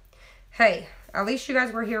 but hey, at least you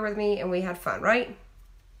guys were here with me and we had fun, right?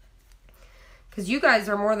 Because you guys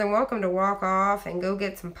are more than welcome to walk off and go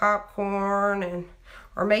get some popcorn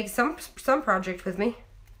or make some project with me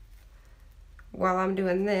while I'm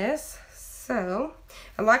doing this. So,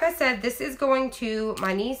 and like I said, this is going to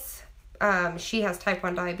my niece. She has type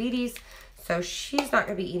 1 diabetes. So she's not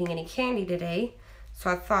going to be eating any candy today. So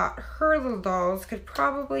I thought her little dolls could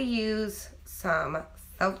probably use some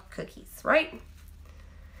felt cookies, right?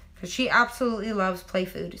 Because she absolutely loves play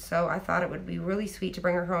food. So I thought it would be really sweet to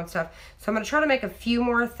bring her own stuff. So I'm going to try to make a few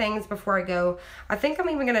more things before I go. I think I'm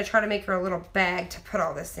even going to try to make her a little bag to put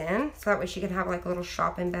all this in. So that way she can have like a little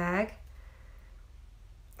shopping bag.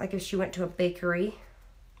 Like if she went to a bakery.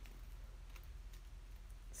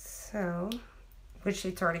 So, which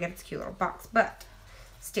it's already got its cute little box, but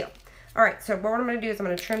still. All right, so what I'm going to do is I'm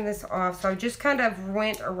going to trim this off. So I just kind of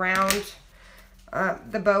went around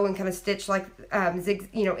the bow and kind of stitched like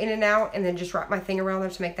in and out, and then just wrap my thing around there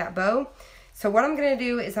to make that bow. So what I'm going to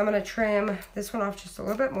do is I'm going to trim this one off just a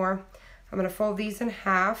little bit more. I'm going to fold these in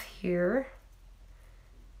half here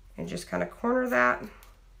and just kind of corner that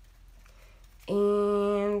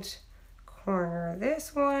and corner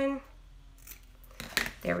this one.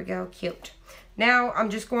 There we go, cute. Now I'm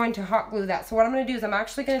just going to hot glue that. So what I'm going to do is I'm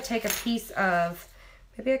actually going to take a piece of,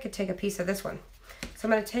 maybe I could take a piece of this one. So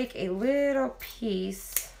I'm going to take a little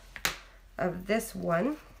piece of this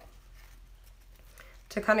one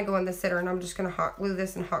to kind of go in the center, and I'm just going to hot glue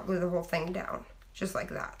this and hot glue the whole thing down, just like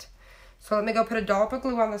that. So let me go put a dollop of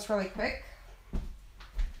glue on this really quick.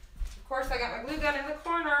 Of course, I got my glue gun in the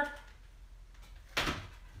corner.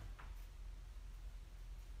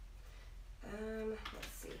 Let's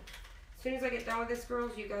see. As soon as I get done with this,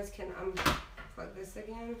 girls, you guys can unplug this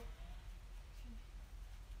again.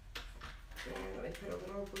 And let me put a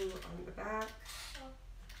little glue on the back.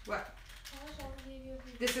 What?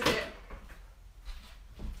 This is it.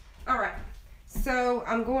 Alright. So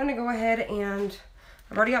I'm going to go ahead and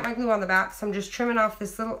I've already got my glue on the back, so I'm just trimming off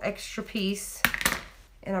this little extra piece.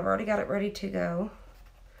 And I've already got it ready to go.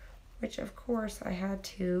 Which of course I had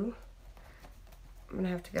to. I'm going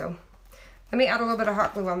to have to go. Let me add a little bit of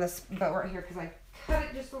hot glue on this bow right here because I cut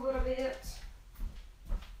it just a little bit.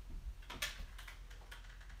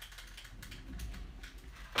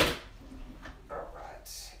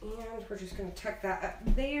 Alright, and we're just going to tuck that up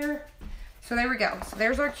there. So there we go. So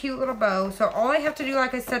there's our cute little bow. So all I have to do,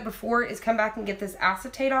 like I said before, is come back and get this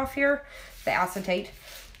acetate off here. The acetate.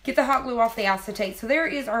 Get the hot glue off the acetate. So there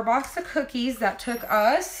is our box of cookies that took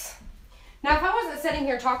us... Now, if I wasn't sitting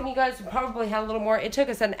here talking to you guys, we probably had a little more. It took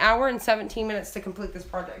us an hour and 17 minutes to complete this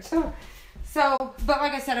project. So, but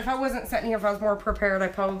like I said, if I wasn't sitting here, if I was more prepared, I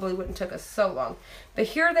probably wouldn't took us so long. But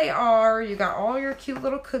here they are. You got all your cute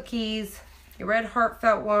little cookies, your red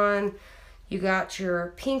heartfelt one. You got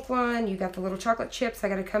your pink one. You got the little chocolate chips. I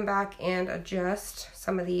got to come back and adjust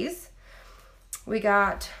some of these. We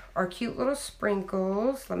got our cute little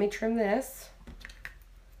sprinkles. Let me trim this.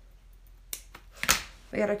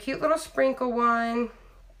 We got a cute little sprinkle one,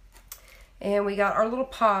 and we got our little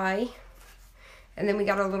pie, and then we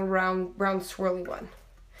got a little round swirly one.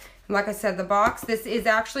 And like I said, the box, this is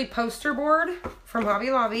actually poster board from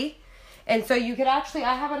Hobby Lobby, and so you could actually,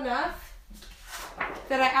 I have enough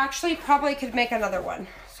that I actually probably could make another one.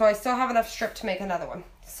 So I still have enough strip to make another one.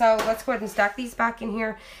 So let's go ahead and stack these back in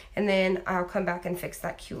here, and then I'll come back and fix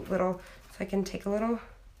that cute little, so I can take a little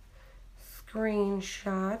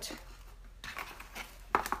screenshot.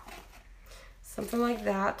 Something like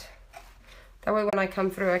that. That way when I come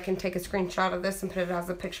through, I can take a screenshot of this and put it as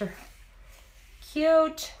a picture.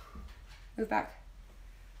 Cute. Move back.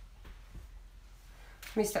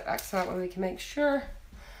 Let me step back so that way we can make sure.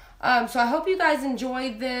 So I hope you guys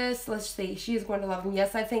enjoyed this. Let's see. She is going to love them.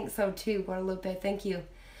 Yes, I think so too, Guadalupe. Thank you.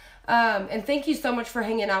 And thank you so much for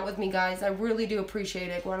hanging out with me, guys. I really do appreciate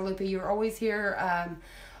it. Guadalupe, you're always here.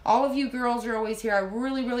 All of you girls are always here. I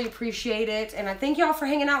really, really appreciate it. And I thank y'all for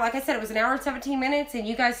hanging out. Like I said, it was an hour and 17 minutes, and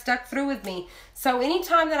you guys stuck through with me. So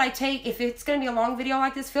anytime that I take, if it's going to be a long video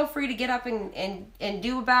like this, feel free to get up and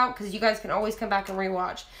do about, because you guys can always come back and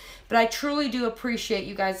rewatch. But I truly do appreciate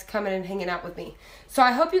you guys coming and hanging out with me. So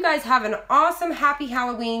I hope you guys have an awesome, happy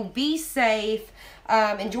Halloween. Be safe.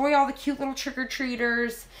 Enjoy all the cute little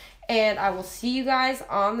trick-or-treaters. And I will see you guys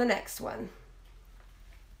on the next one.